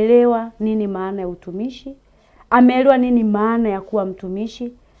ameelewa nini maana ya utumishi. Ameelewa nini maana ya kuwa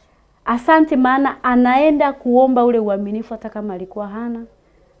mtumishi. Asante, maana anaenda kuomba ule uaminifu hata kama alikuwa hana,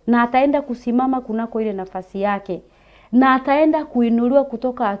 na ataenda kusimama kunako ile nafasi yake, na ataenda kuinuliwa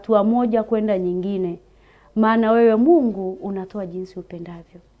kutoka hatua moja kwenda nyingine. Maana wewe Mungu unatoa jinsi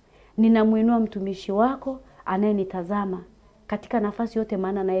upendavyo. Ninamuinua mtumishi wako anayenitazama katika nafasi yote,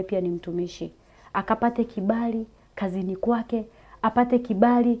 maana naye pia ni mtumishi. Akapate kibali kazini kwake, apate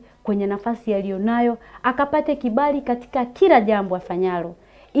kibali kwenye nafasi aliyonayo, akapate kibali katika kila jambo afanyalo,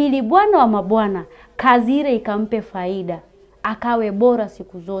 ili Bwana wa mabwana kazi ile ikampe faida, akawe bora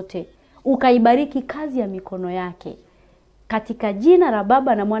siku zote. Ukaibariki kazi ya mikono yake. Katika jina la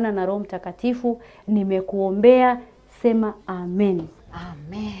Baba na Mwana na Roho Mtakatifu nimekuombea, sema amen.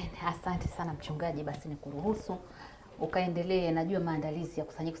 Amen. Asante sana mchungaji, basi nikuruhusu ukaendelee. Najua maandalizi ya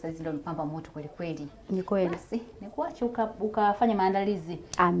kusanyiko sasa ndio mpamba moto kweli kweli. Ni kweli. Basi nikuache ukafanya maandalizi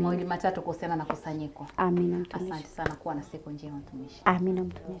Amen. mawili matatu kuhusiana na kusanyiko. Amina mtumishi. Asante sana, kuwa na siku njema mtumishi. Amina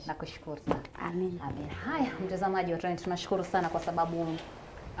mtumishi. Nakushukuru sana. Amen. Amen. Haya, mtazamaji wa Trend, tunashukuru sana kwa sababu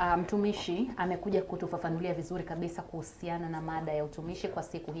mtumishi amekuja kutufafanulia vizuri kabisa kuhusiana na mada ya utumishi kwa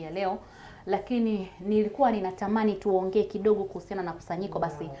siku hii ya leo, lakini nilikuwa ninatamani tuongee kidogo kuhusiana na kusanyiko.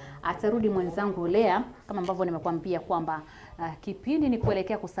 Basi atarudi mwenzangu Lea, kama ambavyo nimekuambia kwamba kipindi ni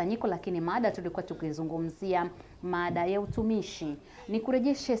kuelekea kusanyiko, lakini mada tulikuwa tukizungumzia mada ya utumishi.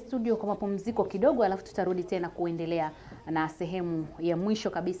 Nikurejeshe studio kwa mapumziko kidogo, alafu tutarudi tena kuendelea na sehemu ya mwisho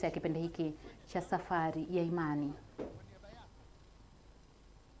kabisa ya kipindi hiki cha Safari ya Imani.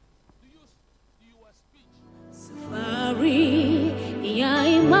 Safari ya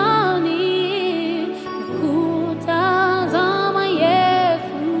imani, kutazama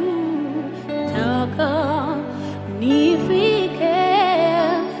Yesu, nataka nifike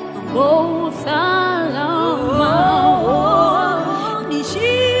mambo salama.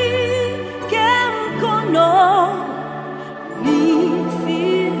 Nishike mkono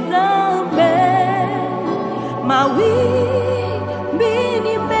nisizame, mawimbi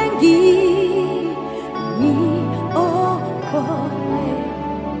ni mengi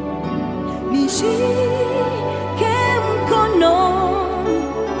nishike mkono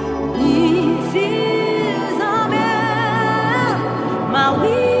nisizame,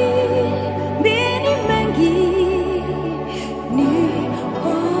 mawimbi ni mengi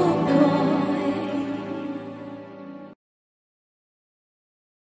niokoe.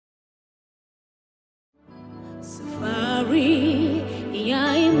 Safari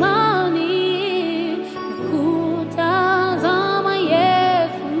ya imani, kutazama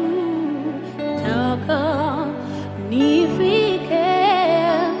Yesu, nataka nifike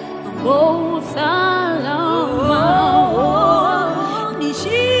mambo salama.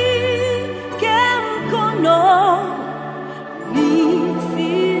 Nishike mkono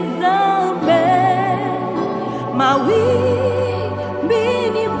nisizame, mawimbi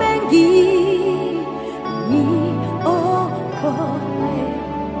ni mengi niokoe.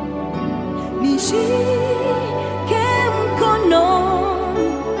 Nishike mkono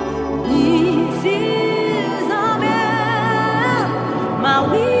nisizame,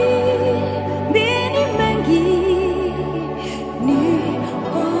 mawimbi ni mengi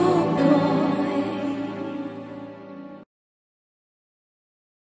niokoe.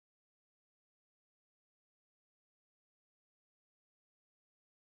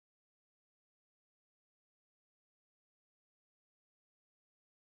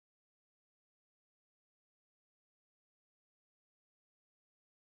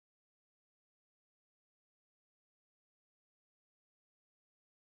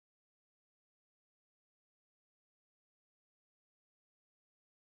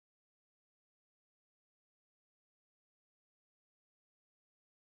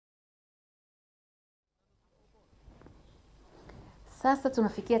 Sasa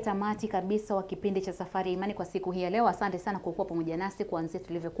tunafikia tamati kabisa wa kipindi cha Safari ya Imani kwa siku hii ya leo. Asante sana kwa kuwa pamoja nasi kuanzia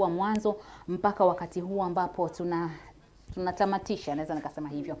tulivyokuwa mwanzo mpaka wakati huu ambapo tunatamatisha, naweza nikasema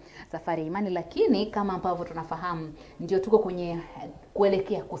hivyo, Safari ya Imani. Lakini kama ambavyo tunafahamu, ndio tuko kwenye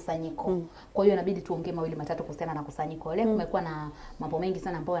kuelekea kusanyiko. Kwa hiyo inabidi tuongee mawili matatu kuhusiana na kusanyiko. Leo kumekuwa na mambo mengi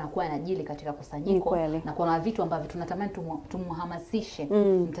sana ambayo yanakuwa yanajili katika kusanyiko, na kuna vitu ambavyo tunatamani tumuhamasishe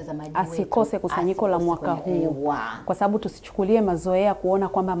mtazamaji wetu asikose kusanyiko la mwaka huu, kwa sababu tusichukulie mazoea kuona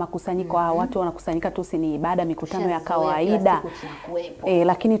kwamba makusanyiko watu wanakusanyika tu ni ibada, mikutano ya kawaida.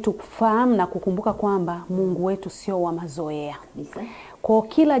 Lakini tufahamu na kukumbuka kwamba Mungu wetu sio wa mazoea. Kwa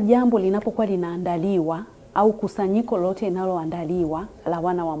kila jambo linapokuwa linaandaliwa au kusanyiko lolote linaloandaliwa la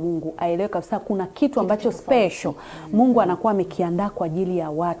wana wa Mungu, aelewe kabisa kuna kitu ambacho special Mungu anakuwa amekiandaa kwa ajili ya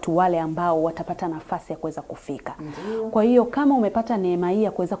watu wale ambao watapata nafasi ya kuweza kufika. Kwa hiyo kama umepata neema hii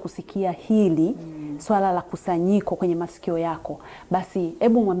ya kuweza kusikia hili, swala la kusanyiko kwenye masikio yako, basi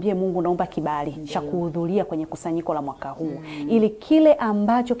hebu mwambie Mungu naomba kibali cha kuhudhuria kwenye kusanyiko la mwaka huu, ili kile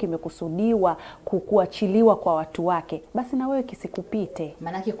ambacho kimekusudiwa kuachiliwa kwa watu wake, basi na wewe kisikupite.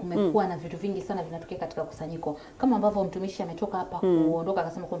 Manake kumekuwa na vitu vingi sana vinatokea katika kusanyiko, kama ambavyo mtumishi ametoka hapa kuondoka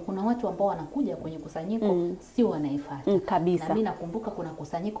akasema kuna watu ambao wanakuja kwenye kusanyiko sio wanaifuata kabisa. Na mimi nakumbuka kuna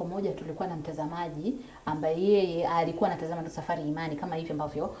kusanyiko moja tulikuwa na mtazamaji ambaye yeye alikuwa anatazama safari Imani kama hivi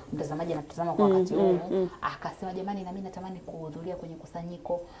ambavyo mtazamaji anatazama kwa wakati huu. Akasema jamani, na mimi natamani kuhudhuria kwenye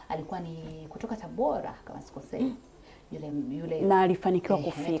kusanyiko. Alikuwa ni kutoka Tabora kama sikosei. Yule na alifanikiwa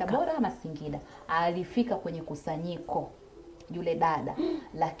kufika Tabora ama Singida. Alifika kwenye kusanyiko yule dada,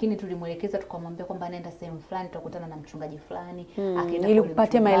 lakini tulimwelekeza tukamwambia kwamba anaenda sehemu fulani tutakutana na mchungaji fulani, akaenda ili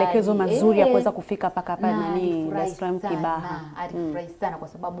kupate maelekezo mazuri ya kuweza kufika paka pale nani Dar es Salaam Kibaha. Alifurahi sana kwa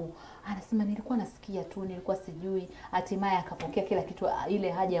sababu anasema nilikuwa nasikia tu, nilikuwa sijui, hatimaye akapokea kila kitu, ile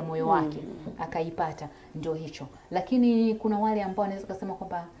haja ya moyo wake akaipata. Ndio hicho. Lakini kuna wale ambao wanaweza kusema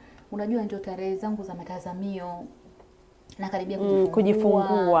kwamba unajua ndio tarehe zangu za matazamio na karibia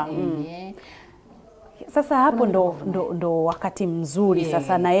kujifungua. Sasa hapo ndo wakati mzuri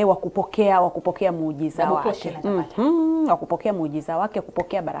sasa na yeye wakupokea muujiza wake. Wakupokea muujiza wake,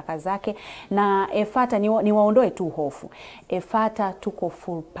 kupokea baraka zake. Na Efata ni waondoe tu hofu. Efata tuko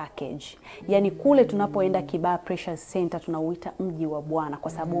full package. Yaani kule tunapoenda Kibaha Pressure Center tunauita mji wa Bwana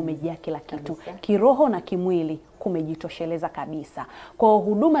kwa sababu umejaa kila kitu. Kiroho na kimwili kumejitosheleza kabisa. Kwa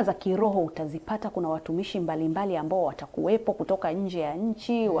huduma za kiroho utazipata, kuna watumishi mbalimbali ambao watakuwepo kutoka nje ya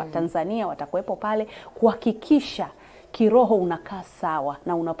nchi, wa Tanzania watakuwepo pale kuhakikisha kiroho unakaa sawa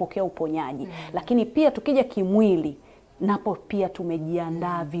na unapokea uponyaji. Lakini pia tukija kimwili, napo pia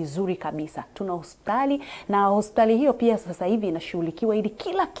tumejiandaa vizuri kabisa. Tuna hospitali, na hospitali hiyo pia sasa hivi inashughulikiwa ili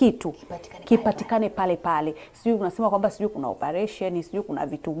kila kitu kipatikane pale pale. Sijui unasema kwamba sijui kuna operation, sijui kuna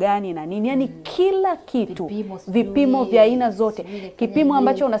vitu gani na nini. Yaani kila kitu, vipimo vya aina zote. Kipimo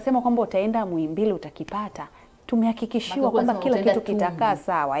ambacho unasema kwamba utaenda Muhimbili utakipata, tumehakikishiwa kwamba kila kitu kitakaa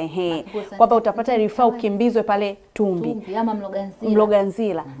sawa. Kwamba utapata rifaa ukimbizwe pale Tumbi ama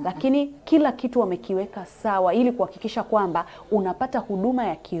Mloganzila. Lakini kila kitu wamekiweka sawa ili kuhakikisha kwamba unapata huduma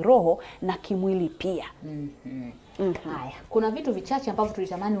ya kiroho na kimwili pia. Haya, kuna vitu vichache ambavyo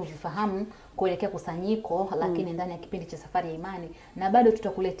tulitamani uvifahamu kuelekea kusanyiko, lakini ndani ya kipindi cha Safari ya Imani, na bado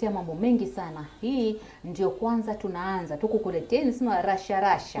tutakuletea mambo mengi sana. Hii ndio kwanza tunaanza tukukuletea sema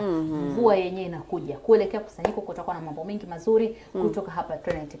rasha. Mvua yenyewe inakuja. Kuelekea kusanyiko kutakuwa na mambo mengi mazuri kutoka hapa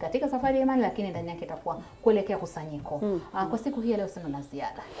Trinity katika Safari ya Imani, lakini ndani yake itakuwa kuelekea kusanyiko. Kwa siku hii leo sina la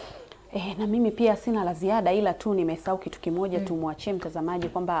ziada. Na mimi pia sina la ziada, ila tu nimesahau kitu kimoja. Tumwachie mtazamaji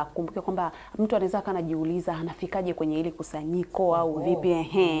kwamba akumbuke kwamba mtu anaweza kanajiuliza anafikaje kwenye ili kusanyiko au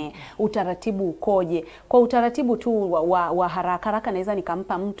vipi, utaratibu ukoje. Kwa utaratibu tu wa haraka naweza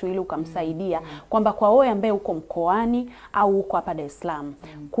nikampa mtu ili ukamsaidia kwamba kwa wewe ambaye uko mkoani au uko hapa Dar es Salaam,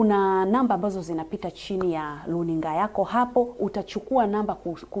 kuna namba ambazo zinapita chini ya luninga yako. Hapo utachukua namba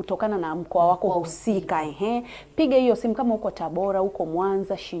kutokana na mkoa wako husika. Piga hiyo simu kama uko Tabora, uko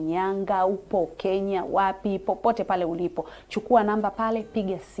Mwanza, Shinyanga, upo Kenya, wapi, popote pale ulipo, chukua namba pale,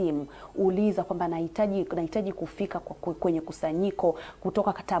 piga simu, uliza kwamba nahitaji kufika kwenye kusanyiko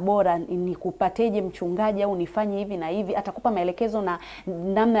kutoka Tabora, nikupateje mchungaji au nifanye hivi na hivi. Atakupa maelekezo na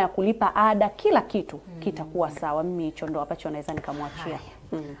namna ya kulipa ada, kila kitu kitakuwa sawa. Mimi hicho ndo ambacho naweza nikamwachia.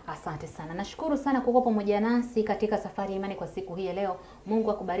 Asante sana. Nashukuru sana kwa kuwa pamoja nasi katika Safari ya Imani kwa siku hii ya leo.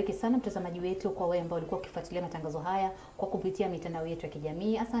 Mungu akubariki sana mtazamaji wetu, kwa wewe ambao ulikuwa ukifuatilia matangazo haya kwa kupitia mitandao yetu ya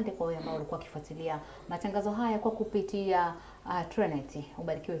kijamii. Asante kwa wewe ambao ulikuwa ukifuatilia matangazo haya kwa kupitia Trinity.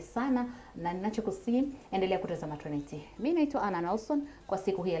 Ubarikiwe sana, na ninachokusii endelea kutazama Trinity. Mimi naitwa Anna Nelson. Kwa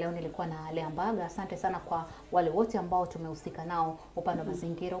siku hii ya leo nilikuwa na Lea Mbaga. Asante sana kwa wale wote ambao tumehusika nao, upande wa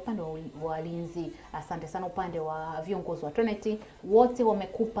mazingira, upande wa walinzi. Asante sana upande wa viongozi wa Trinity. Wote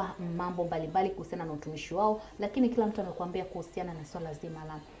wamekupa mambo mbalimbali kuhusiana na utumishi wao, lakini kila mtu amekuambia kuhusiana na swala zima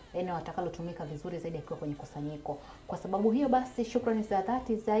la eneo atakalotumika vizuri zaidi akiwa kwenye kusanyiko. Kwa sababu hiyo basi, shukrani za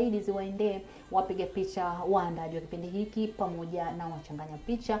dhati zaidi ziwaendee wapiga picha, waandaji wa kipindi hiki, pamoja na wachanganya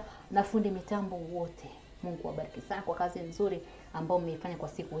picha na fundi mitambo wote. Mungu awabariki sana kwa kazi nzuri ambao mmeifanya kwa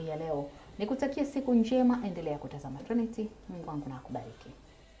siku hii ya leo. Nikutakia siku njema, endelea kutazama Trinity. Mungu wangu na akubariki.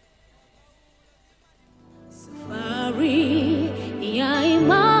 Safari ya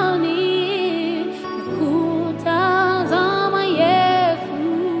imani kutazama Yesu,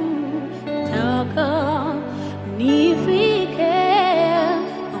 nataka nifike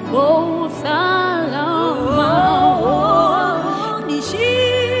mambo salama,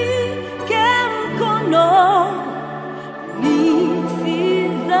 nishike mkono nisizame,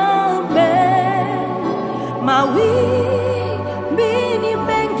 mawimbi ni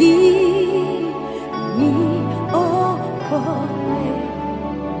mengi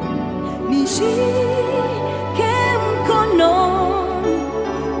Utumishi